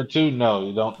Warfare 2, no,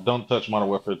 you don't touch Modern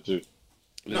Warfare 2.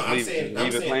 no, Just I'm leave saying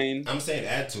leave it plain. I'm saying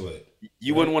add to it.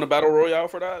 You Right? wouldn't want a battle royale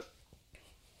for that?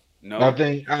 No.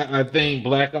 I think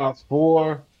Black Ops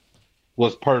 4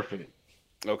 was perfect.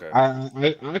 Okay.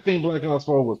 I think Black Ops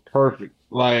 4 was perfect.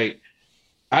 Like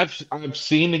I've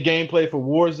seen the gameplay for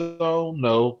Warzone.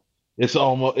 No, it's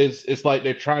like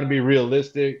they're trying to be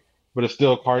realistic, but it's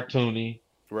still cartoony.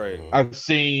 Right. Mhm. I've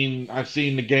seen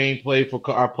the gameplay for.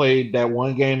 I played that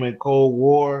one game in Cold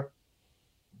War.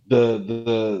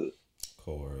 The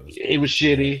Core was it was trash.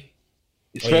 shitty,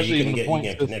 Oh yeah, you especially couldn't even the get point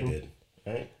system. connected,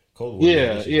 right? Cold War, you had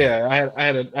Yeah, issues with. yeah. I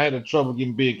had a trouble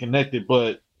getting being connected,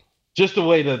 but just the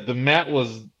way that the map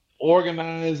was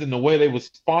organized and the way they was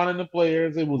spawning the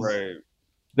players, it was Right.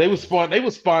 they was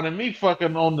spawning me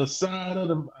fucking on the side of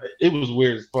the. It was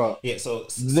weird as fuck. Yeah,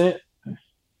 Then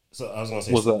so I was gonna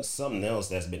say was that? something else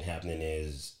that's been happening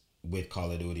is with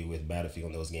Call of Duty, with Battlefield,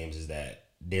 and those games, is that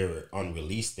they're on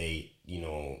release date.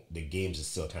 The games is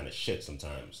still kind of shit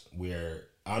sometimes. Where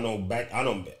I don't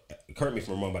know. Correct me if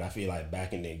I'm wrong, but I feel like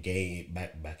back in the game,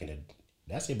 back in the.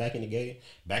 Did I say back in the game?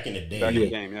 Back in the Back in the day,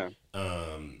 game, yeah.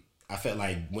 I felt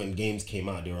like when games came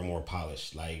out, they were more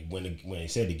polished. Like when they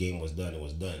said the game was done, it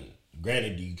was done.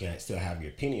 Granted, you can still have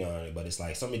your opinion on it, but it's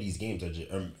like some of these games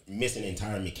are missing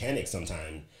entire mechanics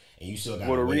sometimes, and you still got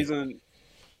Well, to wait.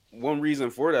 one reason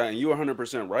for that, and you're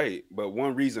 100% right, but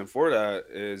one reason for that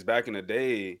is back in the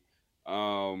day, you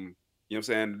know what I'm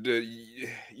saying,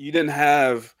 you didn't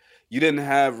have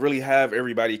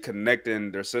everybody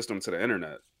connecting their system to the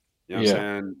internet. You know what Yeah,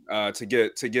 I'm saying?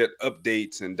 To get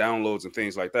updates and downloads and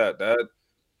things like that. That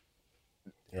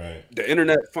Right. the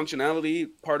internet functionality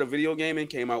part of video gaming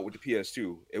came out with the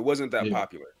PS2. It wasn't that yeah,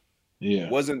 popular. yeah.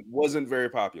 Wasn't very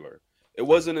popular. It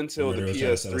wasn't until the Remember they were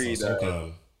trying to sell us on PS3 that,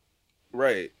 SOCOM.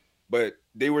 right, but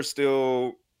they were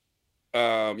still,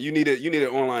 you needed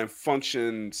online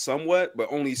function somewhat, but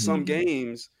only some Mhm.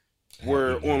 games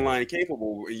were You had it. online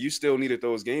capable. You still needed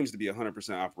those games to be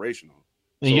 100% operational.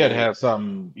 And you had to So, have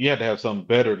something. You had to have something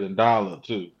better than dollar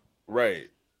too. right,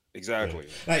 Yeah. exactly.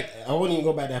 Like I wouldn't even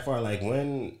go back that far. Like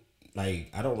when, like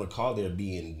I don't recall there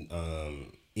being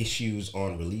issues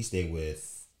on release day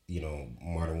with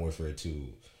Modern Warfare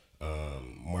 2,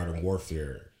 Modern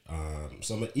Warfare.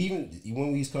 Some even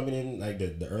when we was coming in like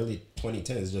the early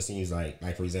 2010s, it just seems like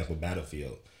for example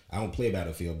Battlefield. I don't play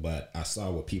Battlefield, but I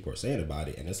saw what people are saying about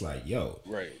it, and it's like, yo,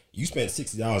 Right. you spent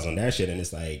 $60 on that shit, and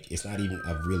it's like it's not even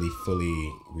a really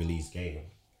fully released game.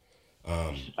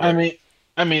 I Right. mean,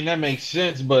 I mean that makes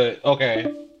sense, but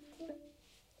okay.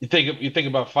 You think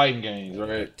about fighting games,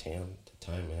 right? Like damn, the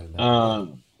time man back in the day.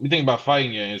 You think about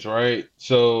fighting games, right?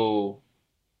 So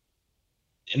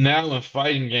now in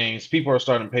fighting games, people are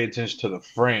starting to pay attention to the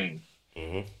frame,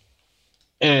 Mm-hmm.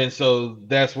 and so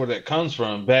that's where that comes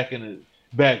from. Back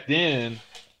then,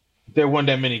 there weren't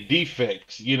that many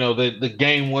defects. The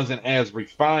game wasn't as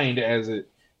refined as it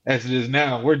is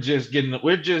now. We're just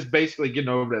basically getting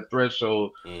over that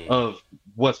threshold Mm. of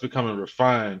what's becoming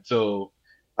refined. So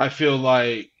I feel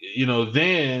like,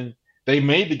 then they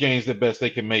made the games the best they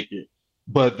can make it,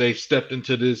 but they stepped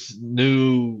into this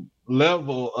new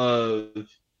level of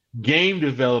game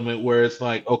development where it's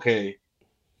like, okay,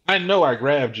 I know I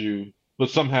grabbed you, but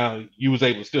somehow you was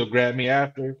able to still grab me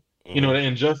after. The Mm-hmm.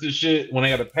 injustice shit when they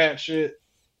got to patch shit.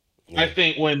 I Yeah.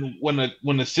 think when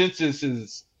the census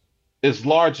is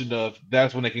large enough,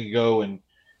 that's when they can go and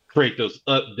create those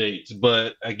updates.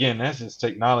 But again, that's just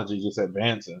technology just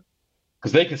advancing,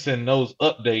 because they can send those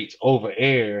updates over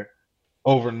air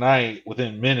overnight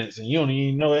within minutes, and you don't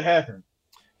even know it happened.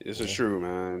 This is true,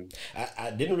 man.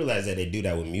 I didn't realize that they do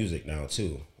that with music now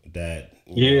too. That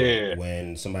Yeah.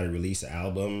 when somebody release an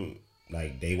album,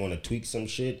 like they want to tweak some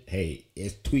shit, hey,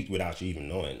 it's tweaked without you even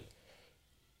knowing.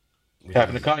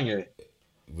 Happened to Kanye.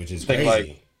 Which is Think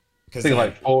crazy. I think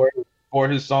like four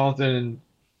of his songs, and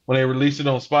when they released it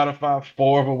on Spotify,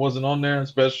 4 of them wasn't on there.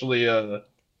 Especially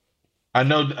I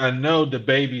know the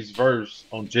baby's verse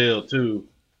on Jail 2,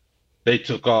 they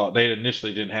took off. They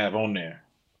initially didn't have on there,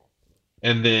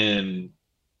 and then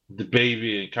the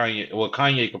baby and Kanye. Well,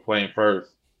 Kanye complained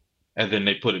first, and then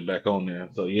they put it back on there.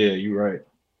 So yeah, you're right.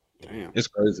 Damn. It's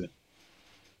crazy.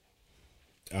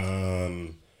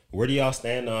 Where do y'all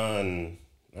stand on?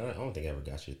 I don't think I ever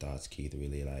got your thoughts, Keith.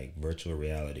 Really, like virtual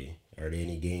reality. Are there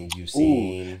any games you've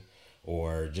seen,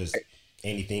 or just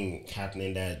anything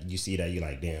happening that you see that you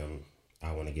like? Damn,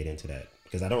 I want to get into that,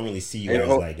 because I don't really see you guys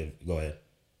like to go ahead.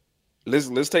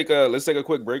 Let's take a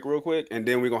quick break real quick, and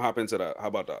then we're gonna hop into that. How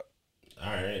about that?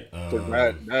 All right.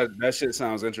 That shit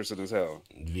sounds interesting as hell.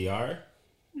 VR.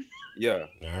 Yeah.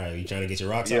 All right. You trying to get your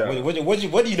rocks Yeah. off? What do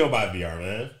you know about VR,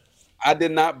 man? I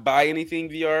did not buy anything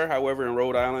VR. However, in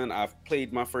Rhode Island, I've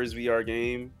played my first VR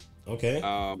game. Okay.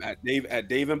 At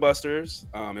Dave and Buster's.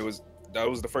 That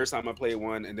was the first time I played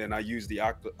one, and then I used the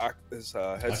Oculus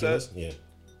headset. Oculus? Yeah.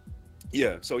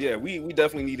 Yeah. So yeah, we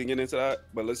definitely need to get into that.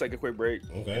 But let's take a quick break.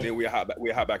 Okay. And then we hop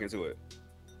back into it.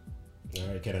 All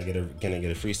right. Can I get a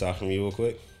freestyle from you real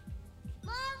quick?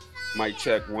 Mic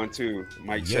check 1 2.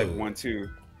 Mic check 1 2.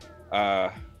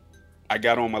 I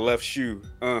got on my left shoe.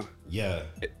 Yeah.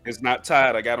 It's not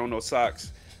tied. I got on no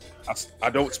socks. I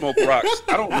don't smoke rocks.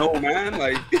 I don't know, man.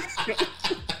 Like, I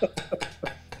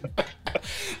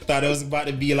thought it was about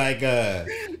to be like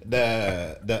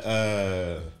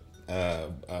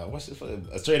what's it for?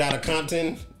 Straight out of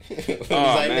Compton.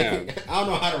 Man. I don't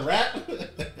know how to rap.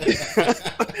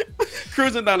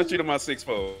 Cruising down the street on my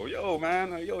 6'4". Yo,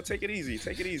 man. Yo, take it easy.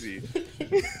 Take it easy.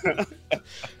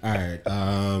 All right.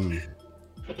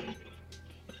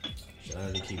 Should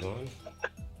I keep going?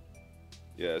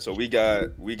 Yeah. So we got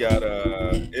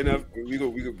VR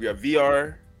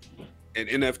and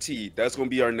NFT. That's gonna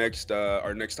be our next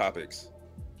topics.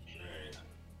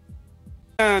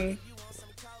 And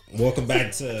welcome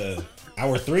back to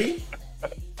hour 3.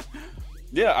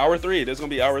 Yeah, hour 3. This is gonna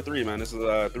be hour 3, man. This is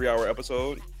a 3-hour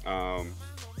episode.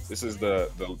 This is the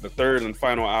third and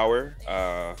final hour.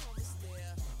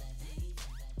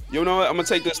 You know what? I'm gonna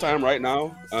take this time right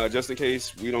now, just in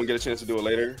case we don't get a chance to do it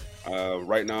later.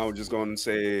 Right now, I'm just going to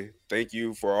say thank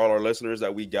you for all our listeners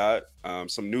that we got.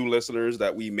 Some new listeners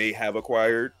that we may have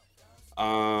acquired.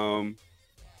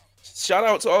 Shout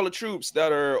out to all the troops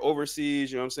that are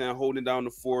overseas. You know what I'm saying, holding down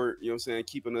the fort. You know what I'm saying,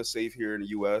 keeping us safe here in the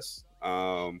U.S.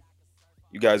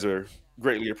 You guys are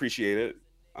greatly appreciated.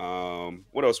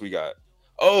 What else we got?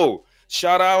 Oh,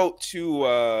 shout out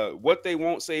to What They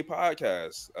Won't Say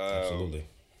podcast. Absolutely.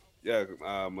 Yeah,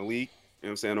 Malik, you know what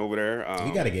I'm saying, over there. We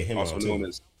got to get him also on known too.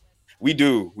 as, we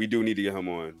do need to get him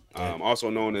on. Yeah. Also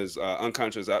known as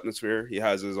Unconscious Atmosphere. He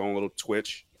has his own little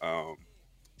Twitch,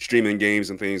 streaming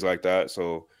games and things like that.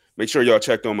 So make sure y'all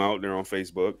check them out. They're on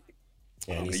Facebook.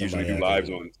 Yeah, they usually do lives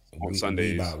on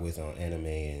Sundays. With anime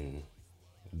and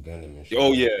Gundam and shit.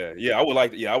 Oh yeah. I would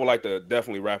like to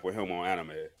definitely rap with him on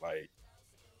anime. Like,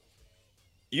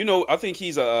 you know, I think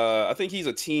he's a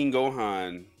Teen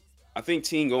Gohan. I think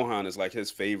Teen Gohan is like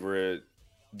his favorite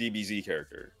DBZ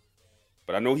character.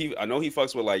 But I know he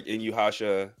fucks with like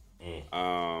Inuyasha, and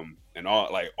all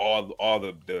the you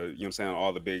know what I'm saying,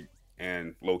 all the big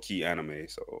and low key anime.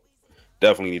 So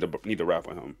definitely need to rap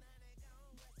with him.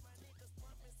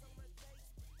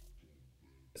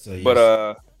 So but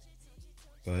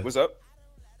go ahead. What's up?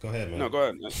 Go ahead, man. No, go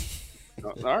ahead.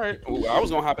 No, all right. I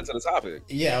was gonna hop into the topic.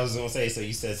 Yeah, I was gonna say. So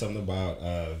you said something about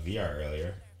VR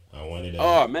earlier. I wanted to.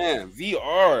 Oh man,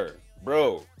 VR,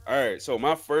 bro. All right. So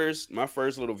my first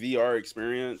little VR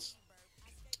experience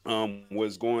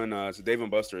was going to Dave and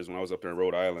Buster's when I was up there in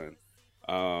Rhode Island.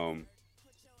 And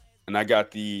I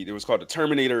got it was called the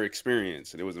Terminator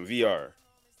Experience, and it was in VR.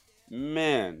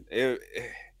 Man, it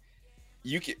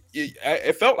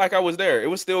felt like I was there. It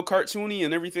was still cartoony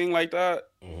and everything like that.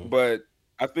 Mm-hmm. But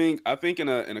I think in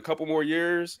a couple more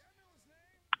years,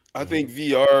 I think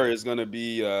VR is gonna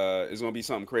be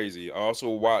something crazy. I also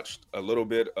watched a little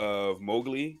bit of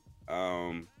Mowgli,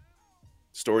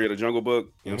 Story of the Jungle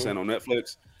Book. You know what I'm saying, on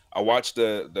Netflix. I watched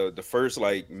the first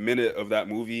like minute of that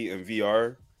movie in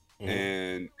VR,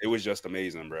 and it was just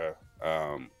amazing, bro.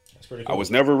 That's pretty I cool. was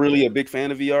never really a big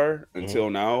fan of VR until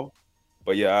Mm-hmm. now,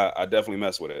 but yeah, I definitely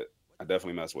mess with it. I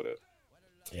definitely mess with it.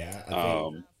 Yeah,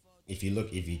 I think if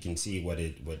you can see what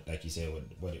like you said,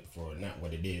 what it for, not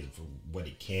what it is, for what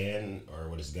it can or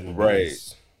what it's gonna be, Right,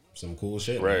 is some cool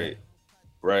shit, man. right,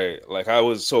 right. Like when I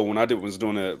was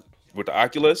doing it with the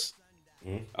Oculus,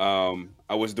 Mm-hmm.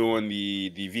 I was doing the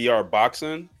VR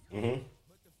boxing. Mm-hmm.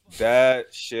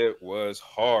 That shit was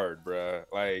hard, bruh.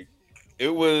 Like it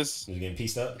was You getting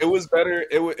pieced up? it was better.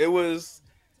 It was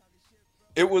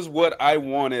what I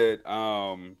wanted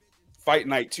Fight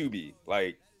Night to be.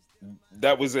 Like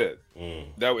that was it. Mm.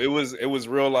 That it was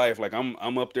real life. Like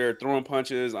I'm up there throwing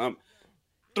punches. I'm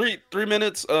 3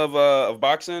 minutes of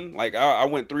boxing. Like I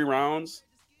went 3 rounds.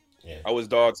 Yeah, I was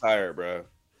dog tired, bro.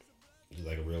 it's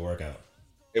like a real workout.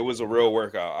 It was a real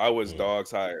workout. I was Mm. dog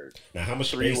tired. Now, how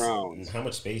much Three space? rounds. How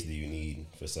much space do you need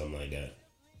for something like that?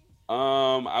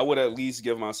 I would at least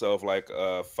give myself like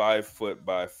a 5 foot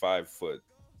by 5 foot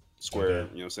square. Okay. You know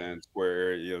what I'm saying? Square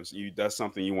area. You know, that's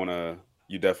something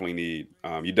you definitely need.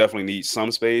 You definitely need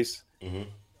some space.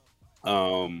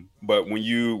 Mm-hmm. But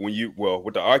well,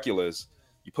 with the Oculus,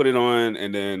 you put it on,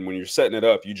 and then when you're setting it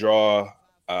up, you draw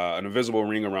an invisible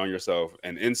ring around yourself,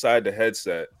 and inside the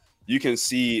headset, you can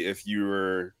see if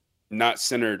you're not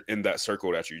centered in that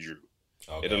circle that you drew.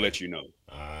 Okay. It'll let you know.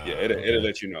 Yeah, Okay. it'll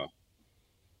let you know.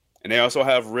 And they also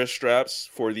have wrist straps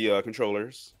for the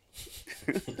controllers.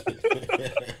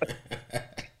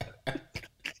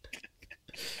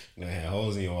 Gonna have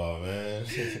holes in your wall, man.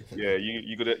 Yeah,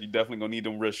 you definitely gonna need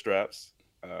them wrist straps.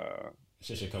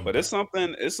 Shit should come. But it's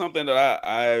something that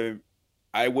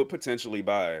I would potentially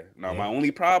buy. Now, Yeah. my only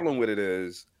problem with it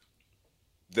is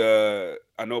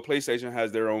I know PlayStation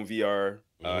has their own VR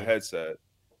headset,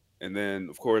 and then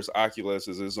of course Oculus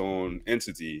is its own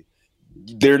entity.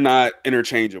 They're not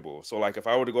interchangeable. So like if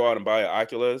I were to go out and buy an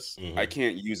Oculus, I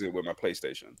can't use it with my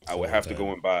PlayStation. I would have to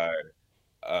go and buy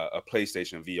a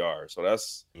PlayStation VR. So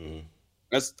that's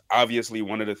obviously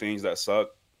one of the things that suck.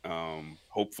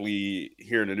 Hopefully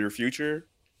here in the near future,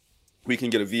 we can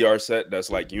get a VR set that's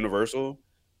like universal.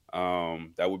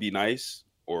 That would be nice.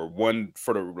 Or one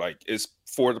for is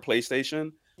for the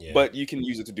PlayStation, Yeah. but you can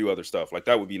use it to do other stuff. Like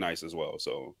that would be nice as well.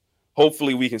 So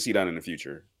hopefully we can see that in the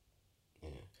future. Yeah.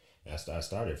 I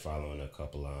started following a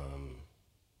couple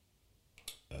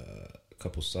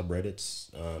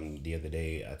subreddits the other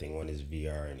day. I think one is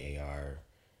VR and AR,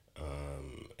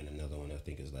 and another one I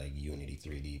think is like Unity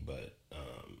 3D. But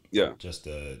Yeah, just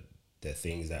the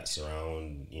things that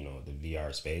surround the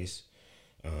VR space.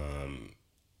 I'm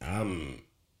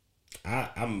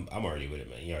already with it,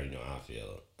 man. You already know how I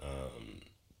feel.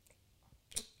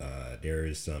 There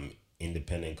is some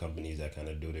independent companies that kind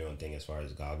of do their own thing as far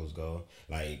as goggles go.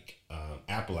 Like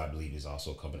Apple, I believe, is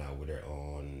also coming out with their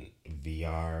own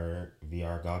VR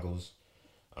goggles.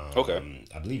 Okay.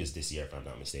 I believe it's this year, if I'm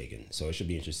not mistaken. So it should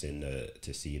be interesting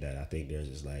to see that. I think there's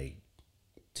just like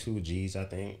 2Gs, I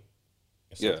think,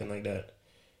 or something like that.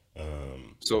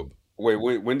 So wait,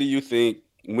 when do you think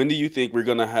we're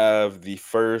gonna have the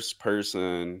first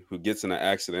person who gets in an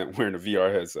accident wearing a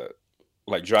VR headset,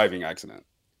 like driving accident?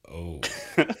 Oh,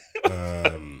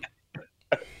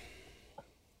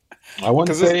 I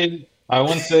wouldn't say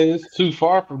it's too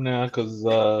far from now because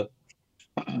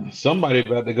somebody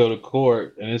about to go to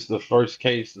court, and it's the first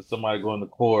case of somebody going to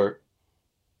court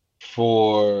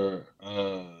for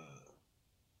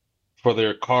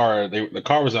their car. The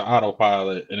car was on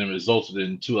autopilot, and it resulted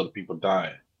in 2 other people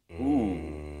dying.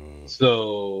 Ooh.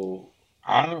 So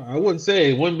I wouldn't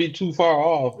say it wouldn't be too far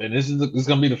off, and this is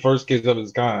gonna be the first case of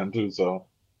its kind too. So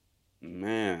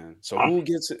Man, so who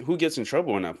gets in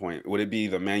trouble in that point? Would it be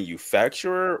the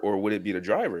manufacturer or would it be the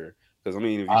driver? Because I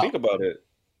mean, if you think about it,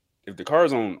 if the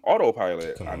car's on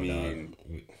autopilot, come I on, mean,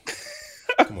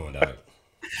 dog. Come on, dog.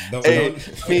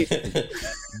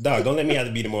 Dog, don't let me have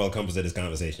to be the moral compass of this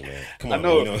conversation, man. Come on, I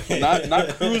know, man, not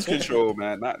cruise control,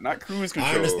 man, not cruise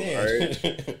control. I understand.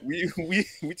 All right?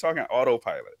 we talking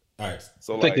autopilot. All right,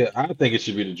 So I think it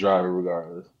should be the driver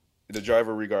regardless. the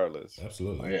driver regardless.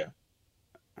 absolutely. Yeah,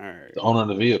 All right. the owner of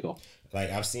the vehicle.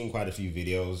 Like I've seen quite a few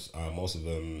videos, most of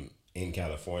them in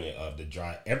California, of the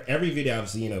drive. Every video I've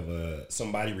seen of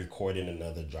somebody recording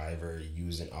another driver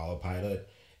using autopilot.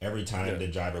 Every time the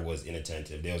driver was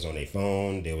inattentive, they was on their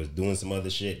phone, they was doing some other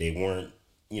shit. They weren't,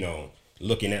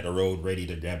 looking at the road, ready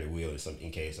to grab the wheel in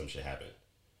case some shit happened.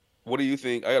 What do you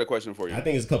think? I got a question for you. I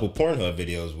think it's a couple Pornhub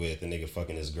videos with a nigga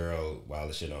fucking this girl while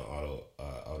the shit on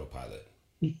autopilot.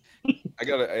 I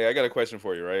got a question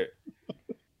for you, right?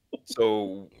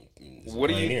 So,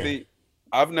 what do you think?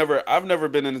 I've never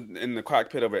been in the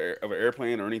cockpit of an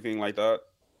airplane or anything like that.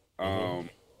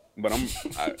 but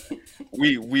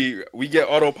we get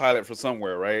autopilot from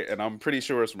somewhere, right? And I'm pretty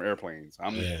sure it's from airplanes. I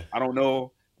don't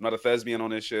know. I'm not a thespian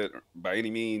on this shit by any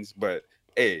means, but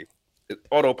hey, it's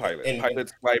autopilot. And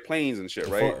pilots fly planes and shit,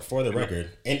 right? For the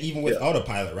record, and even with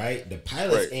autopilot, right? The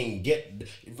pilots Right. ain't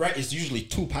right. It's usually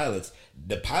two pilots.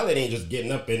 The pilot ain't just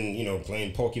getting up and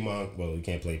playing Pokemon. Well, you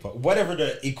can't play whatever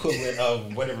the equivalent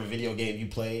of whatever video game you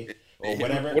play or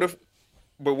whatever.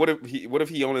 What if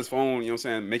he on his phone, you know what I'm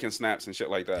saying, making snaps and shit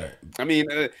like that? I mean,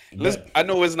 I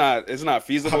know it's not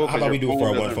feasible. How about we do it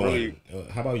for a 1 for really... 1?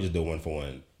 How about we just do 1 for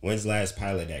 1? When's the last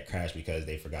pilot that crashed because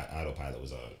they forgot autopilot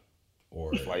was on?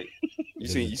 Or Flight. You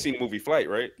seen the movie Flight,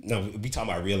 right? No, we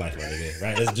talking about real life,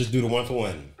 right? Let's just do the 1 for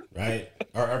 1, right?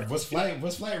 Or was Flight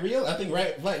real? I think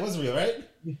Flight was real, right?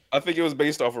 I think it was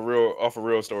based off a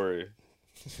real story.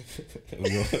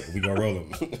 we gonna roll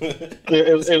them.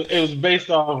 It was based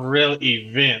off real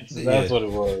events. That's what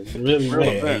it was. Real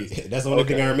events. That's the only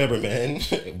thing I remember, man.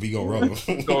 We gonna roll them.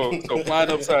 So flying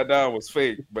upside down was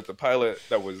fake, but the pilot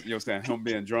that was, him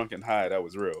being drunk and high, that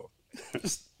was real.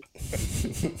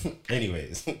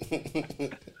 Anyways,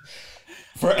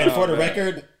 for the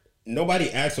record,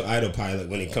 nobody asked for autopilot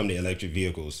when it come to electric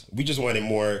vehicles. We just wanted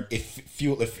more we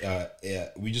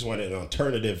just wanted an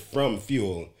alternative from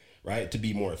fuel, right, to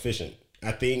be more efficient.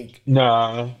 I think.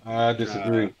 Nah, I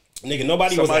disagree. Nigga,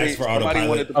 nobody was asked for autopilot.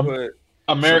 Wanted to put,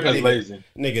 America's lazy.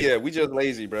 Nigga. Yeah, we just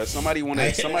lazy, bro. Somebody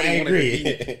wanted to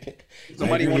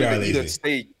eat a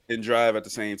steak and drive at the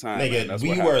same time. Nigga,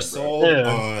 we were sold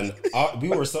on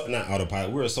not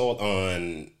autopilot. We were sold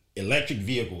on electric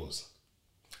vehicles.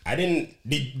 Did any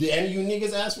of you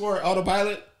niggas ask for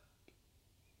autopilot?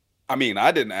 I mean,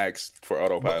 I didn't ask for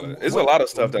autopilot. There's a lot of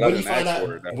stuff that I didn't ask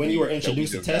for. When you were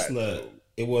introduced to Tesla,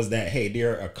 it was that, hey,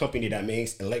 they're a company that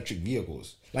makes electric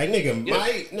vehicles. Like,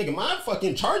 my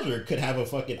fucking Charger could have a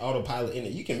fucking autopilot in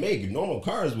it. You can make normal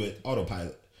cars with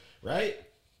autopilot, right?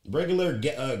 Regular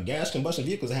gas combustion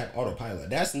vehicles that have autopilot.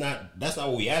 That's not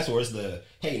what we asked for. It's the,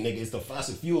 hey, nigga, it's the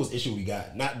fossil fuels issue we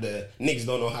got, not the niggas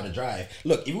don't know how to drive.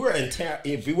 Look,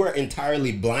 if we were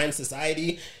entirely blind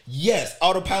society, yes,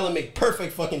 autopilot make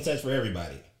perfect fucking sense for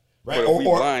everybody. Right? But if we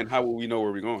blind, how will we know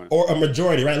where we're going? Or a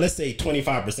majority, right? Let's say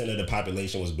 25% of the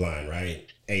population was blind, right?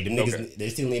 Hey, them niggas, they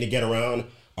still need to get around.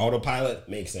 Autopilot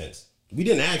makes sense. We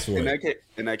didn't ask for it.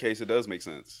 In that case, it does make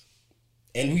sense.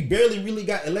 And we barely really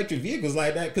got electric vehicles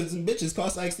like that because the bitches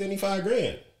cost like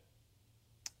 $75,000.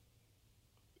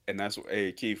 And that's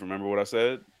Keith, remember what I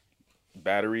said?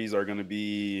 Batteries are gonna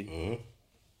be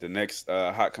the next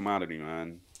hot commodity,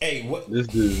 man. Hey, what this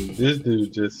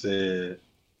dude just said?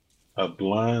 A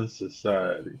blind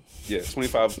society. Yeah,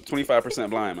 25%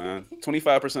 blind, man.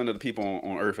 25% of the people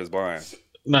on Earth is blind.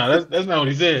 No, that's not what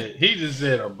he said. He just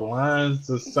said a blind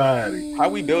society. How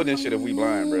we build this shit if we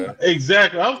blind, bro?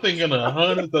 Exactly. I'm thinking of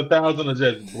hundreds of thousands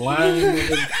of just blind.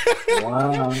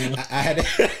 I had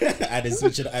to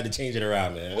switch it. I had to change it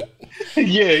around, man.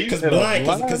 Yeah, because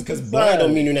blind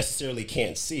don't mean you necessarily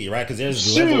can't see, right? Because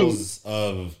there's levels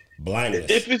of blindness.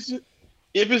 If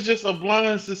it's just a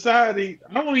blind society,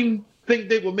 I don't even think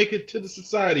they will make it to the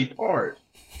society part.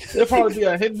 There'll probably be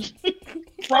a handful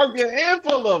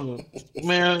of them,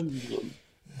 man.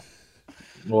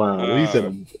 Wow,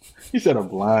 he said a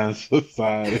blind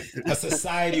society. A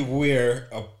society where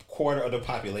a quarter of the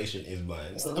population is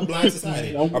blind. It's a blind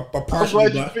society. Or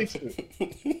partially blind.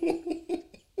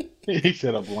 He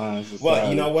said a blind society. Well,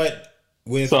 you know what?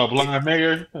 So a blind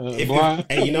mayor, blind.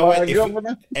 Hey, you know what?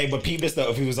 But peep this though.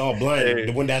 If he was all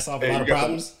blind, wouldn't that solve a lot of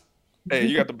problems?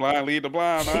 You got the blind lead the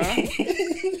blind, man.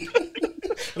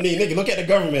 I mean, nigga, look at the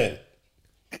government.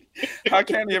 How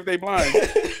can they if they blind?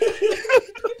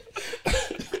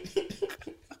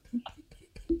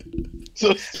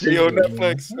 Yo,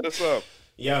 Netflix, hit us up.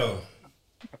 Yo,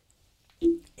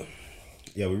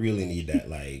 we really need that.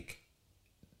 Like,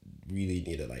 really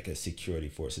need a security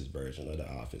forces version of The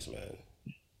Office, man.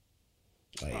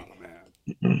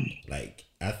 Like,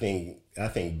 I think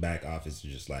back office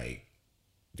is just like,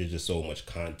 there's just so much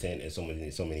content and so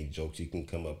many jokes you can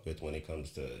come up with when it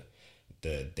comes to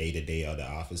the day-to-day of The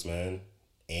Office, man.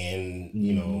 And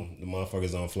you know, the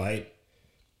motherfuckers on Flight.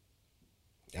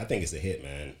 I think it's a hit,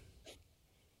 man.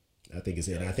 I think it's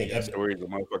a hit. I think stories of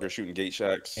motherfuckers shooting gate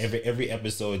shacks. Every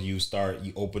episode you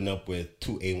open up with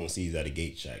 2 A1Cs at a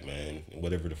gate shack, man.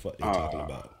 Whatever the fuck they're talking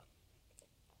about.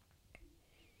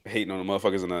 Hating on the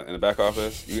motherfuckers in the back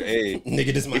office.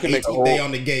 Nigga, this is my 18th day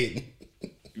on the gate.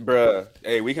 Bruh,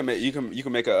 hey, you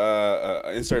can make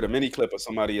a insert a mini clip of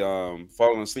somebody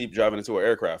falling asleep driving into an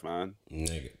aircraft, man.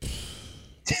 Nigga.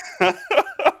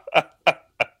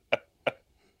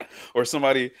 or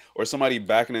somebody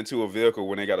backing into a vehicle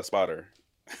when they got a spotter.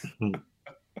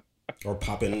 Or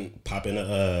popping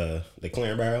the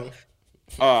clearing barrel.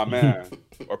 Oh man,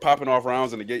 or popping off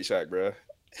rounds in the gate shack, bruh.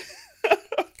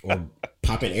 Or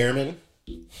popping airmen.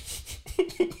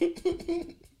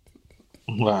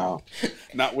 Wow.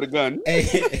 Not with a gun. Hey,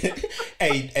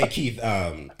 hey, Keith.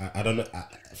 I don't know.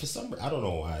 For some, I don't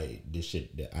know why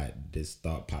this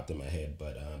thought popped in my head.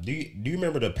 But do you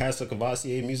remember the Pastor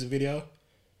Cavassier music video?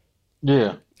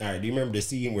 Yeah. All right. Do you remember the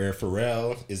scene where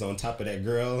Pharrell is on top of that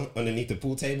girl underneath the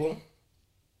pool table?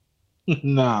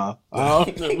 Nah. I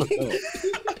don't remember that.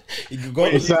 You can go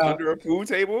He's under a pool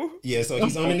table. yeah, so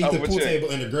he's underneath top the of a pool chick. table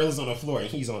and the girl is on the floor and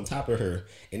he's on top of her.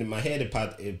 And in my head, it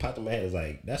popped in my head. It's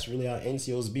like, that's really how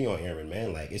NCOs be on airmen,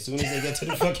 man. Like, as soon as they get to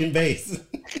the fucking base.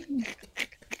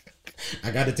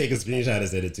 I got to take a screenshot and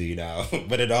send it to you now.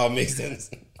 But it all makes sense.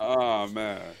 Oh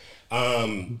man.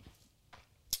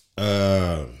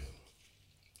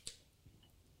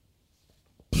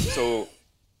 So,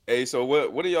 hey, so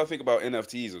what do y'all think about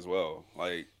NFTs as well?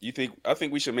 Like, I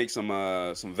think we should make some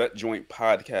vet joint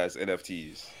podcast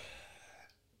NFTs.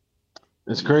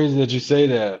 It's crazy that you say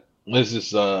that. This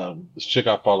is this chick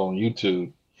I follow on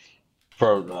YouTube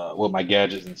for with my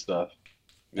gadgets and stuff.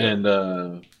 Yeah.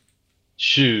 And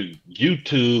shoot,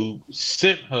 YouTube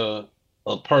sent her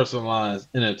a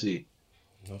personalized NFT.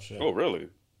 Oh, shit. Oh, really?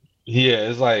 Yeah,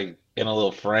 it's like in a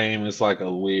little frame. It's like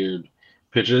a weird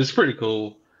picture. It's pretty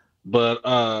cool. But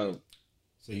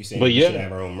So you saying but we should yeah.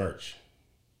 have our own merch?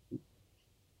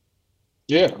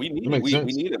 yeah, We need it makes we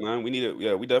sense. need it, man. We need it.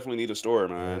 Yeah, we definitely need a store,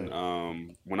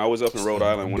 man. When I was up in Rhode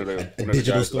Island, one of the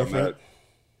digital guys that I storefront? met,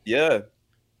 yeah,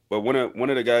 but one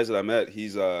of the guys that I met,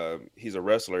 he's a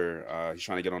wrestler. He's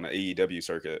trying to get on the AEW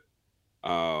circuit.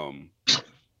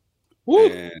 Woo.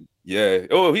 And yeah,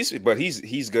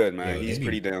 he's good, man. Yo, He's they be-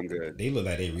 pretty damn good. They look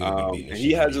like they really be beating the And shit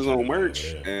he out of has his each other own merch,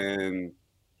 over there. and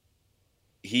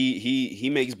he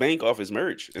makes bank off his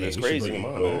merch, and Yeah, it's we should crazy. bring him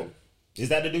on, So- man. Is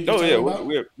that the dude you're Oh yeah, talking about?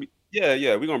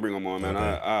 we're gonna bring him on, man.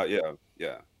 Okay.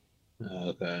 Yeah.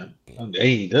 Okay.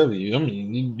 AEW. I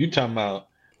mean, you talking about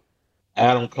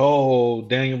Adam Cole,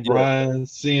 Daniel Yeah. Bryan,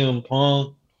 CM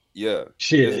Punk. Yeah.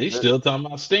 Shit, This- he's this- still talking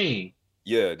about Sting.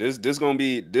 Yeah, this gonna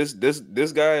be this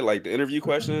guy, like the interview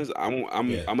questions. I'm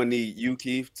Yeah. gonna need you,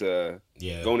 Keith, to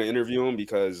Yeah. go and interview him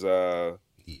because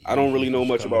I don't really know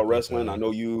much about wrestling. I know.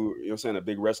 know you know what I'm saying, a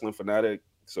big wrestling fanatic.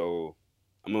 So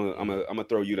I'm gonna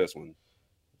throw you this one.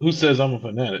 Who says I'm a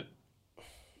fanatic?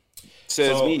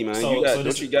 Says So- me, man. so- You got so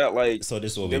this don't you is- got like So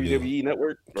this is what we do. WWE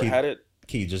Network or Keith- had it?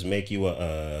 Keith, just make you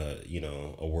a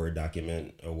Word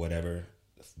document or whatever.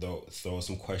 Throw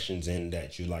some questions in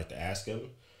that you'd like to ask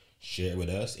him. Share it with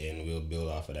us, and we'll build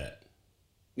off of that.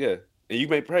 Yeah, and you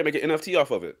may probably make an NFT off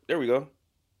of it. There we go.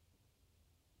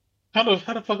 How the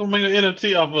fuck am I make an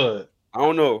NFT off of it? I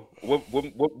don't know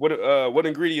what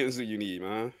ingredients do you need,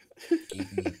 man?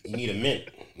 You need a mint.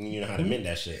 You need to know how to mint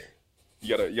that shit.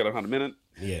 You gotta know how to mint it.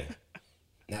 Yeah.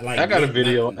 Not like I got a mint,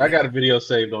 video. not- I got a video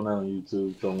saved on that on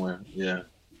YouTube somewhere. Yeah.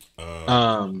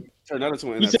 Turn that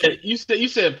into an You NFT. said you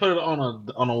said put it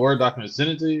on a Word document,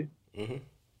 send it to you. Mm-hmm.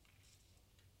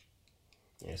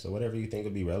 Yeah, so whatever you think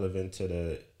would be relevant to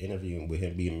the interview with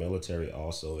him being military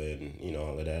also, and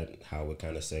all of that, how it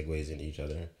kind of segues into each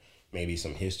other. Maybe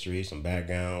some history, some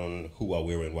background, who, what,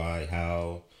 where, and why,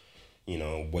 how,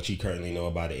 what you currently know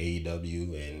about the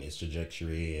AEW and its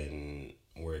trajectory and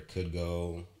where it could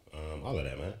go. All of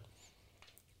that, man.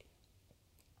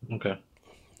 Okay.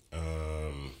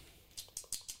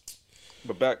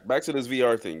 But back to this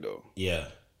VR thing though. Yeah.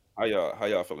 How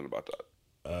y'all feeling about that?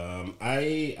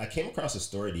 I came across a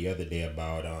story the other day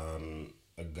about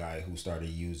a guy who started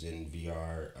using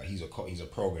VR. He's a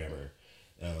programmer,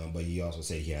 but he also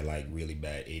said he had like really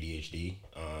bad ADHD.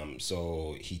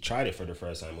 So he tried it for the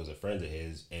first time. It was a friend of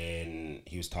his, and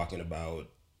he was talking about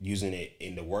using it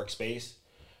in the workspace,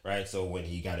 right? So when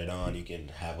he got it on, you can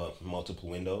have up multiple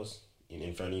windows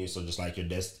in front of you. So just like your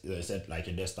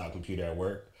desktop computer at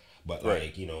work, but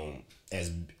Right. like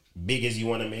as big as you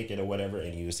want to make it or whatever.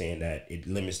 And he was saying that it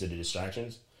limits the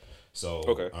distractions. So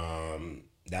Okay.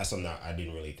 that's something that I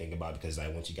didn't really think about, because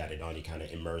like once you got it on, you kind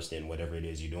of immersed in whatever it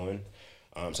is you're doing.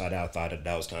 So I thought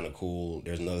that was kind of cool.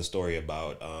 There's another story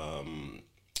about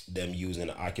them using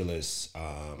the Oculus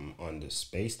on the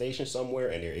space station somewhere,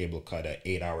 and they're able to cut an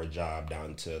 8-hour job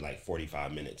down to like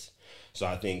 45 minutes. So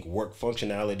I think work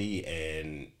functionality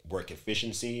and work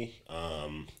efficiency,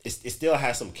 it still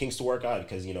has some kinks to work out,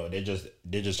 because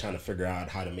they're just trying to figure out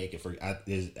how to make it for.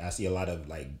 I see a lot of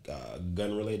like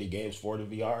gun related games for the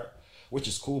VR, which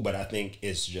is cool, but I think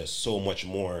it's just so much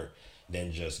more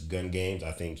than just gun games.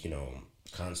 I think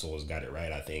consoles got it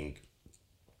right. I think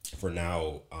for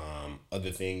now,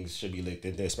 other things should be looked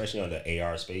into, especially on the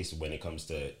AR space when it comes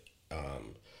to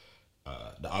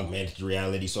the augmented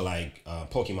reality. So like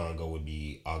Pokemon Go would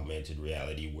be augmented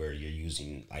reality, where you're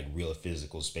using like real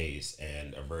physical space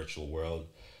and a virtual world.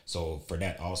 So for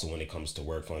that also, when it comes to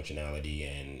work functionality,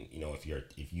 and if you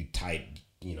type,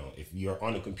 if you're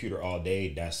on a computer all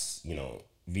day, that's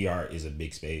VR is a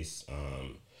big space.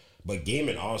 But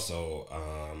gaming also,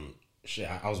 shit.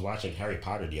 I was watching Harry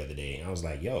Potter the other day, and I was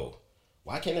like, yo,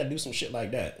 why can't I do some shit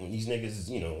like that when these niggas,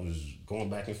 was going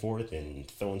back and forth and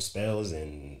throwing spells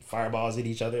and fireballs at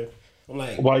each other? I'm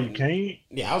like, why you can't?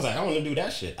 Yeah, I was like, I want to do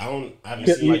that shit. I haven't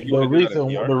Yeah, seen like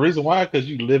the reason why, because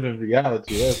you live in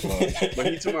reality. That's why. But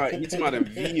he talking about in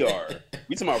VR.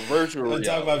 We talking about virtual reality.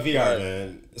 I'm talking about VR,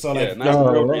 man. So like,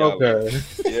 not real reality. Okay.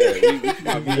 Yeah, we talking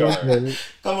about VR.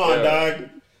 Come on, dog.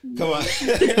 Come on. I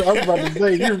was about to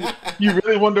say, you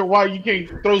really wonder why you can't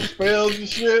throw spells and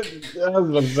shit? I was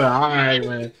about to say, all right,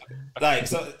 man. Like,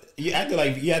 so you acting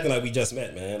like we just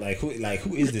met, man. Like who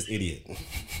is this idiot?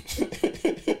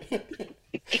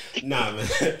 Nah,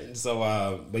 man.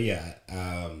 So but yeah,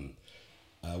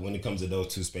 when it comes to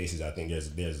those two spaces, I think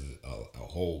there's a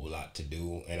whole lot to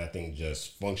do, and I think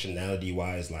just functionality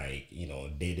wise, like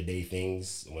day-to-day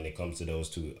things when it comes to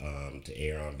those two,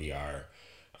 to AR and VR,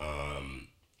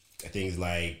 things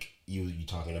like you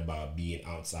talking about being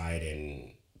outside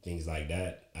and things like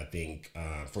that. I think,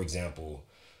 for example,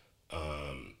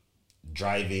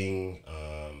 driving,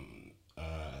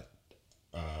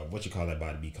 what you call that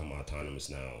about to become autonomous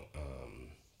now?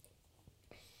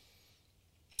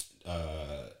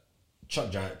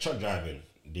 Truck driving.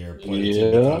 They're pointing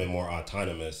to becoming more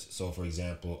autonomous. So, for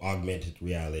example, augmented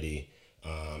reality,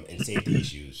 and safety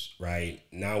issues. Right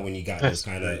now, when you got those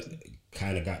kind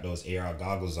of got those AR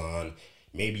goggles on,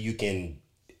 maybe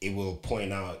it will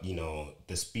point out,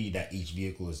 the speed that each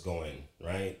vehicle is going,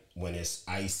 right? When it's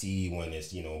icy, when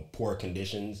it's, poor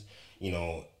conditions,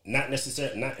 not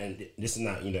necessarily, and this is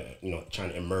not,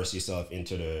 trying to immerse yourself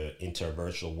into a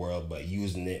virtual world, but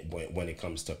using it when it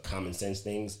comes to common sense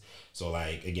things. So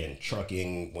like, again,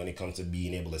 trucking, when it comes to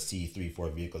being able to see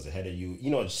 3-4 vehicles ahead of you,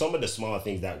 some of the small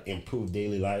things that improve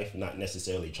daily life, not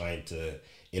necessarily trying to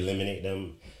eliminate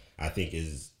them. I think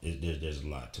there's a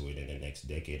lot to it in the next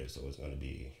decade or so. It's going to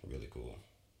be really cool.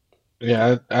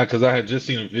 Yeah, because I had just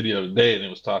seen a video today, and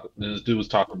this dude was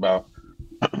talking about,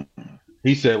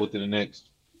 he said within the next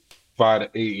 5 to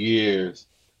 8 years,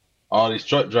 all these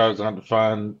truck drivers are going to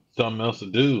find something else to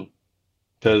do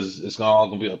because it's all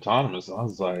going to be autonomous. I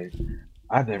was like,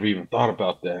 I never even thought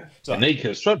about that. So, and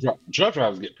because truck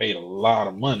drivers get paid a lot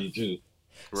of money too.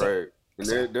 Right.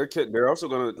 And they're also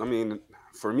going to, I mean,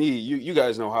 for me, you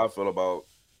guys know how I feel about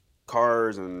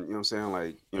cars and, what I'm saying,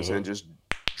 like, I'm saying, just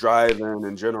driving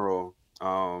in general.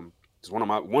 It's one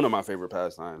of my favorite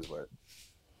pastimes, but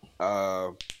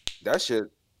that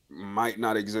shit might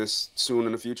not exist soon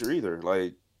in the future either.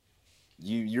 Like,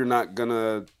 you're not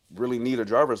gonna really need a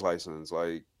driver's license.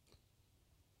 Like,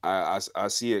 I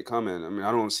see it coming. I mean,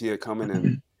 I don't see it coming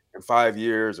in 5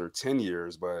 years or 10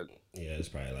 years, but yeah, it's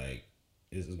probably like,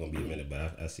 this is gonna be a minute,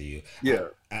 but I see you. Yeah,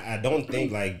 I don't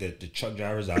think like the truck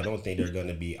drivers, I don't think they're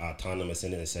gonna be autonomous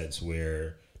in a sense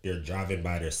where they're driving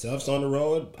by themselves on the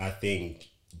road. I think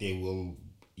they will,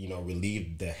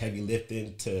 relieve the heavy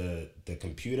lifting to the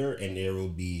computer, and there will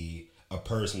be a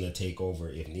person to take over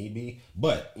if need be.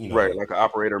 But right, like an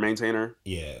operator, maintainer.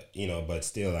 Yeah, but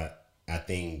still, I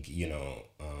think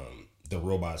the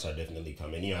robots are definitely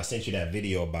coming. I sent you that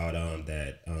video about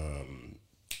that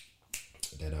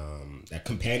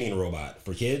companion robot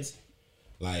for kids.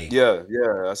 Like, yeah,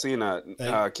 I seen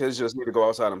that. Kids just need to go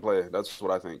outside and play. That's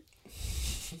what I think.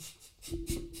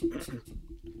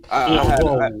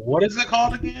 What is it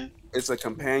called again? It's a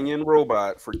companion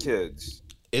robot for kids.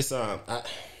 It's I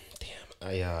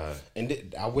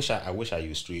wish I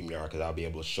used StreamYard because I'll be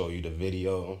able to show you the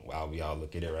video while we all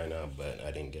look at it right now, but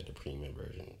I didn't get the premium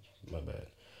version. My bad.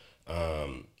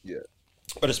 Yeah.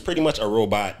 But it's pretty much a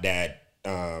robot that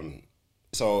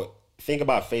so think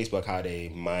about Facebook, how they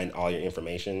mine all your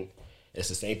information. It's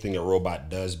the same thing a robot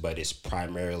does, but it's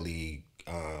primarily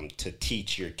to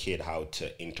teach your kid how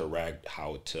to interact,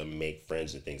 how to make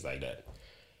friends and things like that.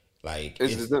 Like,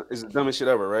 it's the dumbest shit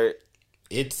ever, right?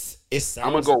 It sounds.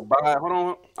 I'm gonna go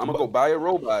buy a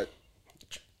robot.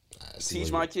 Teach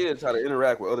my kids how to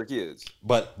interact with other kids.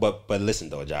 But listen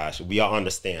though, Josh, we all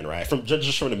understand, right? From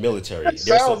just from the military,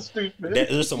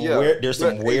 there's some weird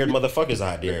motherfuckers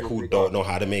out there who don't know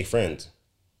how to make friends.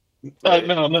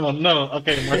 No.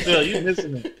 Okay, Marcel, you're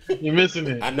missing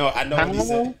it. I know what he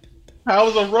said. How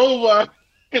is a robot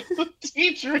gonna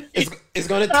teach you? It's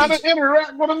gonna teach how to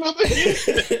interact with another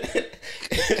human.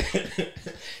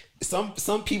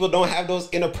 Some people don't have those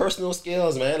interpersonal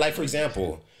skills, man. Like, for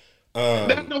example,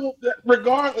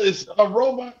 Regardless, a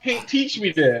robot can't teach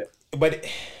me that. But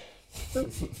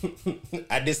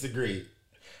I disagree.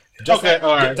 Okay,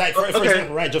 all right. Like for Okay.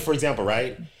 example, right? Just for example,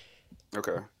 right?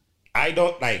 Okay. I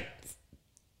don't like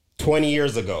 20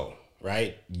 years ago,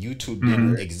 right? YouTube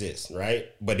didn't exist, right?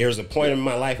 But there's a point in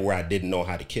my life where I didn't know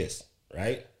how to kiss,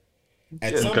 right?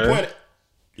 At some point,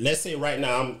 let's say right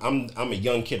now I'm a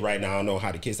young kid right now. I know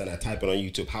how to kiss, and I type it on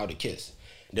YouTube how to kiss.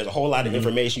 There's a whole lot of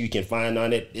information you can find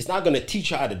on it. It's not going to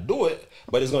teach you how to do it,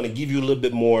 but it's going to give you a little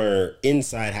bit more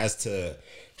insight as to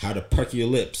how to perk your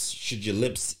lips. Should your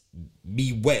lips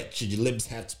be wet? Should your lips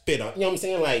have spit on? You know what I'm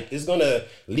saying? Like, it's going to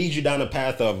lead you down a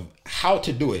path of how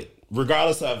to do it,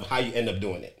 regardless of how you end up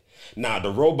doing it. Now,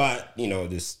 the robot, you know,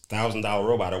 this $1,000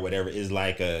 robot or whatever is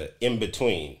like a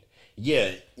in-between.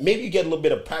 Yeah, maybe you get a little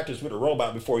bit of practice with a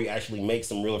robot before you actually make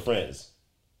some real friends.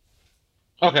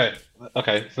 Okay. So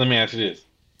let me ask you this.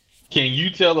 Can you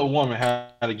tell a woman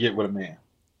how to get with a man?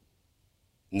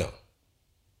 No.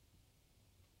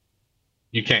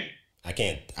 You can't. I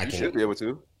can't. You should be able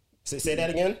to. Say that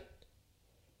again?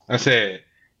 I said,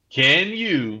 can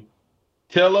you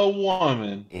tell a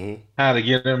woman how to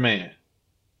get a man?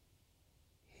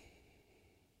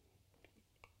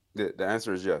 The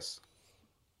answer is yes.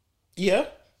 Yeah.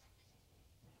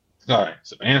 All right.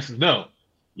 So the answer is no.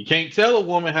 You can't tell a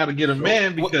woman how to get a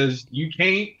man because you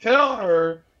can't tell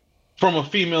her from a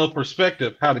female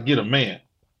perspective how to get a man.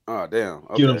 Oh, damn.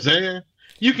 Okay. You know what I'm saying?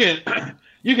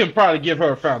 You can probably give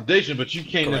her a foundation, but you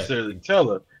can't necessarily tell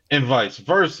her, and vice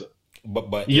versa.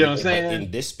 But you know what I'm saying? In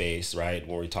this space, right,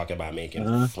 when we talk about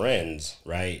making friends,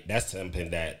 right, that's something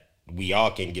that we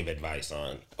all can give advice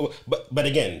on. But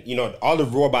again, you know, all the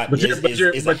robot is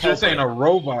you're saying a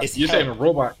robot. You're saying a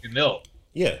robot can help.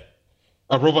 Yeah.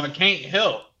 A robot can't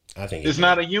help. I think it's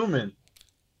not a human.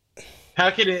 How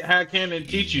can it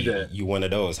teach you that? You one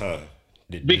of those, huh?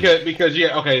 Because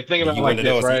yeah, okay, think about it like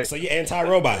this, right? So you're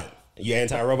anti-robot. You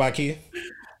anti-robot, Keith?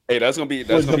 Hey, that's gonna be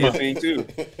a thing too.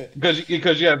 Because you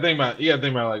gotta think about it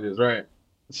like this, right?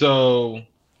 So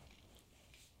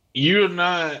you're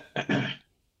not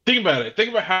think about it.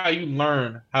 Think about how you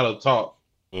learn how to talk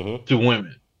to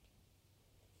women.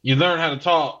 You learn how to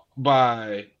talk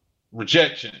by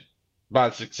rejection, by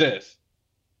success.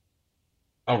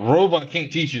 A robot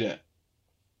can't teach you that.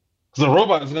 Because a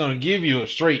robot is going to give you a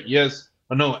straight yes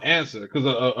or no answer. Because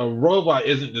a robot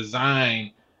isn't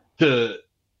designed to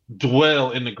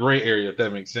dwell in the gray area, if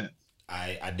that makes sense.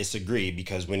 I disagree,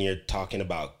 because when you're talking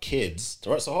about kids,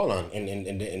 so hold on, and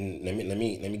let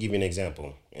me give you an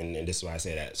example, and this is why I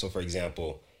say that. So for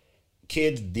example,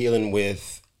 kids dealing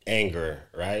with anger,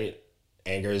 right?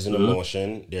 Anger is an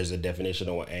emotion. There's a definition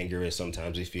of what anger is.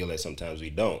 Sometimes we feel it, sometimes we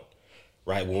don't.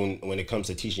 Right? When it comes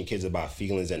to teaching kids about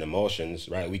feelings and emotions,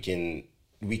 right? We can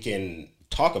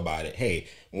talk about it. Hey,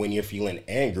 when you're feeling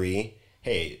angry,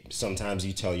 hey, sometimes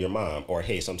you tell your mom, or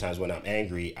hey, sometimes when I'm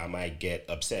angry, I might get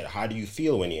upset. How do you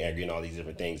feel when you're angry, and all these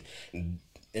different things?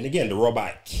 And again, the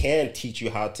robot can teach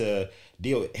you how to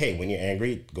deal with, hey, when you're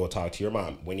angry, go talk to your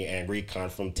mom. When you're angry,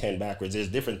 count from 10 backwards. There's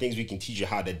different things we can teach you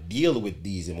how to deal with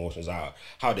these emotions, how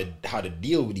to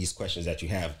deal with these questions that you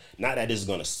have. Not that it's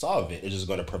going to solve it, it's just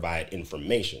going to provide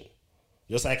information.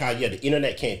 Just like how, the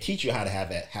internet can't teach you how to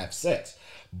have sex,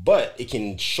 but it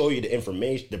can show you the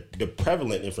information, the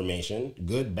prevalent information,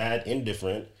 good, bad,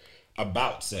 indifferent,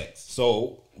 about sex.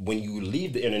 So when you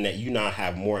leave the internet, you now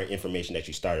have more information that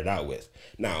you started out with.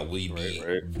 Now, will you be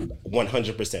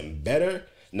 100% better?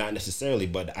 Not necessarily,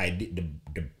 but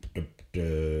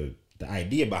the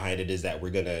idea behind it is that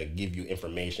we're gonna give you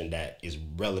information that is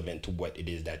relevant to what it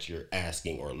is that you're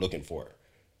asking or looking for.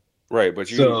 Right, but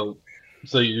so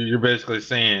you're basically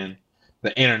saying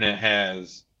the internet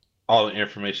has all the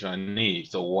information I need.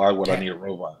 So why would I need a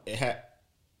robot?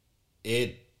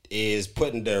 It is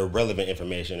putting the relevant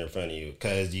information in front of you,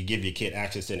 because you give your kid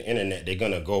access to the internet, they're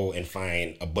gonna go and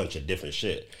find a bunch of different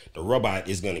shit. The robot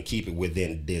is gonna keep it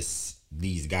within these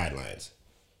guidelines.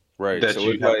 Right. So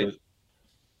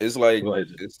it's like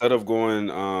instead of going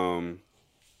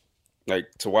like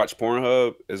to watch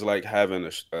Pornhub, it's like having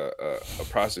a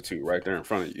prostitute right there in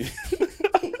front of you.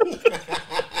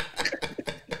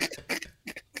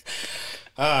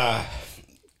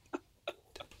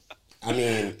 I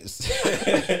mean,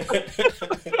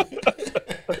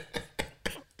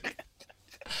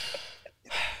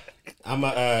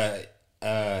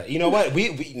 you know what?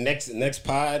 We next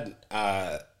pod,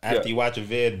 after you watch a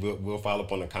vid, we'll follow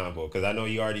up on the combo, because I know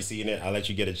you already seen it. I'll let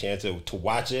you get a chance to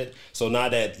watch it. So now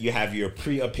that you have your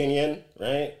pre-opinion,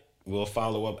 right? We'll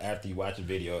follow up after you watch the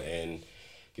video, and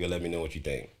you'll let me know what you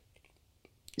think.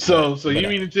 So you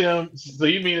mean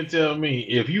to tell me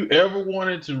if you ever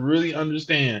wanted to really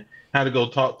understand how to go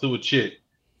talk to a chick,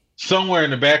 somewhere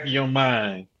in the back of your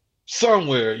mind,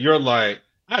 somewhere you're like,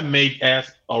 I may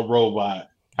ask a robot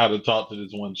how to talk to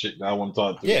this one chick that I want to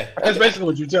talk to. Yeah, That's basically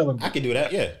what you're telling me. I can do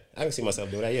that. Yeah, I can see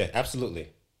myself doing that. Yeah, absolutely.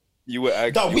 You would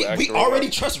act. Dog, you we would act the already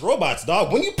robot. trust robots,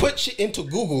 dog. When you put shit into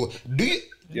Google, do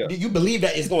Yeah. you believe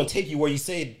that it's going to take you where you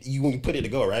say you when you put it to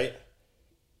go, right?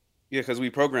 Yeah, because we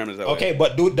programmed it that way. Okay,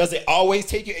 but does it always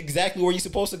take you exactly where you're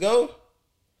supposed to go?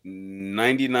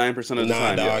 99% of the Nah,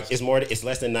 time, dog. yes. It's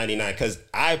less than 99. Because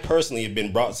I personally have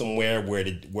been brought somewhere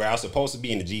where I was supposed to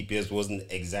be and the GPS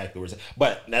wasn't exactly where.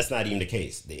 But that's not even the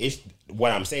case.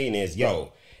 What I'm saying is,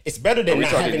 yo, it's better Are than we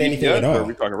not talking having anything GPS at or all. are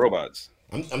we talking robots?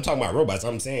 I'm talking about robots.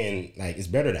 I'm saying like it's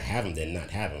better to have them than not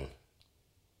have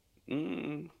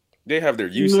them. They have their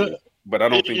uses, but I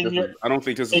don't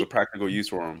think this is a it- practical use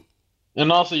for them. And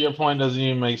also, your point doesn't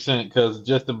even make sense because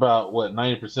just about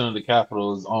 90% of the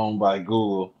capital is owned by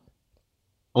Google.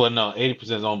 Well, no,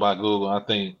 80% is owned by Google. I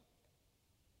think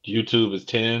YouTube is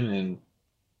 10, and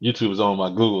YouTube is owned by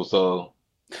Google. So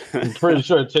I'm pretty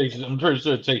sure it takes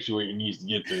you where it needs to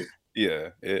get to. Yeah,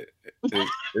 it's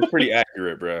pretty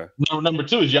accurate, bruh. Number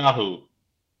 2 is Yahoo.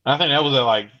 I think that was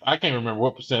at I can't remember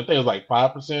what percent. I think it was like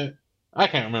 5%. I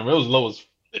can't remember. It was low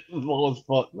as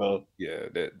fuck though. Yeah,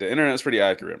 the internet's pretty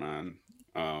accurate, man.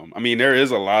 I mean, there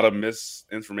is a lot of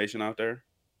misinformation out there.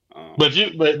 But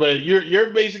you're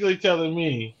basically telling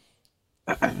me.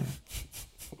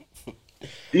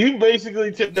 You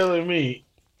basically telling me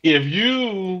if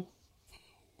you.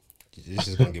 This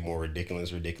is gonna get more ridiculous.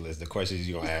 The questions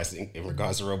you're gonna ask in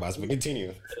regards to robots, but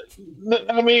continue.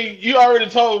 I mean, you already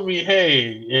told me,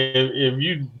 hey, if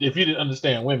you didn't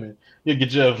understand women, you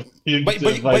get your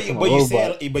advice from a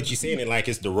robot. But you saying it like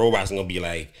it's the robots gonna be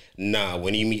like, nah.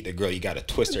 When you meet the girl, you gotta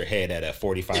twist her head at a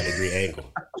 45-degree angle.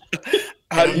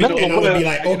 I'm gonna be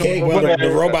like, okay, well, the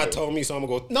robot told me, so I'm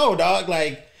gonna go, no, dog,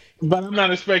 like. But I'm not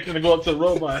expecting to go up to the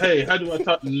robot. Hey, how do I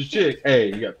talk to this chick?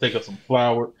 Hey, you gotta take up some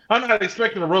flour. I'm not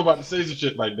expecting a robot to say some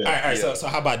shit like that. All right. So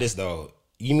how about this though?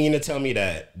 You mean to tell me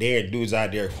that there are dudes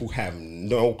out there who have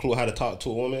no clue how to talk to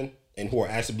a woman and who are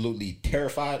absolutely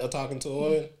terrified of talking to a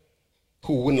woman,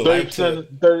 who wouldn't like to?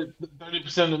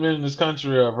 30% of the men in this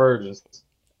country are virgins.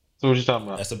 So what you talking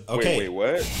about? That's okay. Wait,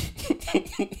 what?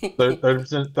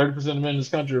 30% of the men in this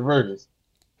country are virgins.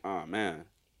 Oh man,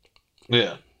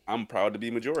 Yeah. I'm proud to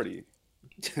be majority.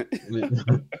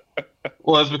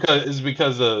 Well, it's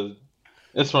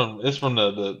from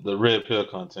the red pill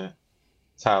content.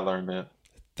 That's how I learned that.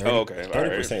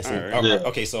 30%. All right. Yeah.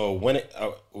 Okay, so when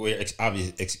we're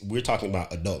talking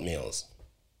about adult males,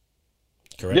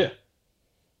 correct?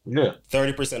 Yeah.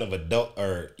 30% of adult,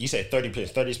 or you said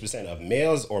 30% of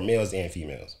males or males and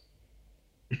females?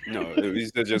 No,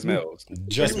 these are just males.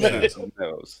 Just 30% males. of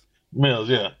males. Males,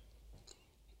 yeah.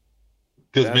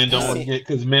 Because men don't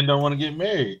want to get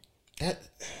married.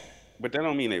 But that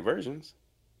don't mean they virgins.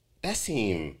 That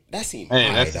seem Hey,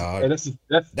 high, dog.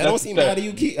 That don't seem high to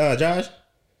you, Josh.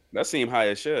 That seem high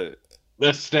as shit.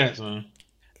 That's stats, man.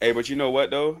 Hey, but you know what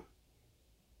though?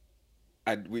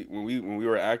 When we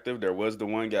were active, there was the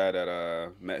one guy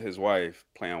that met his wife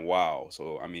playing WoW.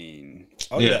 So I mean,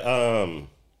 You ain't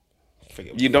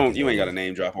got a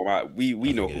name drop him. We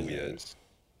know who he is.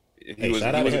 He was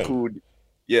a cool.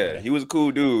 Yeah, he was a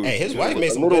cool dude. Hey, his wife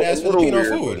made some good ass Filipino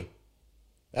food.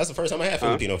 That's the first time I had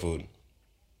Filipino food.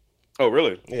 Oh,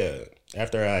 really? Yeah.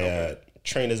 After I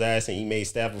trained his ass and he made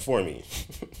staff before me.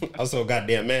 I was so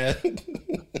goddamn mad.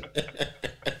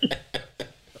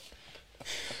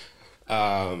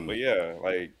 But yeah,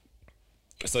 like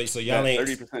so y'all ain't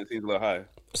 30% seems a little high.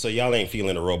 So y'all ain't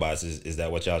feeling the robots. Is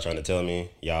that what y'all trying to tell me?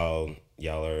 Y'all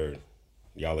are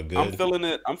good. I'm feeling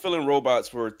it. I'm feeling robots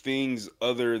for things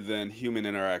other than human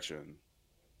interaction.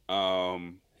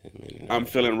 I'm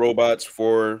feeling robots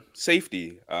for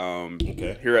safety.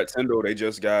 Okay. Here at Tendo, they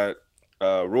just got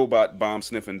robot bomb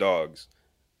sniffing dogs.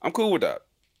 I'm cool with that.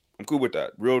 I'm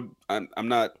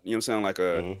not, you know what I'm saying, like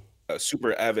a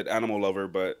super avid animal lover,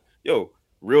 but yo,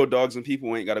 real dogs and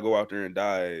people ain't got to go out there and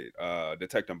die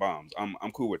detecting bombs. I'm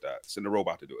cool with that. Send a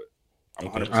robot to do it. I'm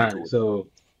 100% All right, cool with so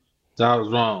I was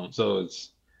wrong. So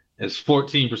it's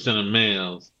 14% of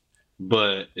males,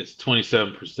 but it's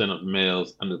 27% of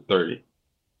males under 30.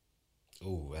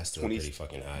 Ooh, that's still pretty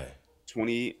fucking high.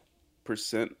 20%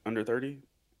 under 30?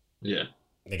 Yeah.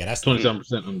 Nigga, that's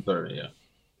 27% under 30, yeah.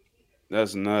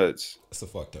 That's nuts. That's a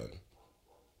fuck ton.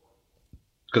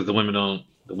 Because the women don't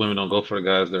go for the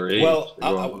guys their age. Well, they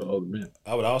go for the older men.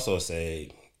 I would also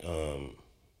say, well,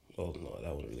 no,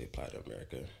 that wouldn't really apply to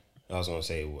America. I was gonna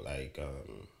say, like,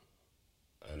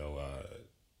 I know,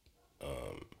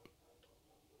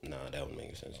 that would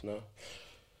make sense. No,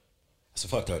 it's a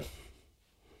fuck ton.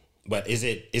 But is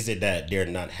it that they're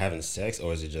not having sex,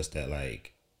 or is it just that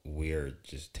like we're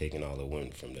just taking all the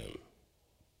women from them?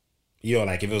 You know,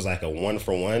 like if it was like a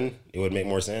 1-for-1, it would make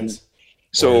more sense.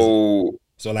 So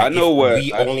like I know if what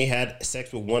we only had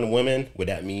sex with one woman, would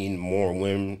that mean more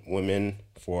women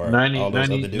for 90, all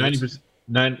those other dudes?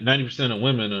 90% of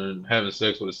women are having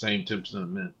sex with the same 10% of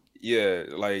men. Yeah,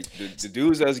 like the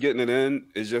dudes that's getting it in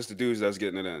is just the dudes that's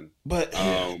getting it in. But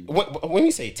when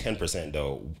you say 10%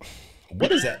 though,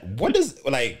 what is that? What is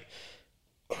like?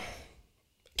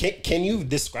 Can you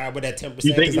describe what that 10%?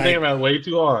 You think about it way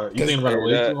too hard. You think about it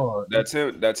way too hard. That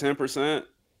 10%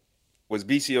 was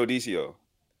BCO DCO.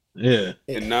 Yeah.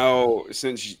 And now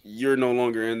since you're no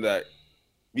longer in that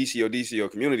BCO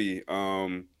DCO community,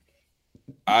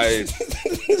 I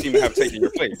seem to have taken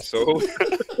your place. So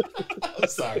I'm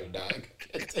sorry, dog.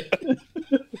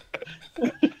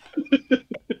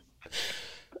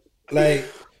 Like,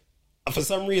 for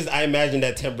some reason, I imagine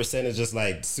that 10% is just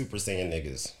like Super Saiyan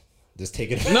niggas. Just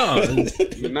taking just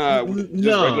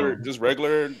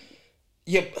regular.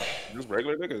 Yep. Just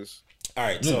regular niggas. All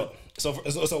right. So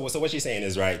what you're saying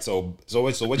is right. So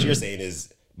what you're saying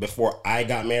is before I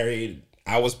got married,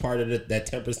 I was part of that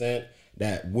 10%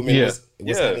 that women was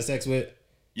having sex with.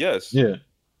 Yes. Yeah.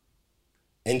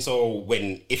 And so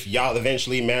if y'all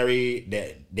eventually marry,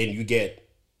 then you get.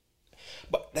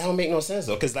 But that don't make no sense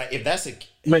though, because like if that's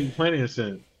make plenty of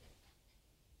sense.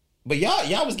 But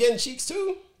y'all was getting cheeks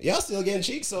too. Y'all still getting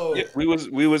cheeks, so yeah, we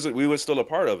was still a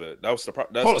part of it. That was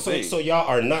the thing. So y'all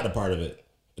are not a part of it.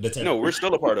 The 10. No, we're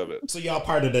still a part of it. So y'all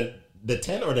part of the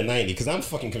 10 or the 90? Because I'm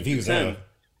fucking confused now.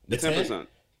 The 10%.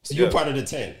 So you're part of the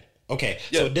 10. Okay.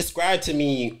 Yeah. So describe to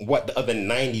me what the other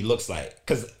 90 looks like.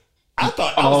 Because I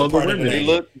thought I was a part of the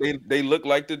 90. They look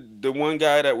like the one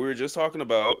guy that we were just talking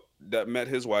about that met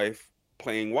his wife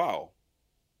playing WoW.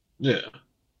 Yeah.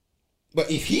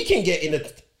 But if he can get in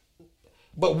the...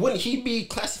 But wouldn't he be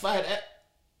classified at...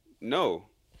 No.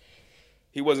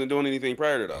 He wasn't doing anything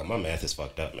prior to that. Oh, my math is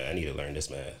fucked up, man. I need to learn this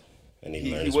math.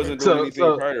 He wasn't doing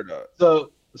anything prior to that.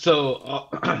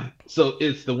 So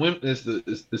it's the women. It's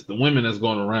the women that's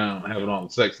going around having all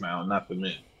the sex now, not the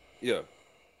men. Yeah.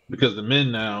 Because the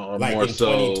men now are like more in so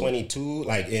 2022,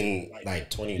 like in like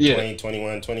 2020,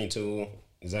 21, 22.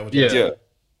 Is that what you're saying?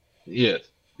 Yeah.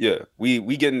 Yeah.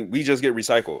 We just get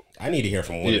recycled. I need to hear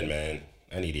from women, man.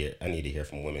 I need to hear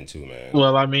from women too, man.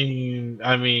 Well, I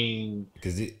mean,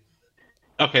 because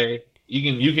okay,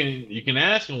 you can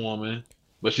ask a woman,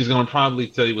 but she's gonna probably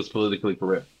tell you what's politically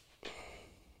correct.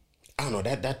 I don't know,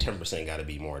 that 10% got to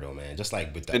be more though, man. Just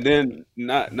like with that. And then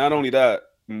not only that,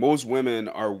 most women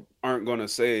aren't gonna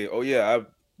say, "Oh yeah, I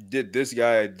did this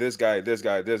guy, this guy, this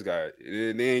guy, this guy."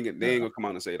 They ain't gonna come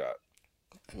out and say that.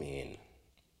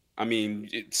 I mean,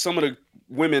 some of the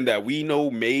women that we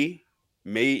know may,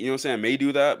 you know what I'm saying, may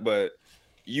do that, but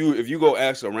if you go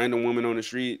ask a random woman on the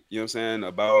street, you know what I'm saying,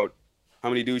 about how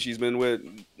many dudes she's been with,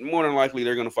 more than likely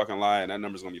they're gonna fucking lie, and that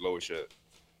number's gonna be low as shit.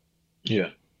 Yeah.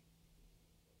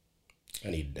 I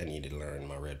need to learn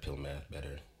my red pill math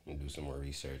better and do some more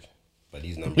research. But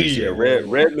these numbers,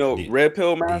 red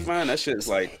pill math, man, that shit is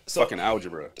like fucking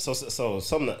algebra. So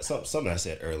something I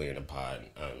said earlier in the pod,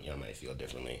 y'all might feel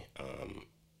differently.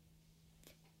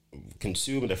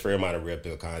 Consuming a fair amount of red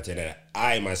pill content, and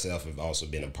I myself have also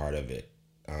been a part of it.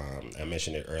 I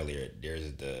mentioned it earlier.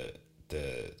 There's the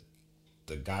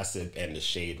gossip and the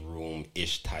shade room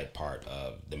ish type part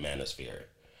of the manosphere,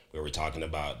 where we're talking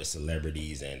about the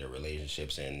celebrities and the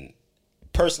relationships. And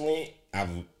personally,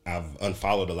 I've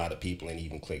unfollowed a lot of people and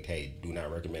even clicked, hey, do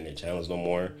not recommend their channels no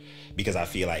more, because I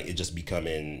feel like it's just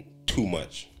becoming too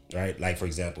much, right? Like, for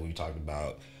example, we talked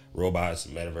about robots,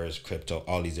 metaverse, crypto,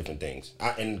 all these different things.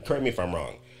 And correct me if I'm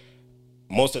wrong.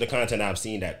 Most of the content I've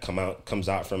seen that comes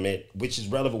out from it, which is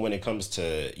relevant when it comes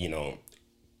to, you know,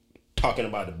 talking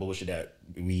about the bullshit that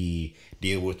we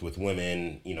deal with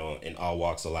women, you know, in all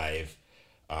walks of life.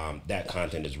 That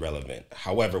content is relevant.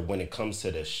 However, when it comes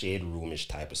to the shade roomish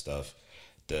type of stuff,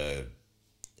 that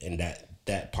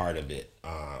part of it,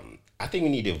 I think we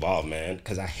need to evolve, man.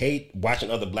 Because I hate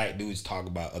watching other black dudes talk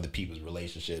about other people's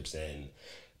relationships and,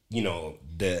 you know,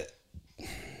 the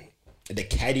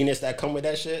cattiness that come with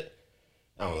that shit.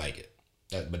 I don't like it.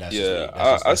 But that's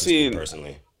just me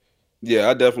personally. Yeah,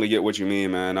 I definitely get what you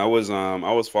mean, man. I was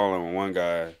following one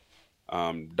guy,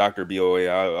 Dr. BOA.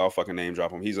 I'll fucking name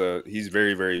drop him. He's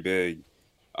very, very big.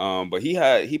 But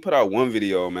he put out one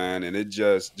video, man, and it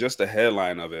just the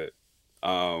headline of it,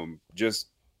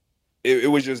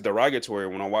 it was just derogatory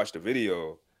when I watched the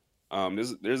video.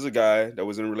 There's a guy that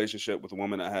was in a relationship with a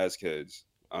woman that has kids.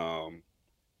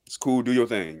 It's cool, do your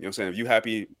thing. You know what I'm saying? If you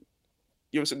happy,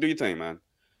 you know what I'm saying, do your thing, man.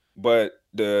 But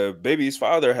the baby's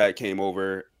father had came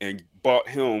over and bought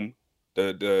him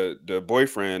the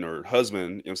boyfriend or husband,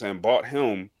 you know what I'm saying, bought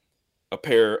him a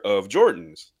pair of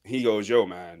Jordans. He goes, yo,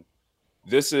 man,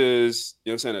 this is,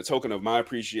 you know what I'm saying, a token of my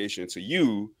appreciation to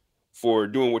you for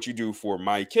doing what you do for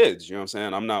my kids. You know what I'm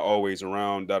saying? I'm not always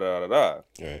around, da da da da.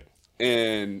 Right.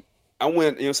 And I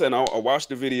went, you know what I'm saying, I watched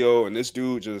the video and this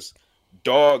dude just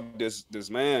dogged this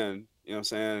man, you know what I'm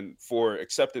saying, for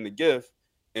accepting the gift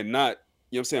and not,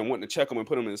 you know what I'm saying, wanting to check him and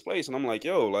put him in his place. And I'm like,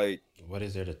 yo, like, What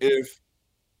is there to if,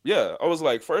 yeah, I was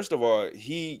like, first of all,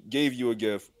 he gave you a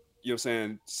gift, you know what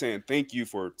I'm saying thank you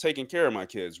for taking care of my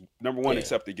kids. Number one, Yeah.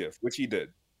 accept the gift, which he did.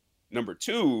 Number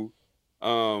two,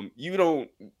 you don't,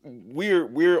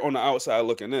 we're on the outside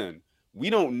looking in. We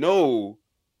don't know,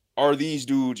 are these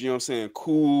dudes, you know what I'm saying,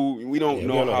 cool? We don't Yeah, we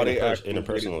know don't know how they act.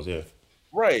 interpersonals, yeah.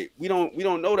 Right. We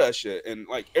don't know that shit. And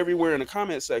like everywhere in the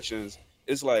comment sections,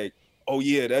 it's like, oh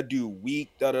yeah, that dude weak,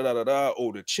 da da da da da.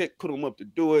 Oh, the chick put him up to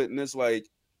do it. And it's like,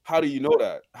 how do you know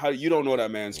that? How you don't know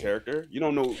that man's character? You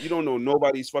don't know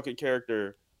nobody's fucking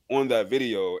character on that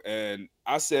video. And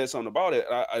I said something about it.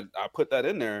 I put that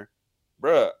in there.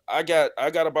 Bruh, I got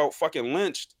about fucking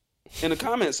lynched in the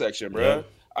comment section, bruh.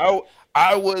 Yep.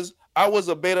 I was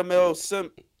a beta male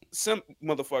simp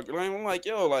motherfucker. Like, I'm like,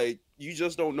 yo, like, you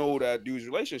just don't know that dude's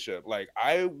relationship. Like,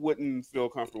 I wouldn't feel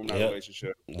comfortable in that Yep.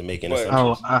 relationship. The making But-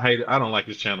 assumptions. I don't like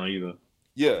his channel either.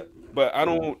 Yeah, but I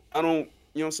don't,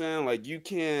 you know what I'm saying? Like, you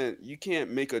can't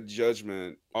make a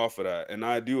judgment off of that. And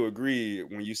I do agree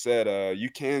when you said you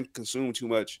can consume too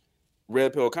much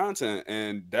red pill content,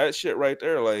 and that shit right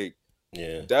there, like,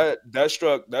 Yeah. that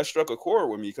struck a chord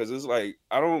with me, because it's like,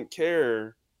 I don't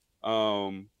care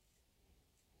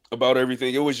about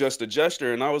everything. It was just a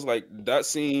gesture, and I was like, that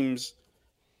seems,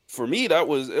 for me, that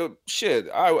was shit.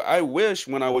 I wish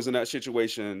when I was in that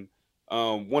situation,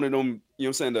 one of them, you know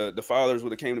what I'm saying, the fathers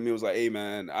would have came to me and was like, hey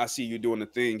man, I see you doing the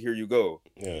thing, here you go.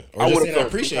 Yeah. I Or just would've saying I felt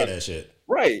appreciate bad. that shit.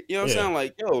 Right. You know what I'm Yeah. saying?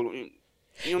 Like, yo, you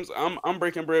know what I'm saying? I'm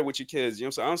breaking bread with your kids. You know what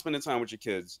I'm saying? I'm spending time with your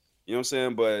kids. You know what I'm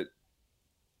saying? But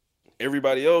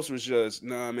everybody else was just,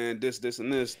 nah, man, this,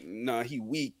 and this. Nah, he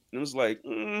weak. And it was like,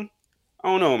 I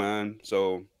don't know, man.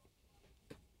 So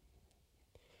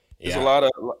there's Yeah.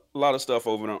 a lot of stuff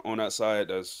over on that side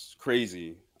that's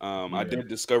crazy. I did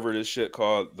discover this shit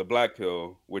called the black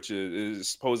pill, which is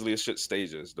supposedly a shit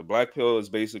stages. The black pill is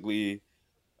basically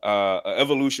an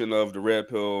evolution of the red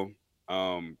pill.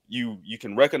 You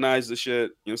can recognize the shit, you know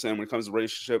what I'm saying, when it comes to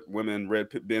relationship, women, red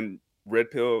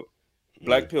pill.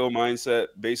 Black pill mindset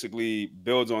basically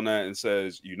builds on that and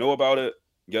says, you know about it,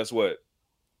 guess what?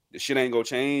 The shit ain't gonna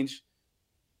change.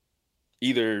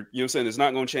 Either, you know what I'm saying, it's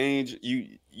not gonna change.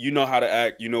 You know how to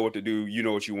act, you know what to do, you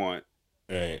know what you want.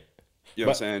 Right. You know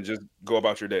what I'm saying? Just go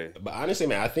about your day. But honestly,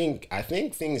 man, I think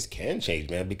things can change,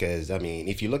 man, because I mean,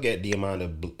 if you look at the amount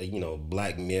of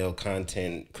black male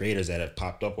content creators that have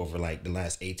popped up over like the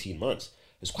last 18 months,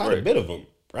 there's quite a bit of them,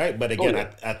 right? But again,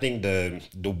 I think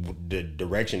the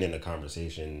direction in the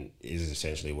conversation is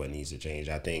essentially what needs to change.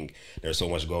 I think there's so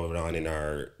much going on in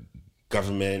our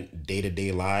government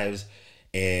day-to-day lives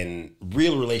and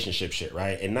real relationship shit,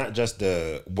 right? And not just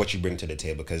the what you bring to the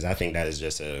table, because I think that is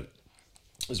just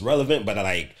it's relevant, but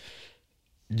like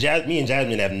me and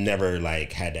Jasmine have never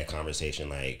like had that conversation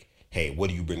like, hey,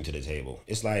 what do you bring to the table?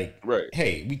 It's like,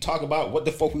 hey, we talk about what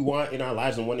the fuck we want in our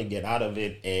lives and want to get out of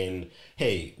it, and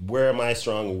hey, where am I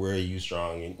strong and where are you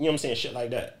strong, and you know what I'm saying, shit like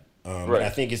that. But I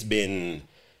think it's been,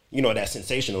 that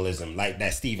sensationalism, like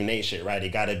that Stephen A shit, right? It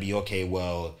gotta be, okay,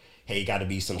 well, hey, it gotta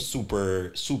be some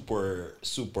super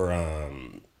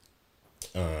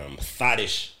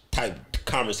thoughtish type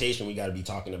conversation we gotta be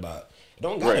talking about. It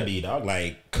don't gotta be, dog.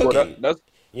 Like cooking. Well,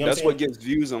 that's what gets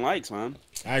views and likes, man.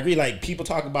 I agree. Like, people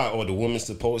talk about, the woman's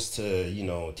supposed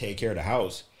to, take care of the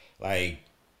house. Like,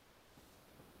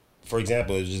 for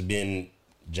example, it's just been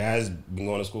Jazz been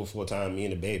going to school full time, me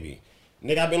and the baby.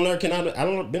 Nigga, I've been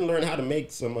learning how to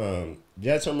make some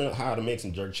Jazz taught me how to make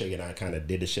some jerk chicken. I kind of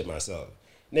did the shit myself.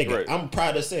 Nigga, I'm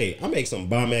proud to say I make some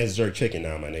bomb ass jerk chicken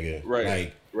now, my nigga.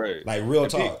 Like real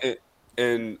talk.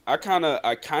 And I kind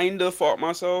of fought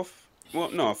myself. Well,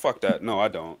 no, fuck that. No, I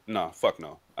don't. No, fuck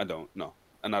no. I don't. No,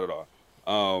 not at all.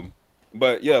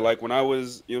 But yeah, like when I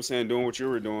was, doing what you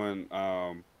were doing,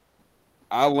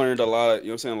 I learned a lot,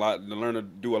 learned to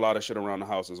do a lot of shit around the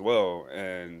house as well.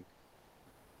 And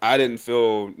I didn't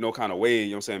feel no kind of way,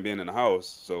 being in the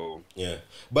house. So yeah.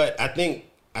 But I think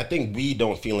we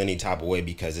don't feel any type of way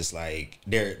because it's like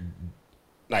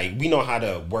we know how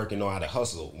to work and know how to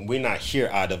hustle. We're not here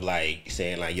out of like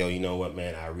saying like, yo, you know what,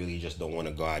 man, I really just don't want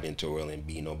to go out into the world and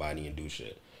be nobody and do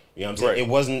shit. You know what I'm saying?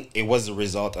 Right. It was a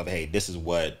result of, hey, this is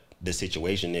what the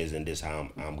situation is and this how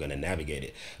I'm gonna navigate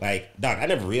it. Like, Doc, I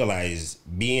never realized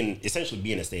being a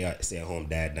stay at home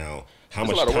dad now, how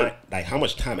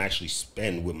much time I actually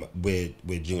spend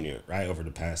with Junior, right, over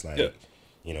the past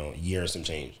year and some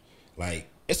change. Like,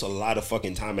 it's a lot of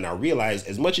fucking time, and I realize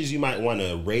as much as you might want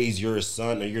to raise your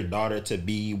son or your daughter to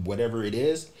be whatever it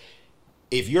is,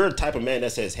 if you're a type of man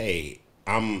that says, hey,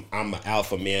 I'm an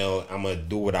alpha male, I'm gonna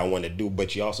do what I want to do,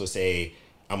 but you also say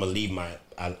I'm gonna leave I'm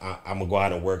gonna go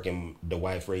out and work and the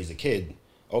wife raise a kid.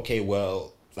 Okay,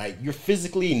 well, like, you're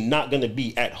physically not gonna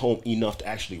be at home enough to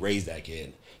actually raise that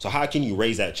kid. So how can you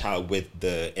raise that child with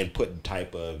the input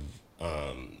type of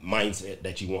mindset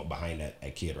that you want behind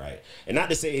that kid, right? And not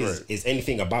to say is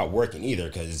anything about working either,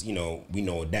 because we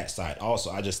know that side also.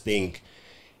 I just think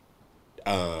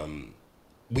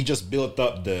we just built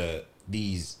up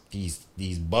these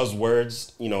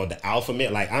buzzwords, the alpha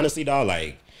male. Like, honestly, dog,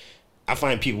 like, I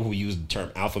find people who use the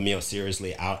term alpha male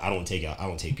seriously. I don't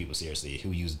take people seriously who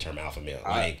use the term alpha male.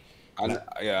 Like,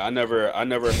 I never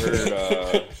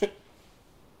heard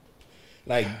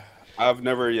like, I've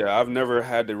never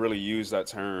had to really use that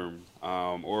term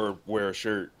or wear a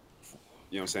shirt,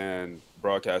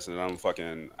 broadcasting that I'm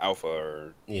fucking alpha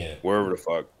or wherever the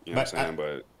fuck,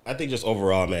 but I think just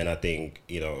overall, man, I think,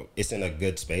 it's in a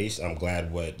good space. I'm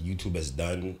glad what YouTube has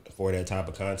done for that type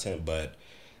of content, but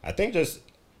I think just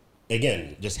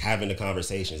having the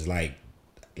conversations, like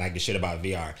the shit about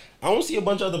VR. I don't see a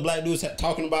bunch of other black dudes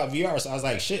talking about VR, so I was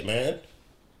like, shit, man.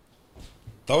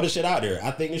 Throw the shit out there. I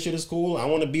think this shit is cool. I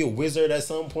want to be a wizard at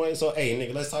some point. So, hey,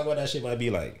 nigga, let's talk about that shit. Might be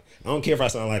like, I don't care if I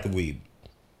sound like a weeb.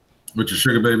 With your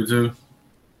sugar baby too?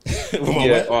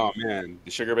 Yeah. Oh man,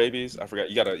 the sugar babies. I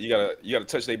forgot. You gotta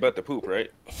touch their butt to poop,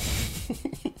 right?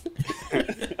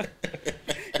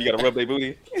 You gotta rub their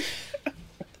booty.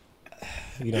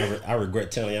 I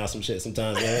regret telling y'all some shit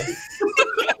sometimes, man.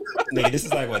 Nigga, this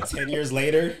is like, what, 10 years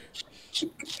later?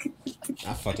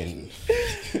 I fucking...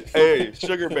 Hey,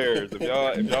 sugar bears. If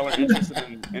y'all are interested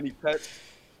in any pets,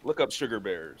 look up sugar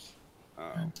bears.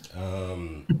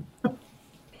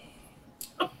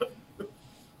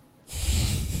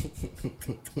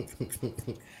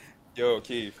 Yo,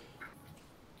 Keith.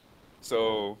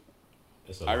 So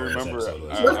I remember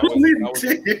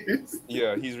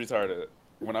yeah, he's retarded.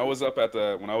 When I was up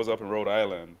in Rhode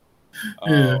Island,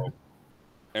 and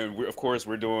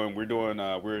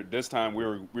this time we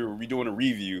were redoing a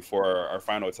review for our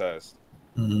final test,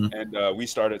 and we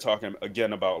started talking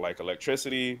again about like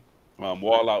electricity,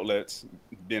 wall outlets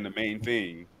being the main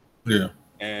thing,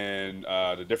 and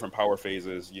the different power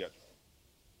phases,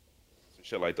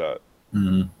 shit like that.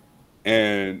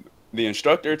 And the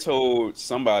instructor told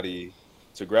somebody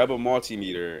to grab a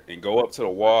multimeter and go up to the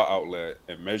wall outlet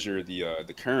and measure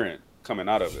the current coming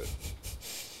out of it.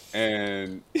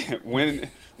 And when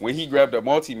he grabbed a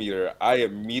multimeter, I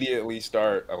immediately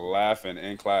start laughing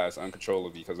in class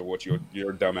uncontrollably because of what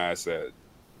your dumb ass said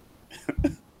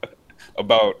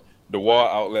about the wall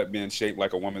outlet being shaped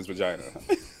like a woman's vagina.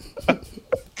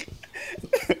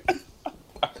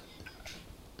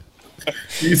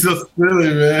 He's so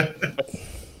silly, man.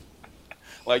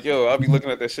 Like, yo, I'll be looking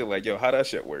at that shit like, yo, how that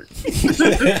shit work?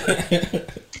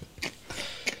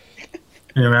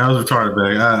 Yeah, man, I was retarded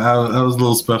back. I was a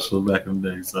little special back in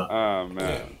the day. So. Oh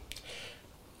man.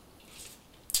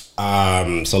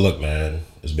 So look, man,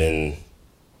 it's been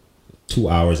 2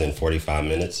 hours and 45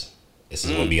 minutes. This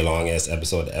is gonna be a long ass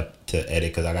episode to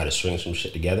edit because I gotta string some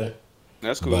shit together.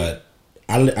 That's cool. But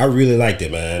I really liked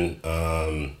it, man.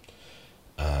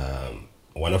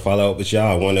 I want to follow up with y'all.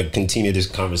 I want to continue this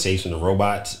conversation of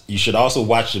robots. You should also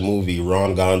watch the movie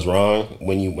Wrong Gone's Wrong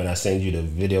when I send you the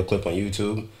video clip on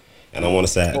YouTube. And I want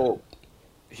to say,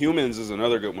 Humans is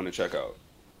another good one to check out.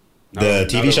 The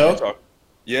TV show?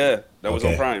 Yeah, that was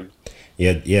on Prime.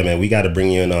 Yeah, man. We got to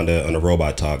bring you in on the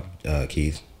robot talk,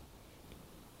 Keith.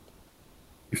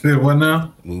 You said what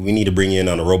now? We need to bring you in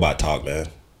on the robot talk, man.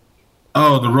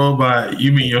 Oh, the robot.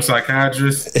 You mean your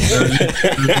psychiatrist?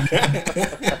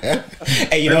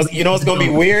 Hey, you know what's gonna be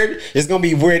weird? It's gonna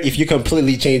be weird if you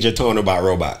completely change your tone about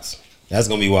robots. That's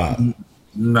gonna be wild.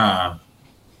 Nah,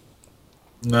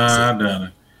 I done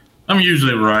it. I'm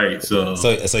usually right. So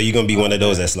you're gonna be one of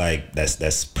those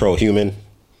that's pro-human.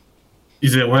 You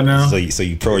said what now? So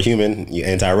you pro-human, you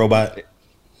anti-robot.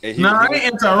 No, I ain't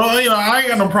anti-robot. I ain't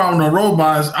got no problem with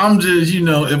robots. I'm just,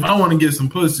 if I want to get some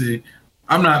pussy,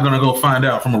 I'm not gonna go find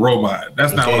out from a robot.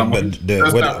 That's not what I'm. But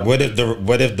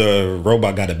what if the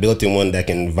robot got a built-in one that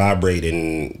can vibrate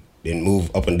and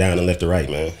move up and down and left to right,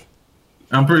 man?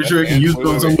 I'm pretty sure it can use it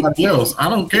on somebody else. I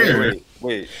don't care.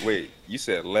 Wait. You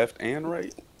said left and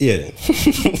right? Yeah.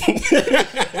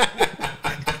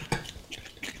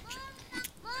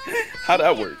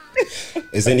 that work?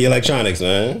 It's in the electronics,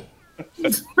 man.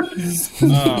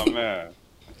 Oh man.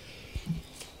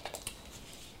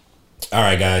 All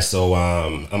right, guys. So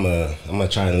I'm gonna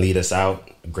try and lead us out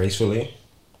gracefully,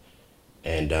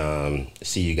 and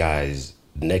see you guys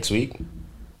next week.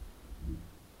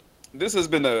 This has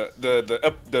been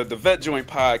the Vet Joint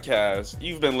podcast.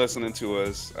 You've been listening to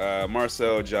us,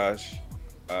 Marcel, Josh,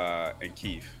 and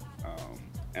Keith.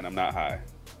 And I'm not high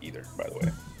either, by the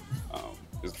way.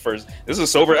 This is a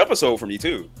sober episode for me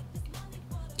too.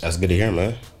 That's good to hear,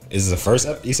 man. Is this the first?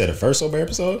 You said the first sober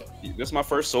episode? This is my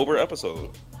first sober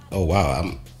episode. Oh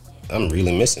wow, I'm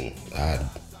really missing. I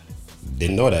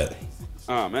didn't know that.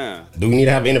 Oh man. Do we need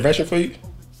to have an intervention for you?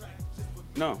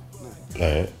 No. All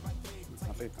right.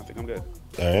 I think I'm good.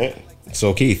 All right.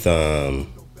 So Keith,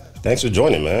 thanks for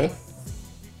joining, man.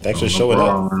 Thanks for showing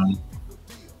up.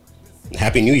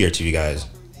 Happy New Year to you guys.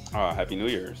 Happy New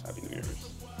Year's. Happy New Year's.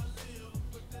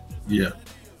 Yeah.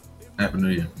 Happy New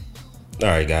Year. All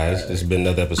right, guys. This has been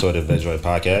another episode of Vet Joint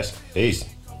Podcast. Peace.